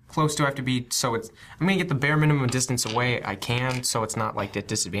 how close do I have to be? So it's. I'm gonna get the bare minimum distance away I can, so it's not like at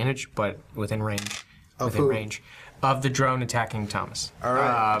disadvantage, but within range. Within range of the drone attacking Thomas. All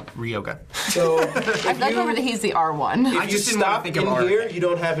right. Ryoga. So I've not remembered that he's the R1. if I you just didn't wanna stop think of in Arc. here, you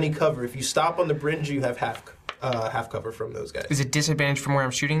don't have any cover. If you stop on the bridge, you have half cover from those guys. Is it disadvantage from where I'm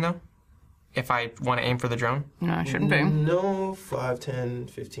shooting though? If I want to aim for the drone? No, it shouldn't be. No, 5, 10,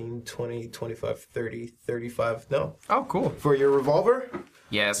 15, 20, 25, 30, 35. No. Oh, cool. For your revolver?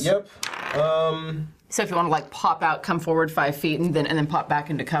 Yes. Yep. So if you want to like pop out, come forward 5 feet, and then pop back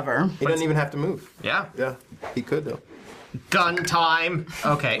into cover. He doesn't even have to move. Yeah. Yeah, he could though. Gun time.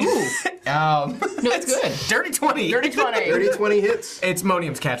 Okay. No, it's good. Dirty 20. Dirty 20. Dirty 20 hits. It's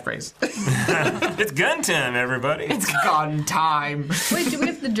Monium's catchphrase. It's gun time, everybody. It's gun time. Wait, do we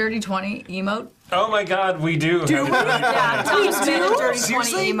have the Dirty 20 emote? Oh my God, we do. Yeah, Thomas made a Dirty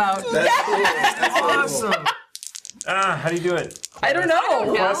 20 emote. That's cool. That's Awesome. How do you do it? I don't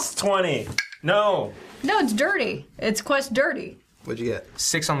know. Plus 20. No. No, it's dirty. It's Quest Dirty. What'd you get?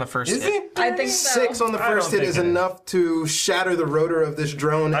 6 on the first Is hit. it? I think so. 6 on the I first don't hit think is it is. enough to shatter the rotor of this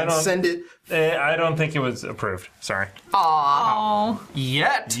drone and don't- send it. I don't think it was approved. Sorry. Oh,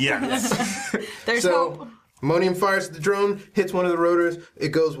 Yet. Yes. there's So, hope. Monium fires the drone, hits one of the rotors, it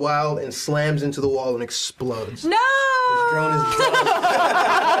goes wild and slams into the wall and explodes. No! This drone is done.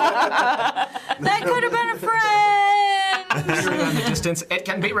 That could have been a friend! Shooting on the distance. It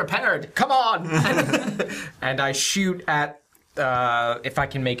can be repaired. Come on. And I shoot at, if I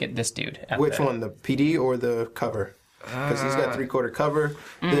can make it, this dude. At Which the- one, the PD or the cover? Because he's got 3/4 cover.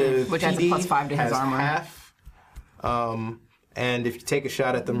 The Which adds a PD +5 to his has armor. half. And if you take a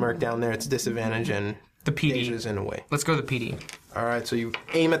shot at the merc down there, it's disadvantage and The PD. Deja's in a way. Let's go to the PD. All right, so you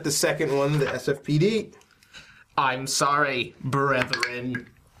aim at the second one, the SFPD. I'm sorry, brethren.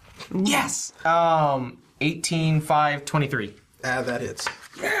 Yes. 18, 5, 23. That hits.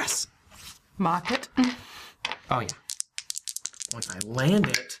 Yes. Mock it. Oh, yeah. Once I land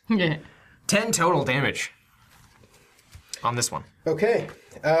it, Yeah. 10 total damage on this one. Okay.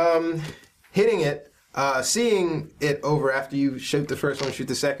 Hitting it, seeing it over after you shoot the first one, shoot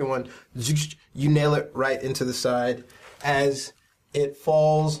the second one, you nail it right into the side as it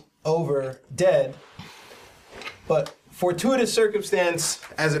falls over dead. But fortuitous circumstance,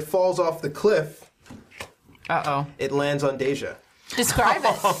 as it falls off the cliff, Uh-oh. it lands on Deja. Describe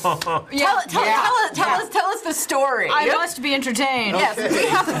it. Yeah, Tell us the story. I must be entertained. Yes, we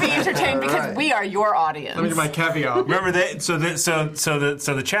have to be entertained because Alright. we are your audience. Let me do my caveat. Remember that? So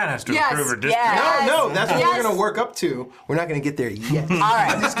the chat has to Yes, approve or disapprove. yes. No, that's what Yes. we're going to work up to. We're not going to get there yet. All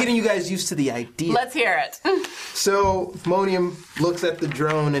right. I'm just getting you guys used to the idea. Let's hear it. So Monium looks at the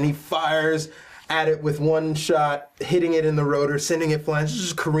drone and he fires at it with one shot, hitting it in the rotor, sending it flying,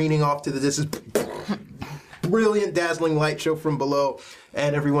 just careening off to the distance. Brilliant, dazzling light show from below,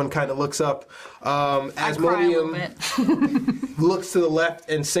 and everyone kind of looks up as Cry a little Monium bit. looks to the left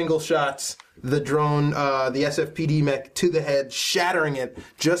and single shots the drone, the SFPD mech, to the head, shattering it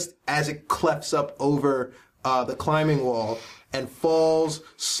just as it clefts up over the climbing wall and falls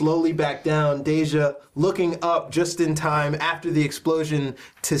slowly back down. Deja looking up just in time after the explosion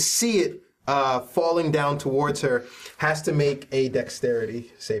to see it falling down towards her, has to make a dexterity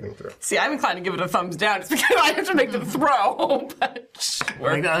saving throw. See, I'm inclined to give it a thumbs down. It's because I have to make the throw. But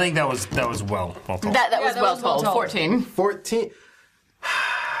I think that was well told. that was that well was well told. told. 14. 14.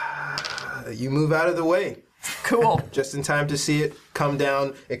 You move out of the way. Cool. Just in time to see it come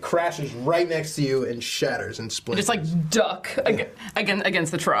down. It crashes right next to you and shatters and splinters. Just like duck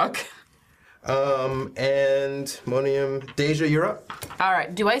against the truck. And Monium, Deja, you're up. All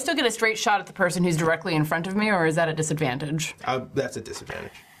right. Do I still get a straight shot at the person who's directly in front of me, or is that a disadvantage? That's a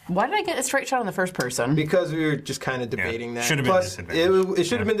disadvantage. Why did I get a straight shot on the first person? Because we were just kind of debating that. Should have been Plus, disadvantage. it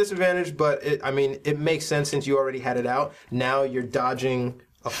should have been disadvantage, but it makes sense since you already had it out. Now you're dodging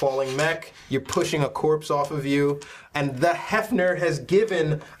a falling mech, you're pushing a corpse off of you, and the Hefner has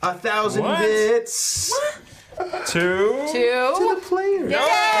given 1,000 What? bits. To the players. Thank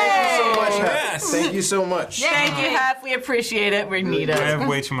you so much, Hef. Yes. Thank you so much. Thank you, Hef. We appreciate it. We need I it. have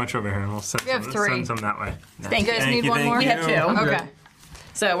way too much over here. We'll send We have some, 3. send some that way. Thank you. guys need one thank more? We have 2. you. Okay.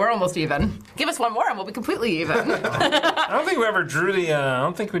 So we're almost even. Give us one more and we'll be completely even. I don't think we ever drew the. I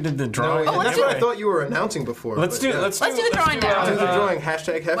don't think we did the drawing. That's what I thought you were announcing before. Let's do. Let's do the drawing now. Do the drawing.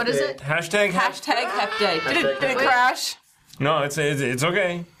 Hashtag Hef What is Day. it? Hashtag. Hashtag Hef Day. Did it crash? No, it's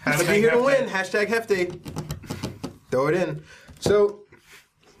okay. But Hashtag you're here to Hef win. Day. Hashtag Hef Day. Throw it in. So,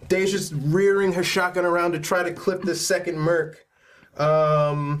 Deja's rearing her shotgun around to try to clip this second merc.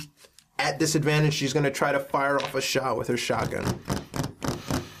 At disadvantage, she's going to try to fire off a shot with her shotgun.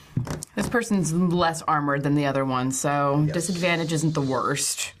 This person's less armored than the other one, so disadvantage isn't the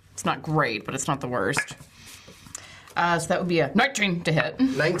worst. It's not great, but it's not the worst. So that would be a 19 to hit.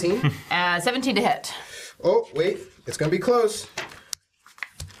 19. 17 to hit. Oh, wait. It's going to be close.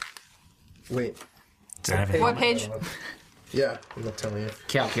 Wait. What page? Yeah, I'm not telling you.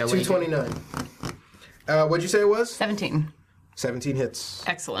 Calculate. 229. What'd you say it was? 17. 17 hits.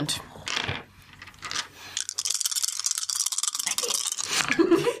 Excellent.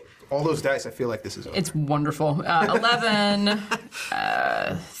 All those dice, I feel like this is over. It's wonderful. 11,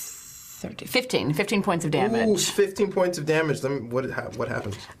 13, 15 points of damage. Ooh, 15 points of damage. Then what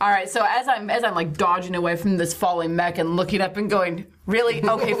happens? All right, so as I'm like dodging away from this falling mech and looking up and going, really?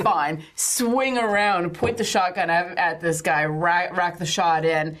 Okay, fine. Swing around, point the shotgun at this guy, rack the shot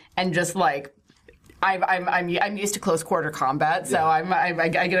in, and just like I'm used to close quarter combat, so I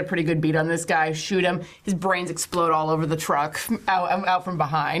get a pretty good beat on this guy. Shoot him. His brains explode all over the truck out from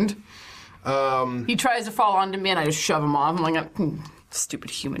behind. He tries to fall onto me, and I just shove him off. I'm like,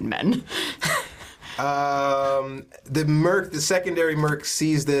 stupid human men. The secondary merc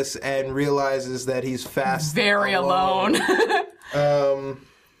sees this and realizes that he's fast. Very alone.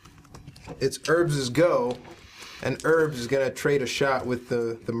 It's Herbs' go, and Herbs is gonna trade a shot with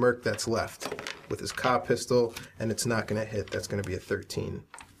the merc that's left with his cob pistol, and it's not gonna hit. That's gonna be a 13.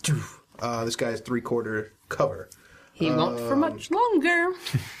 This guy's 3/4 cover. He won't for much longer,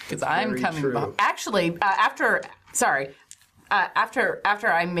 because I'm coming. true. Actually, after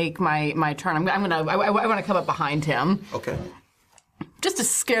I make my turn, I want to come up behind him, Okay. just to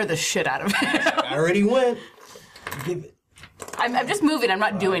scare the shit out of him. I already went. Give it I'm just moving. I'm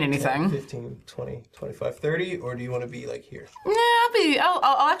not doing anything. 15, 20, 25, 30, or do you want to be like here? Nah,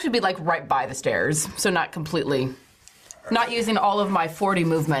 I'll actually be like right by the stairs, so not completely, not using all of my 40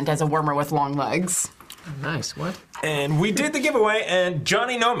 movement as a wormer with long legs. Nice. What? And we did the giveaway, and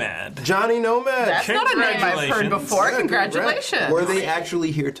Johnny Nomad. Johnny Nomad. That's not a name I've heard before. Yeah, Congratulations. Were they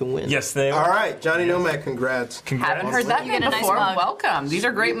actually here to win? Yes, they All are. right, Johnny Nomad, congrats. Haven't heard that You name get a nice before. mug. Welcome. These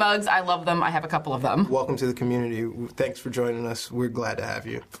are great mugs. I love them. I have a couple of them. Welcome to the community. Thanks for joining us. We're glad to have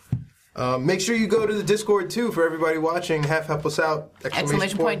you. Make sure you go to the Discord, too, for everybody watching. Help us out.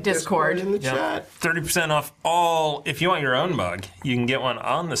 Exclamation point Discord. in the Yeah. chat. 30% off all. If you want your own mug, you can get one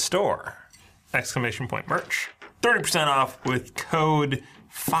on the store. Exclamation point merch. 30% off with code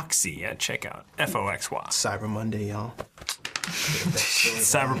FOXY at checkout. FOXY. Cyber Monday, y'all.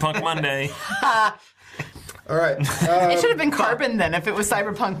 Cyberpunk Monday. All right. It should have been Carbon then if it was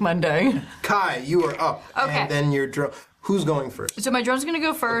Cyberpunk Monday. Kai, you are up. Okay. And then your drone. Who's going first? So my drone's going to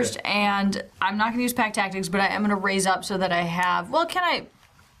go first, and I'm not going to use pack tactics, but I am going to raise up so that I have. Well, can I?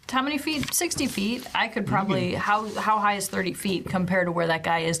 How many feet? 60 feet. I could probably. How high is 30 feet compared to where that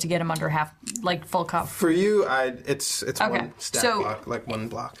guy is to get him under half, like full cover? For you, it's Okay, one stat so- block, like one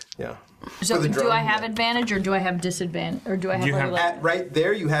block. Yeah. So For the do drone, I have yeah. advantage or do I have disadvantage or do I have You have- At right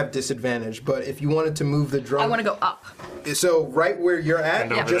there, you have disadvantage, but if you wanted to move the drone, I want to go up. So right where you're at,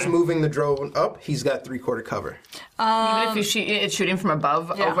 And over just there. moving the drone up, he's got 3/4 cover. Even if it's shooting from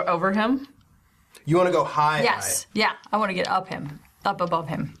above Yeah. over him. You want to go high. Yes. Yeah. I want to get up above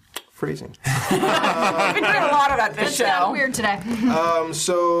him. Phrasing. We've been doing a lot of that this It's kind show. of weird today.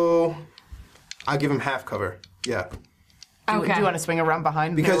 So I'll give him half cover. Yeah. Do you want to swing around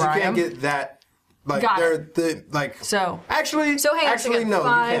behind me Because you where I can't am? get that. Like Got they're it. the like. So Actually, hang on a actually second. no.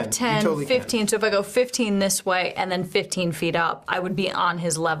 5, you can. 10, you totally 15. So if I go 15 this way and then 15 feet up, I would be on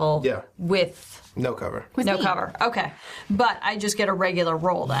his level Yeah. with Can. No cover. no me. cover. Okay. But I just get a regular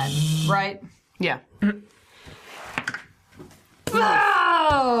roll then, right? Yeah.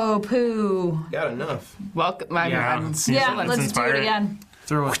 Oh, poo. Got enough. Welcome. Yeah. I'm Yeah, Let's let's do inspire it it. again.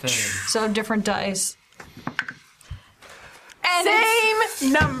 Throw a thing. So different dice. And it's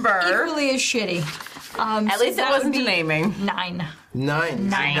same number. equally as shitty. At so least it that wasn't would be naming. 9. 9.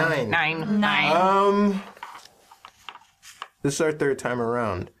 Nine. Nine. This is our third time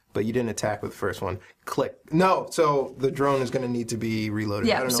around. but you didn't attack with the first one. Click. No, so the drone is going to need to be reloaded.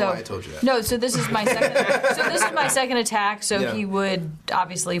 Yeah, I don't know why I told you that. No, so this is my second. So this is my second attack. So Yeah. he would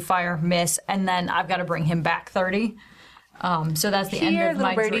obviously fire, miss, and then I've got to bring him back 30. So that's the end of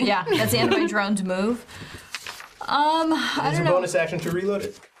my that's the end of my drone's move. I There's don't a know. bonus action to reload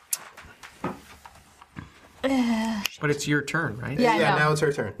it. But it's your turn, right? Yeah, I know. Now it's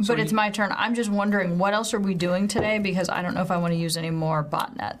her turn. But it's my turn. I'm just wondering, what else are we doing today? Because I don't know if I want to use any more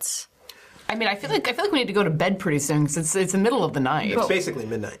botnets. I mean, I feel like we need to go to bed pretty soon because it's the middle of the night. It's basically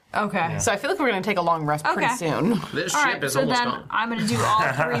midnight. Okay. So I feel like we're going to take a long rest pretty soon. This All ship right, is so almost then gone. I'm going to do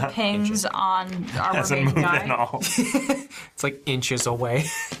all 3 pings on our Hasn't remaining moved guy. at all. It's like inches away.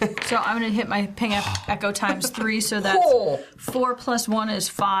 So I'm going to hit my ping echo times 3, so that's 4 plus 1 is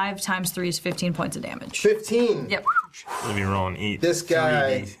 5 times 3 is 15 points of damage. 15. Yep. We'll be rolling 8. This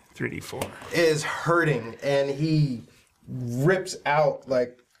guy 3d4. is hurting, and he rips out,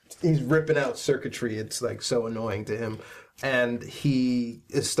 like, he's ripping out circuitry. It's, like, so annoying to him. And he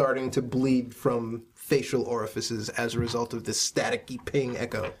is starting to bleed from facial orifices as a result of this staticky ping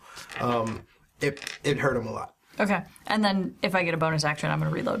echo. It hurt him a lot. Okay. And then if I get a bonus action, I'm going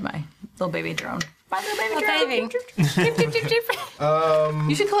to reload my little baby drone. My little baby drone.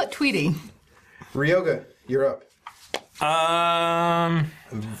 You should call it Tweety. Ryoga, you're up.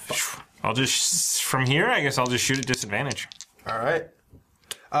 I'll just from here. I guess I'll just shoot at disadvantage. All right.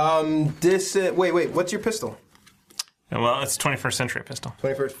 Wait. What's your pistol? Well, it's a 21st century pistol.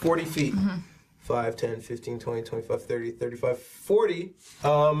 21st, 40 feet. 5, 10, 15, 20, 25, 30, 35, 40.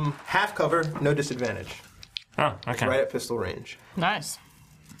 Half cover, no disadvantage. Oh, okay. Right at pistol range. Nice.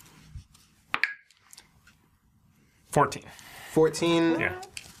 14. 14. Yeah.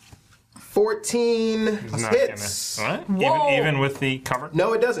 14 It's not hits. Gonna, what? Even with the cover?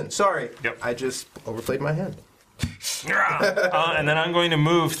 No, it doesn't. Sorry. Yep. I just overplayed my hand. And then I'm going to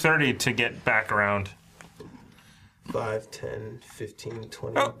move 30 to get back around. 5, 10, 15,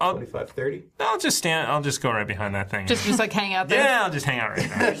 20, Oh, 25, 30. I'll just stand. I'll just go right behind that thing. Just like hang out there. Yeah, I'll just hang out right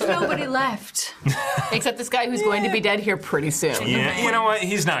there. There's nobody left. Except this guy who's going to be dead here pretty soon. Yeah, you know what?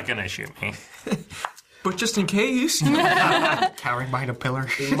 He's not going to shoot me. But just in case. Cowering behind a pillar.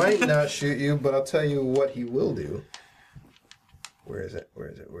 He might not shoot you, but I'll tell you what he will do. Where is it?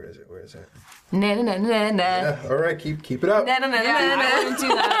 Na na na na na. Yeah, all right, keep it up. Na na na na na. I wouldn't do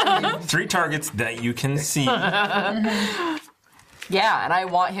that. 3 targets that you can see. Yeah, and I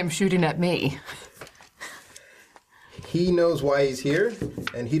want him shooting at me. He knows why he's here,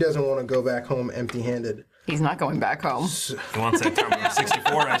 and he doesn't want to go back home empty-handed. He's not going back home. He wants that Commodore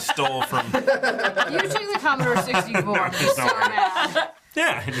 64 I stole from. You take the Commodore 64. I'm just so mad.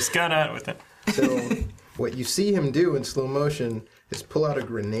 Yeah, I just got out with it. So what you see him do in slow motion is pull out a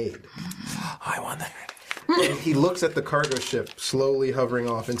grenade. I won that. And he looks at the cargo ship slowly hovering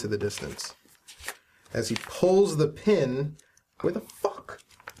off into the distance. As he pulls the pin, where the fuck?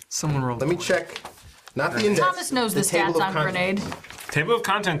 Someone rolled. Let me check. Not the index. Thomas knows the table stats of on grenade. Table of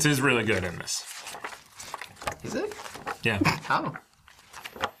contents is really good in this. Is it? Yeah, How?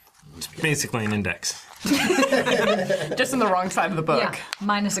 it's basically an index. Just on the wrong side of the book. Yeah,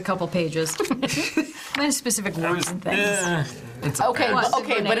 minus a couple pages. Minus specific words and things. Okay, What,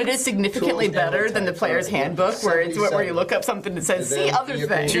 okay, the but it grenades? is significantly Tools better ammo than the type, player's sorry. handbook, where it's where you 77. look up something that says, And see then other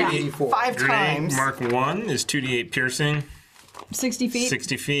vehicle things. 284. 5 Grenade times. Mark 1 is 2d8 piercing, 60 feet.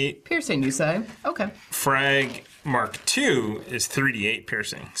 60 feet. Piercing, you say? Okay. Frag Mark 2 is 3d8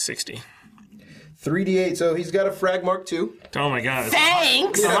 piercing, 60. 3d8, so he's got a frag mark II. Oh my god. It's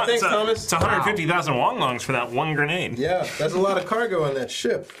Thanks! Yeah, thanks, Thomas. It's 150,000 Wong Longs for that one grenade. Yeah, that's a lot of cargo on that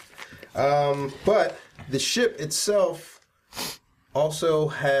ship. But the ship itself also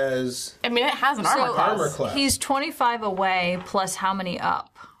has I mean, it has an armor So class. armor class. he's 25 away plus how many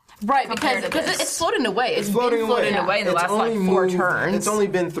up? Right, compared because to this. it's floating away. It's floating been floating away. away in the It's last like only 4 moved- turns. It's only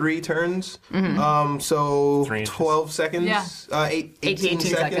been 3 turns. So 3 inches. 12 seconds. Yeah. 18 18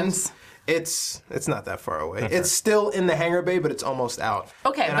 seconds. It's not that far away. It's still in the hangar bay, but it's almost out.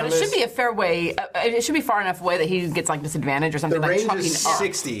 Okay, And but I'm it should be a fair way. It should be far enough away that he gets like disadvantage or The something like range chucking is up.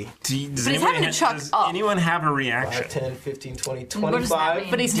 60. Does But he's having to chuck does up. anyone have a 5, reaction? 10, 15, 20, What does that 25. mean?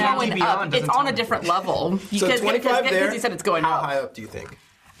 But he's Yeah. throwing Beyond up. It's doesn't on tell a me. different level. So 25 there. He said it's going How up. high up do you think?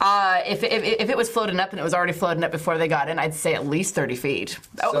 If it was floating up and it was already floating up before they got in, I'd say at least 30 feet.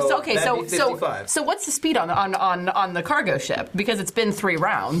 So Okay, that'd be 55. so what's the speed on the cargo ship? Because it's been 3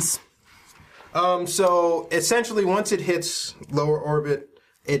 rounds. So essentially, once it hits lower orbit,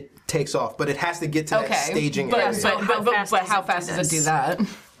 it takes off, but it has to get to that staging but, area. so but how fast does it do that?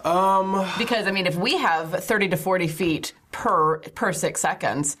 Because I mean, if we have 30 to 40 feet per 6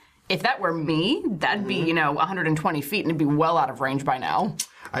 seconds, if that were me, that'd be 120 feet and it'd be well out of range by now.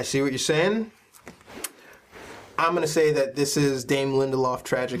 I see what you're saying. I'm going to say that this is Dame Lindelof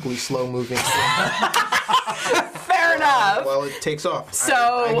tragically slow moving. Fair enough. Well, it takes off. So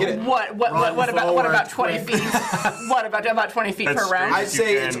I get it. what about 20 feet? What about 20 feet per round? I'd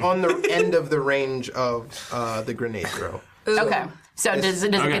say it's on the end of the range of the grenade throw. Okay. So does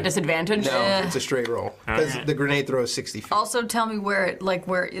it get disadvantage? No, it's a straight roll because the grenade throw is 60 feet. Also, tell me where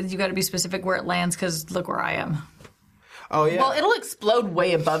you got to be specific where it lands because look where I am. Oh yeah. Well, it'll explode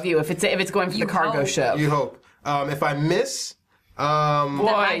way above you if it's going for the cargo ship. You hope. If I miss,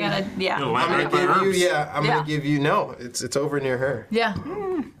 I gotta, I'm gonna give you. No, it's over near her. Yeah.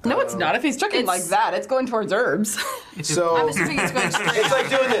 No, it's not. If he's tricking like that, it's going towards herbs. So I'm assuming it's going straight. It's like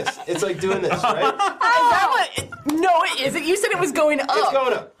doing this. It's like doing this, right? No, it isn't. You said it was going up. It's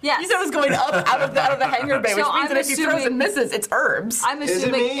going up. Yes. You said it was going up out of the hangar bay, which means that if he throws and misses, it's herbs. I'm Is it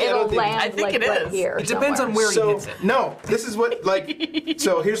assuming me? it'll I think land it right is. here. It depends on where he hits it. No, this is what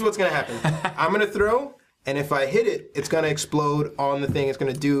So here's what's gonna happen. I'm gonna throw. And if I hit it, it's going to explode on the thing. It's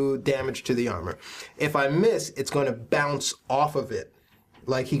going to do damage to the armor. If I miss, it's going to bounce off of it.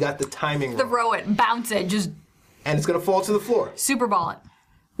 Like he got the timing wrong. Throw it, bounce it, just And it's going to fall to the floor. super ball it.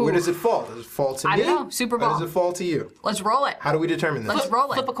 Where does it fall? Does it fall to me? I don't know. Super Or ball. does it fall to you? Let's roll it. How do we determine this? Let's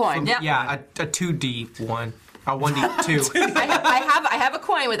roll it. Flip a coin. Yep. Yeah, a 2D1. A 1D2. I have a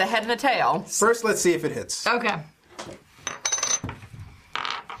coin with a head and a tail. First, let's see if it hits. Okay.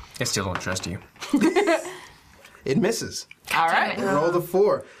 I still don't trust you. It misses. All right. Roll the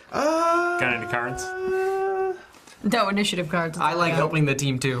 4. Got any cards? No initiative cards. I like helping the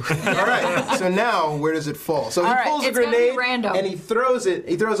team too. All right. So now, where does it fall? So he All right, pulls a it's gonna be grenade random. and he throws it.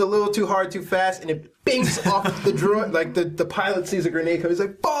 He throws a little too hard, too fast, and it binks off the drone. Like the pilot sees a grenade come, he's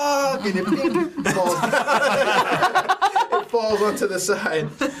like, "Fuck!" and it falls. It falls onto the side.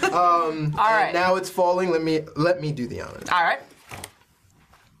 All right. Now it's falling. Let me do the honors. All right.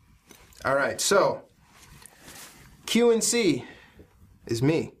 All right. So Q and C is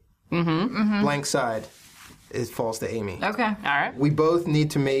me. Blank side. It falls to Amy. Okay. All right. We both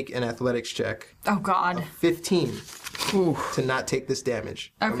need to make an athletics check. Oh God. 15 to not take this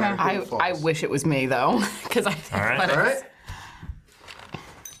damage. no Okay. matter who it falls. I wish it was me though, because I. All right. All right.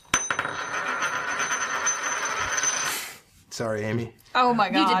 Sorry, Amy. Oh my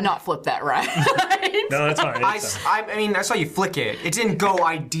God. You did not flip that right. No, that's fine. I mean, I saw you flick it. It didn't go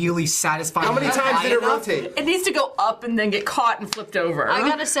ideally satisfying. How many times did it rotate? It needs to go up and then get caught and flipped over. I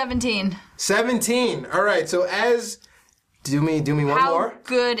got a 17. 17. All right. So do me one How more.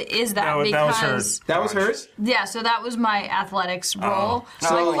 good is that? That was Because her. That was hers. yeah, so that was my athletics roll.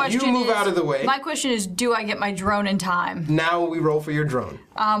 So My you question move is, out of the way. My question is, do I get my drone in time? Now we roll for your drone.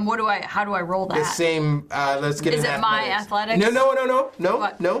 How do I roll that? The same. Let's get. Is an it my athletics? No.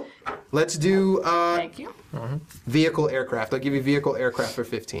 What? No. Let's do Thank you. vehicle aircraft. I'll give you vehicle aircraft for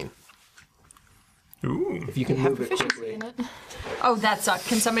 15. Ooh. If you can move it quickly. Oh, that sucked.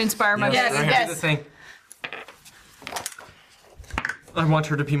 Can somebody inspire my Yes, brain? yes. Here's the thing. I want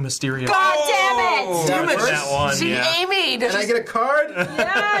her to be mysterious. God damn it! That works? That one, She yeah. Amy'd. Can I get a card?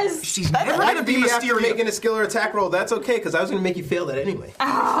 Yes! She's never gonna be After mysterious. making a skill or attack roll, that's okay, because I was going to make you fail that anyway.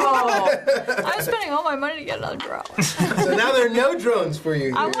 I'm spending all my money to get another drone. So now there are no drones for you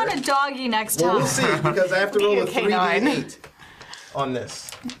here. I want a doggy next time. Well, we'll see, because I have to roll a Give me a 3d8 on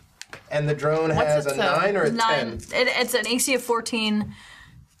this. And the drone has a its, 9 or a 9. 10? It's an AC of 14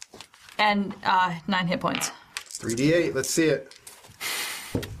 and 9 hit points. 3d8, let's see it.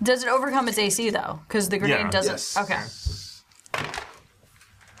 Does it overcome its AC though? Because the grenade Yeah. doesn't. Yes. Okay.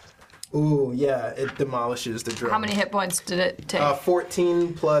 Ooh, yeah, it demolishes the drone. How many hit points did it take?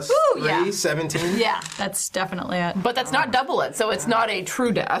 14 plus Ooh, 3, yeah. 17. Yeah, that's definitely it. But that's not double it, so it's not a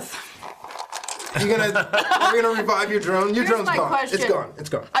true death. You're gonna revive your drone? Your Here's drone's my gone. question. It's gone. It's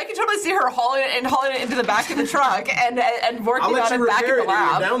gone. I can totally see her hauling it into the back of the truck and working I'll let on you it back in repair the it in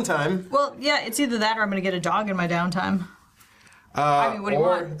lab. your downtime. Well, yeah, it's either that or I'm going to get a dog in my downtime. I mean, what do you or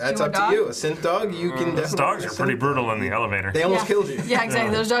want? that's Do you up want to a you. dog? A synth dog, you can Those definitely. dogs are get a pretty synth brutal dog. in the elevator. They almost killed you. Yeah,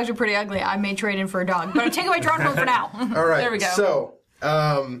 exactly. Those dogs are pretty ugly. I may trade in for a dog, but I'm taking my drone home for now. All right. There we go. So,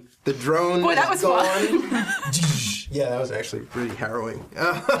 the drone Boy, that is was gone. fun. Yeah, that was actually pretty harrowing.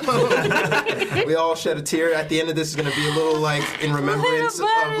 We all shed a tear. At the end of this is going to be a little like in remembrance of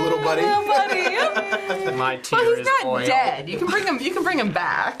Little Buddy. My tear Well, he's is not oil. dead. You can bring him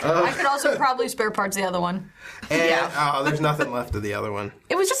back. I could also probably spare parts of the other one. And there's nothing left of the other one.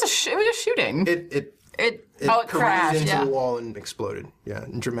 It was just shooting. It It it careened crashed, into yeah. the wall and exploded. Yeah,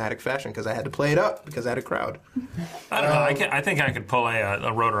 in dramatic fashion because I had to play it up because I had a crowd. I don't know. I think I could pull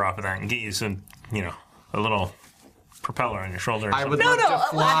a rotor off of that and get you some, a little propeller on your shoulder. Or I would something. love to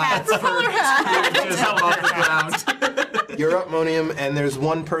fly propeller hat. just off the ground. You're up, Monium, and there's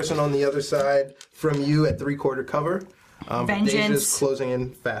one person on the other side from you at 3/4 cover. Vengeance. Deja's closing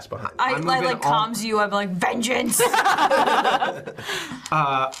in fast behind. I comms you. I'm like, vengeance.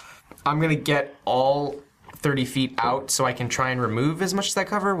 I'm going to get all 30 feet out so I can try and remove as much as that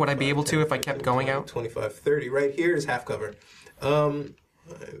cover. Would I be able to if I kept going out? 25, 30. Right here is half cover. 5,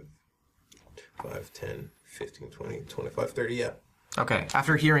 10, 15, 20, 25, 30, yeah. Okay,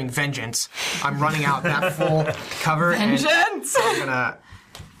 after hearing vengeance, I'm running out that full cover. Vengeance! And I'm going to...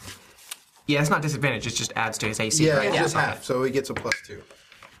 Yeah, it's not disadvantage, it just adds to his AC. Yeah, right? it's just half, so he gets a +2.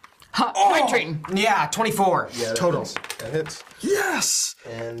 Yeah, 24 Yeah, total. That hits. Yes!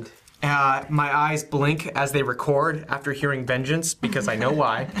 And... my eyes blink as they record after hearing vengeance, because I know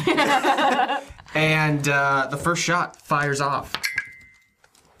why. And the first shot fires off.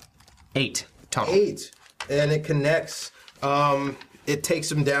 8 total. 8. And it connects. It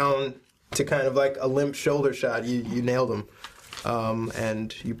takes him down to kind of like a limp shoulder shot. You nailed him.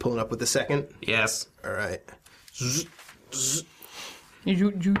 And you pulling up with the second? Yes. All right.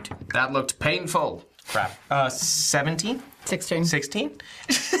 That looked painful. Crap. 17? 16. 16?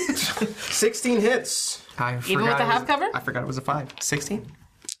 16 hits. Even with the half cover? I forgot it was a 5. 16?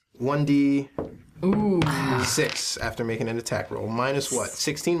 1d6 after making an attack roll. Minus what?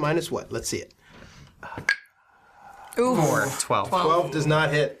 16 minus what? Let's see it. 4. 12. 12 does not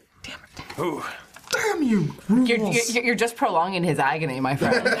hit. Damn you! You're just prolonging his agony, my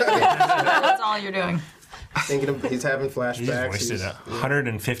friend. That's all you're doing. Thinking of, he's having flashbacks. He's wasted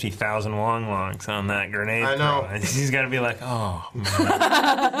 150,000 longs on that grenade. I know. Throw. He's got to be like, oh,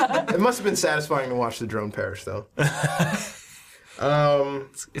 man. It must have been satisfying to watch the drone perish, though. It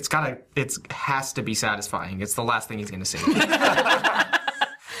has to be satisfying. It's the last thing he's going to see.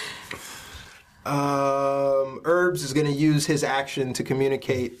 Herbs is going to use his action to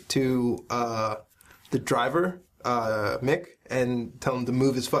communicate to the driver, Mick, and tell him to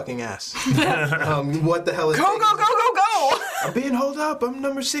move his fucking ass. What the hell is... Go! I'm being held up. I'm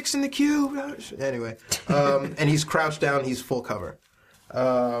number 6 in the queue. Anyway. And he's crouched down. He's full cover.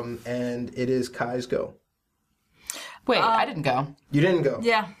 And it is Kai's go. Wait, I didn't go. You didn't go.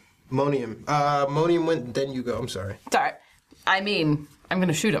 Yeah. Monium. Monium went, then you go. I'm sorry. Sorry. I mean, I'm going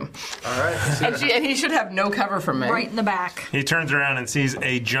to shoot him. All right. And he should have no cover from me. Right in the back. He turns around and sees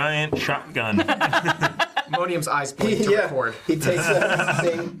a giant shotgun. Monium's eyes blink to record. He takes that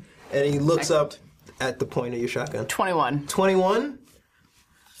thing and he looks up at the point of your shotgun. 21. 21?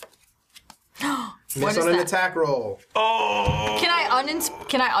 Miss on an attack roll. Oh! Can I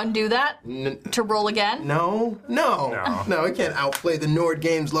undo that to roll again? No. I can't outplay the Nord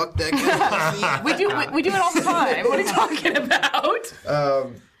Games luck deck. We do it all the time. What are you talking about?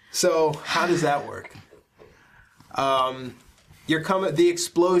 So how does that work? The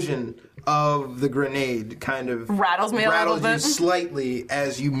explosion of the grenade kind of rattles me a little bit. You slightly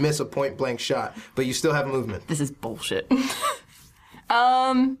as you miss a point blank shot, but you still have movement. This is bullshit.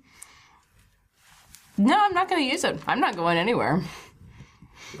 No, I'm not going to use it. I'm not going anywhere.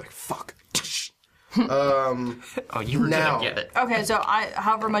 Like, fuck. Oh, you were now. going to get it. Okay, so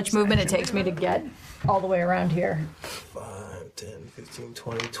however much movement it takes me to get all the way around here. 5, 10, 15,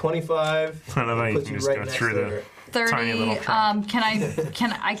 20, 25. I don't know, you can just go through the 30. tiny little trunk.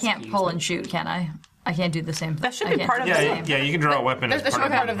 I can't pull and shoot, can I? I can't do the same thing. That should be part of the game. Yeah, you can draw a weapon. That should be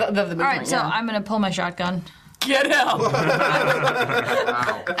part of the movement. All right, so I'm going to pull my shotgun. Get him!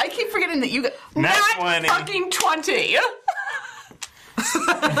 I keep forgetting that you got... Nat 20. Fucking 20!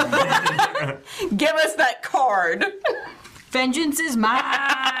 Give us that card. Vengeance is mine.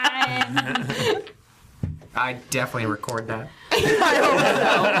 I definitely record that.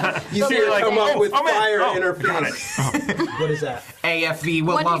 You see her come up with fire in her got face. What is that? AFV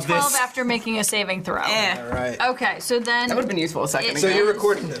will love 1d12 this. after making a saving throw. All right. Okay, so then... That would have been useful a second So ago. you're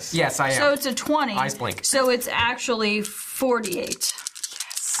recording this? Yes, I am. So it's a 20. Eyes blink. So it's actually 48.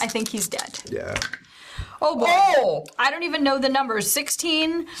 Yes. I think he's dead. Yeah. Oh, boy. Oh! I don't even know the numbers.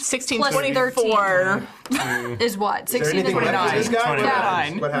 16 plus 24. 13 is what? 16 Is there anything left for this guy?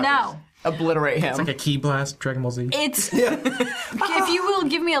 29. What happens? No. Obliterate him. It's like a key blast, Dragon Ball Z. It's if you will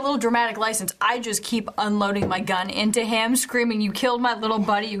give me a little dramatic license, I just keep unloading my gun into him, screaming, "You killed my little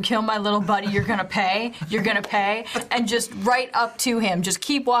buddy! You killed my little buddy! You're gonna pay! You're gonna pay!" And just right up to him, just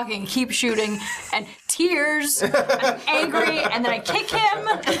keep walking, keep shooting, and tears. I'm angry, and then I kick him,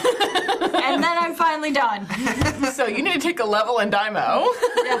 and then I'm finally done. So you need to take a level in Daimo.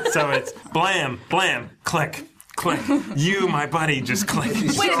 So it's blam, blam, click, click. You, my buddy, just click.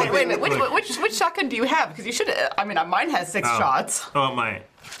 Wait a minute. Which shotgun do you have? Because you should. I mean, mine has 6 shots. Oh, my.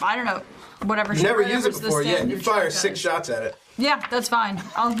 I don't know. Whatever. You never used it whatever's the before, yeah. You standard fire shotgun. 6 shots at it. Yeah, that's fine.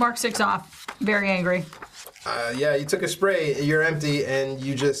 I'll mark 6 off. Very angry. Yeah, you took a spray, you're empty, and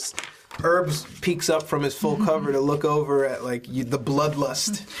you just... Herbs peeks up from his full cover to look over at the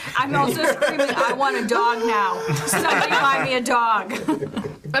bloodlust. I'm also screaming, I want a dog now. Somebody buy me a dog.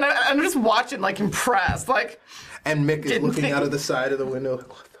 And I'm just watching, impressed, And Mick is looking out of the side of the window.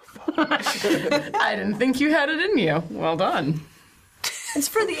 What the fuck? I didn't think you had it in you. Well done. It's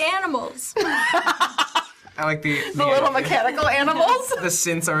for the animals. I like the little mechanical animals. The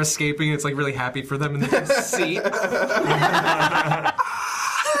synths are escaping. It's really happy for them in the seat.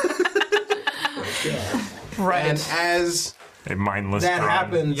 Right. And as a mindless that drone.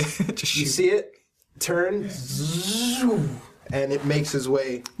 happens, you see it turn, and it makes his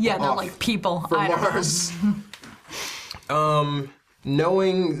way. Yeah, they're off like people. for I don't Mars.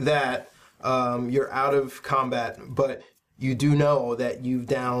 Knowing that you're out of combat, but you do know that you've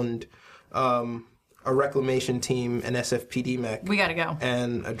downed a reclamation team, an SFPD mech. We gotta go.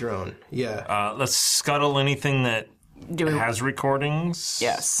 And a drone. Yeah. Let's scuttle anything that has recordings.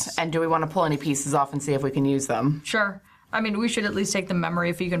 Yes. And do we want to pull any pieces off and see if we can use them? Sure. I mean, we should at least take the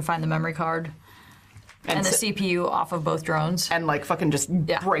memory if you can find the memory card. And the CPU off of both drones. And fucking just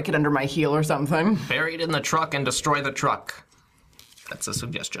break it under my heel or something. Bury it in the truck and destroy the truck. That's a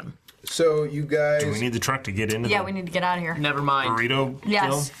suggestion. So you guys... Do we need the truck to get into Yeah, we need to get out of here. Never mind. burrito?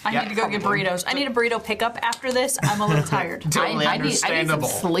 Yes, I need to go get burritos. I need a burrito pickup after this. I'm a little tired. Totally I need some understandable.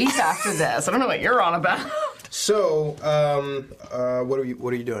 sleep after this. I don't know what you're on about. So, what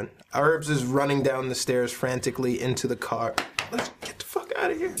are you doing? Herbs is running down the stairs frantically into the car. Let's get the fuck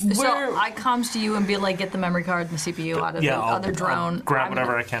out of here. So I comes to you and be like, get the memory card and the CPU out of the other drone. I'll grab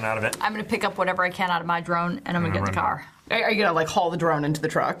whatever I can out of it. I'm going to pick up whatever I can out of my drone, and I'm going to get the car. Are you gonna haul the drone into the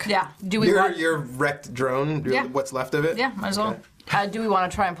truck? Yeah. Do we want? Your wrecked drone? Yeah. What's left of it? Yeah, might as well. Do we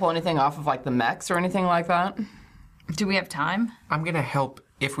want to try and pull anything off of the mechs or anything like that? Do we have time? I'm gonna help.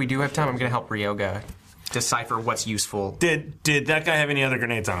 If we do have time, I'm gonna help Ryoga decipher what's useful. Did that guy have any other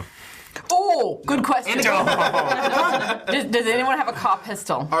grenades on him? Oh, good question. does anyone have a cop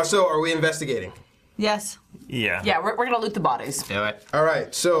pistol? So, are we investigating? Yes. Yeah. Yeah, we're gonna loot the bodies. Do it. All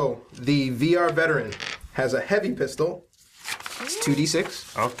right. So the VR veteran has a heavy pistol. It's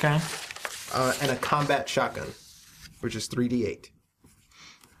 2d6. Okay. And a combat shotgun, which is 3d8.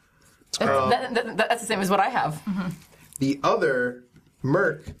 That's the same as what I have. Mm-hmm. The other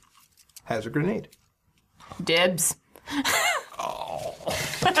merc has a grenade. Dibs. Hold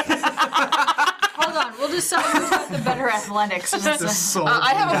on, we'll decide who's got the better athletics. I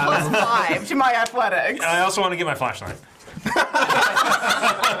have a +5 to my athletics. I also want to get my flashlight.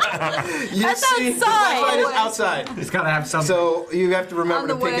 That's outside. Flashlight is outside. It's gotta have something. So you have to remember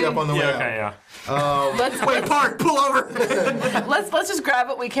to pick it up on the way out. Okay, yeah. Wait, park, pull over. let's just grab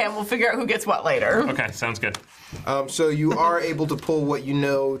what we can. We'll figure out who gets what later. Okay, sounds good. So you are able to pull what you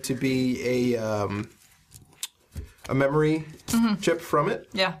know to be a memory chip from it.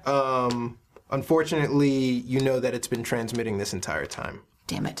 Yeah. Unfortunately, you know that it's been transmitting this entire time.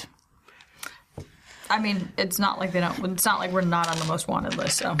 Damn it. I mean, it's not like they don't. It's not like we're not on the most wanted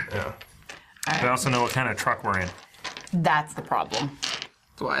list. So. Yeah. We also know what kind of truck we're in. That's the problem.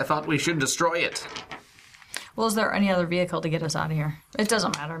 That's why I thought we should destroy it. Well, is there any other vehicle to get us out of here? It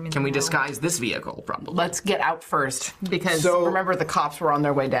doesn't matter. I mean, Can we disguise this vehicle? Probably. Let's get out first because So- remember the cops were on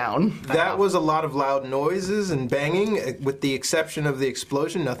their way down. That was a lot of loud noises and banging. With the exception of the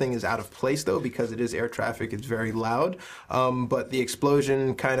explosion, nothing is out of place though because it is air traffic. It's very loud. But the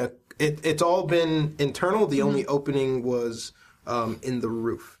explosion kind of it's all been internal. The only opening was in the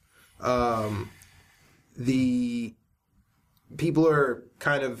roof. The people are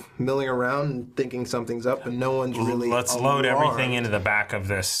kind of milling around and thinking something's up, and no one's really. Let's load everything alarmed. into the back of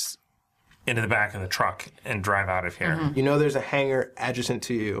the truck and drive out of here. You know, there's a hangar adjacent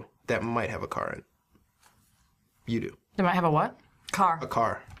to you that might have a car in it. You do. They might have a what? car. A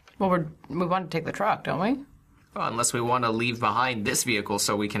car. Well, we want to take the truck, don't we? Well, unless we want to leave behind this vehicle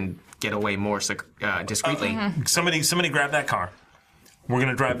so we can get away more discreetly. Somebody grab that car. We're going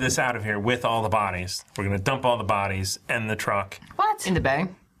to drive this out of here with all the bodies. We're going to dump all the bodies and the truck. What? In the bay?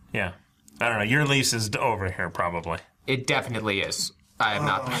 Yeah. I don't know. Your lease is over here, probably. It definitely is. I am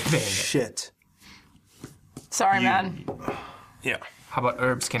not paying it. Shit. Sorry, man. Yeah. How about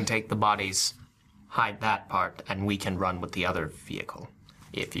Herbs can take the bodies, hide that part, and we can run with the other vehicle,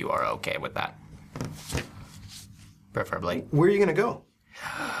 if you are okay with that. Preferably. Where are you gonna go?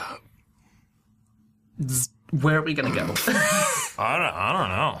 Where are we gonna go? I don't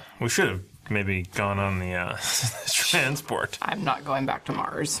know. We should have maybe gone on the transport. I'm not going back to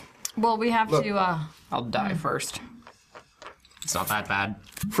Mars. Well, we have Look. to. I'll die first. It's not that bad.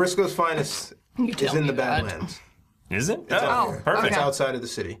 Frisco's finest is tell in me the that. Badlands. Is it? It's out Oh, here. perfect. It's outside of the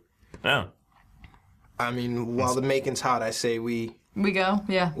city. Oh. I mean, while the making's hot, I say we go.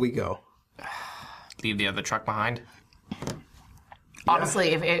 Yeah. we go. Leave the other truck behind. Honestly,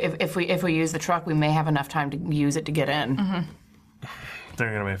 if we use the truck, we may have enough time to use it to get in. Mm-hmm.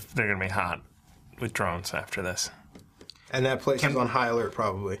 They're gonna be hot with drones after this. And that place is on high alert,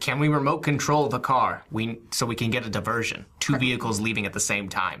 probably. Can we remote control the car so we can get a diversion? 2 vehicles leaving at the same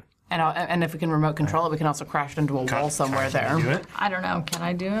time. And if we can remote control it, we can also crash it into a wall somewhere there. Do it? I don't know. Can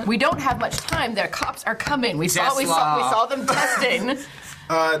I do it? We don't have much time. Their cops are coming. We saw them testing.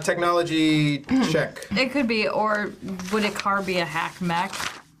 Technology check. It could be, or would a car be a hack mech?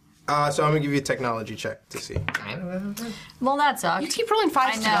 So I'm gonna give you a technology check to see. Well, that sucks. You keep rolling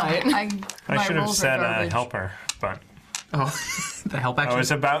fives I know. tonight. I should have rolls are said garbage. helper, but The help I action?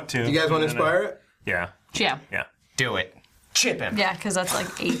 was about to. Do you guys want to inspire it? Yeah. Yeah. Yeah. Do it. Chip him. Yeah, because that's like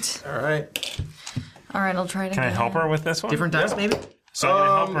 8. All right. All right, I'll try it Can I again. help her with this one? Different dice, maybe? So I'm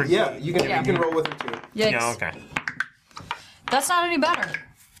gonna help her. Yeah, you can roll with it too. Yikes. Yeah. Okay. That's not any better.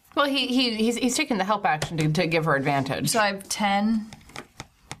 Well, he's taking the help action to give her advantage. So I have 10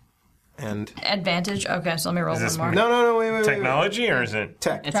 And advantage. Okay, so let me roll Is this one more. no, wait. Technology or is it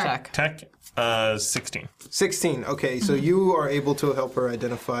Tech. It's tech. tech? 16. 16. Okay, so you are able to help her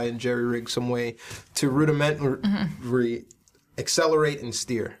identify and jerry-rig some way to rudimentary accelerate and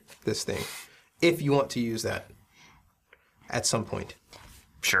steer this thing, if you want to use that at some point.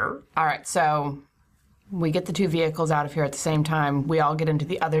 Sure. All right, so we get the 2 vehicles out of here at the same time. We all get into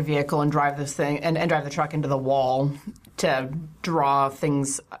the other vehicle and drive this thing and drive the truck into the wall to draw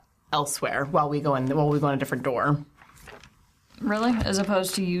things elsewhere while we go in a different door. Really? As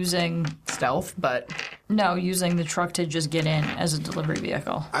opposed to using... Stealth, but No, using the truck to just get in as a delivery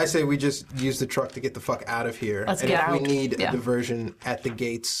vehicle. I say we just use the truck to get the fuck out of here. Let's and get if we out. need Yeah. a diversion at the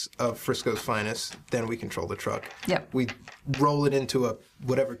gates of Frisco's Finest, then we control the truck. Yep. We roll it into a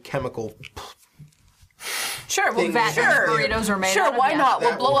whatever chemical. sure, Thing well, is sure, burritos are made sure, out of, why yeah. not? We'll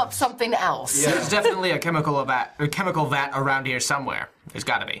That blow up works. something else. Yeah. There's definitely a chemical vat around here somewhere. There's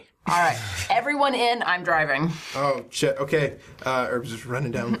got to be. All right, everyone in. I'm driving. Oh shit! Okay, Herb's just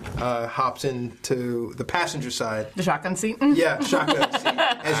running down. Hops into the passenger side. The shotgun seat. Yeah, shotgun seat.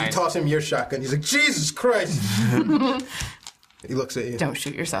 As you Nice. toss him your shotgun, he's like, Jesus Christ! He looks at you. Don't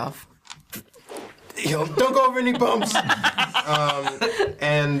shoot yourself. Don't go over any bumps.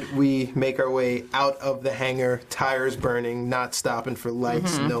 And we make our way out of the hangar, tires burning, not stopping for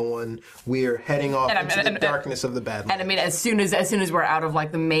lights, no one. We're heading off into the darkness of the Badlands. And I mean, as soon as we're out of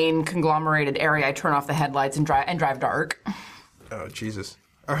like the main conglomerated area, I turn off the headlights and drive dark Oh, Jesus.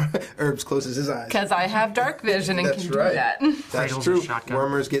 Herbs closes his eyes. because I have dark vision and That's can right. do that. That's Cradles true. and shotgun.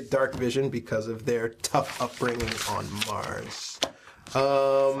 Wormers get dark vision because of their tough upbringing on Mars.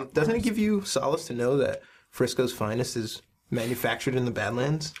 Doesn't it give you solace to know that Frisco's Finest is manufactured in the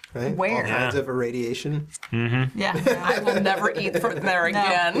Badlands, right? Where? All kinds of irradiation. Yeah. I will never eat from there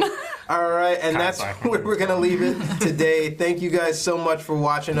again. All right, and that's where we're going to leave it today. Thank you guys so much for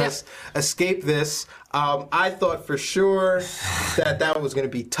watching us escape this. I thought for sure that was going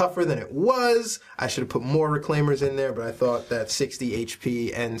to be tougher than it was. I should have put more reclaimers in there, but I thought that 60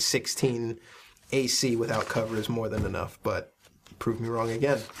 HP and 16 AC without cover is more than enough, but proved me wrong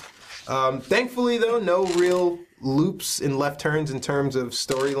again. Thankfully, though, no real loops and left turns in terms of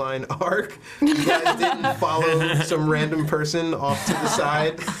storyline arc. You guys didn't follow some random person off to the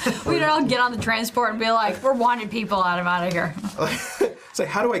side. We'd all get on the transport and be like, we're wanted people out of here. It's like,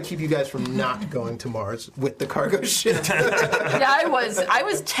 how do I keep you guys from not going to Mars with the cargo ship? Yeah, I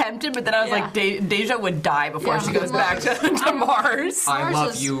was tempted, but then I was like, Deja would die before she goes back to Mars. I Mars love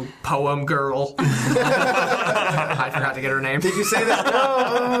is- you, poem girl. I forgot to get her name. Did you say that?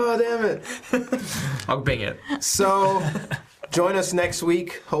 Oh, damn it. I'll bing it. So, join us next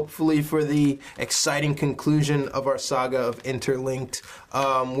week, hopefully for the exciting conclusion of our saga of Interlinked,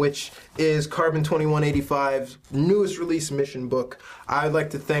 which is Carbon 2185's newest release mission book. I'd like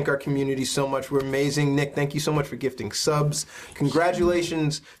to thank our community so much. We're amazing. Nick, thank you so much for gifting subs.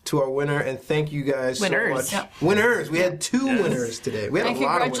 Congratulations to our winner, and thank you guys Winners. so much. Winners. We had 2 winners today. We had And a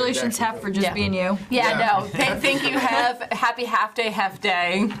lot congratulations, of winners, Hef, actually. for just being you. Yeah, no. Thank you, Hef. Happy half day.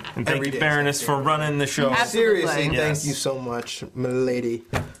 And thank Every you, day. Baroness, for running the show. Absolutely. Seriously, Yes. thank you so much, my lady.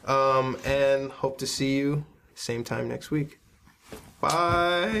 And hope to see you same time next week.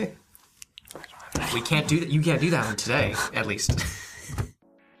 Bye. We can't do that. You can't do that one today, at least.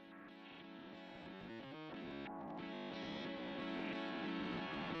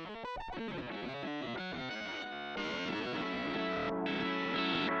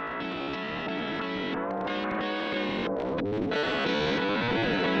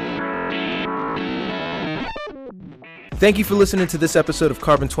 Thank you for listening to this episode of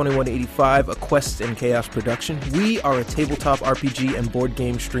Carbon 2185, a Quests and Chaos production. We are a tabletop RPG and board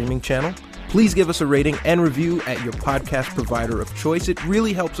game streaming channel. Please give us a rating and review at your podcast provider of choice. It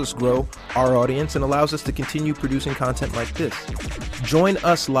really helps us grow our audience and allows us to continue producing content like this. Join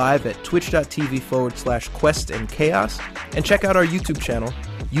us live at twitch.tv/questandchaos and check out our YouTube channel,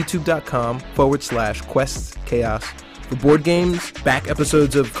 youtube.com/questschaos. For board games, back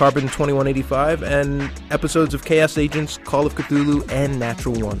episodes of Carbon 2185, and episodes of Chaos Agents, Call of Cthulhu, and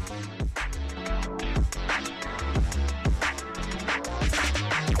Natural One.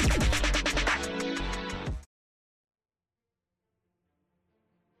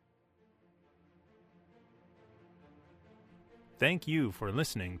 Thank you for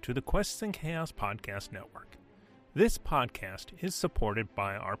listening to the Quests and Chaos Podcast Network. This podcast is supported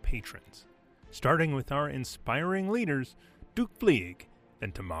by our patrons, starting with our inspiring leaders, Duke Fleeg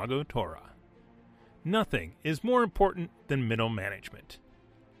and Tamago Tora. Nothing is more important than middle management.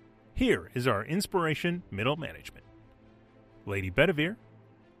 Here is our inspiration middle management. Lady Bedivere,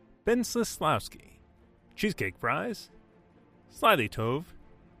 Ben Slislawski, Cheesecake Fries, Slyly Tove,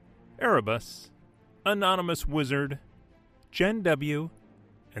 Erebus, Anonymous Wizard, Jen W.,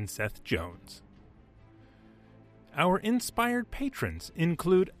 and Seth Jones. Our inspired patrons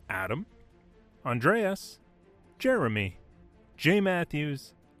include Adam, Andreas, Jeremy, Jay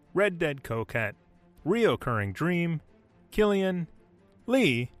Matthews, Red Dead Coquette, Reoccurring Dream, Killian,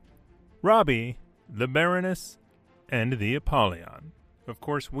 Lee, Robbie, the Baroness, and the Apollyon. Of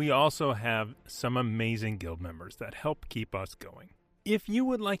course, we also have some amazing guild members that help keep us going. If you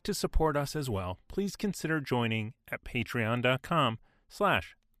would like to support us as well, please consider joining at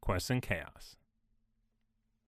patreon.com/questsandchaos.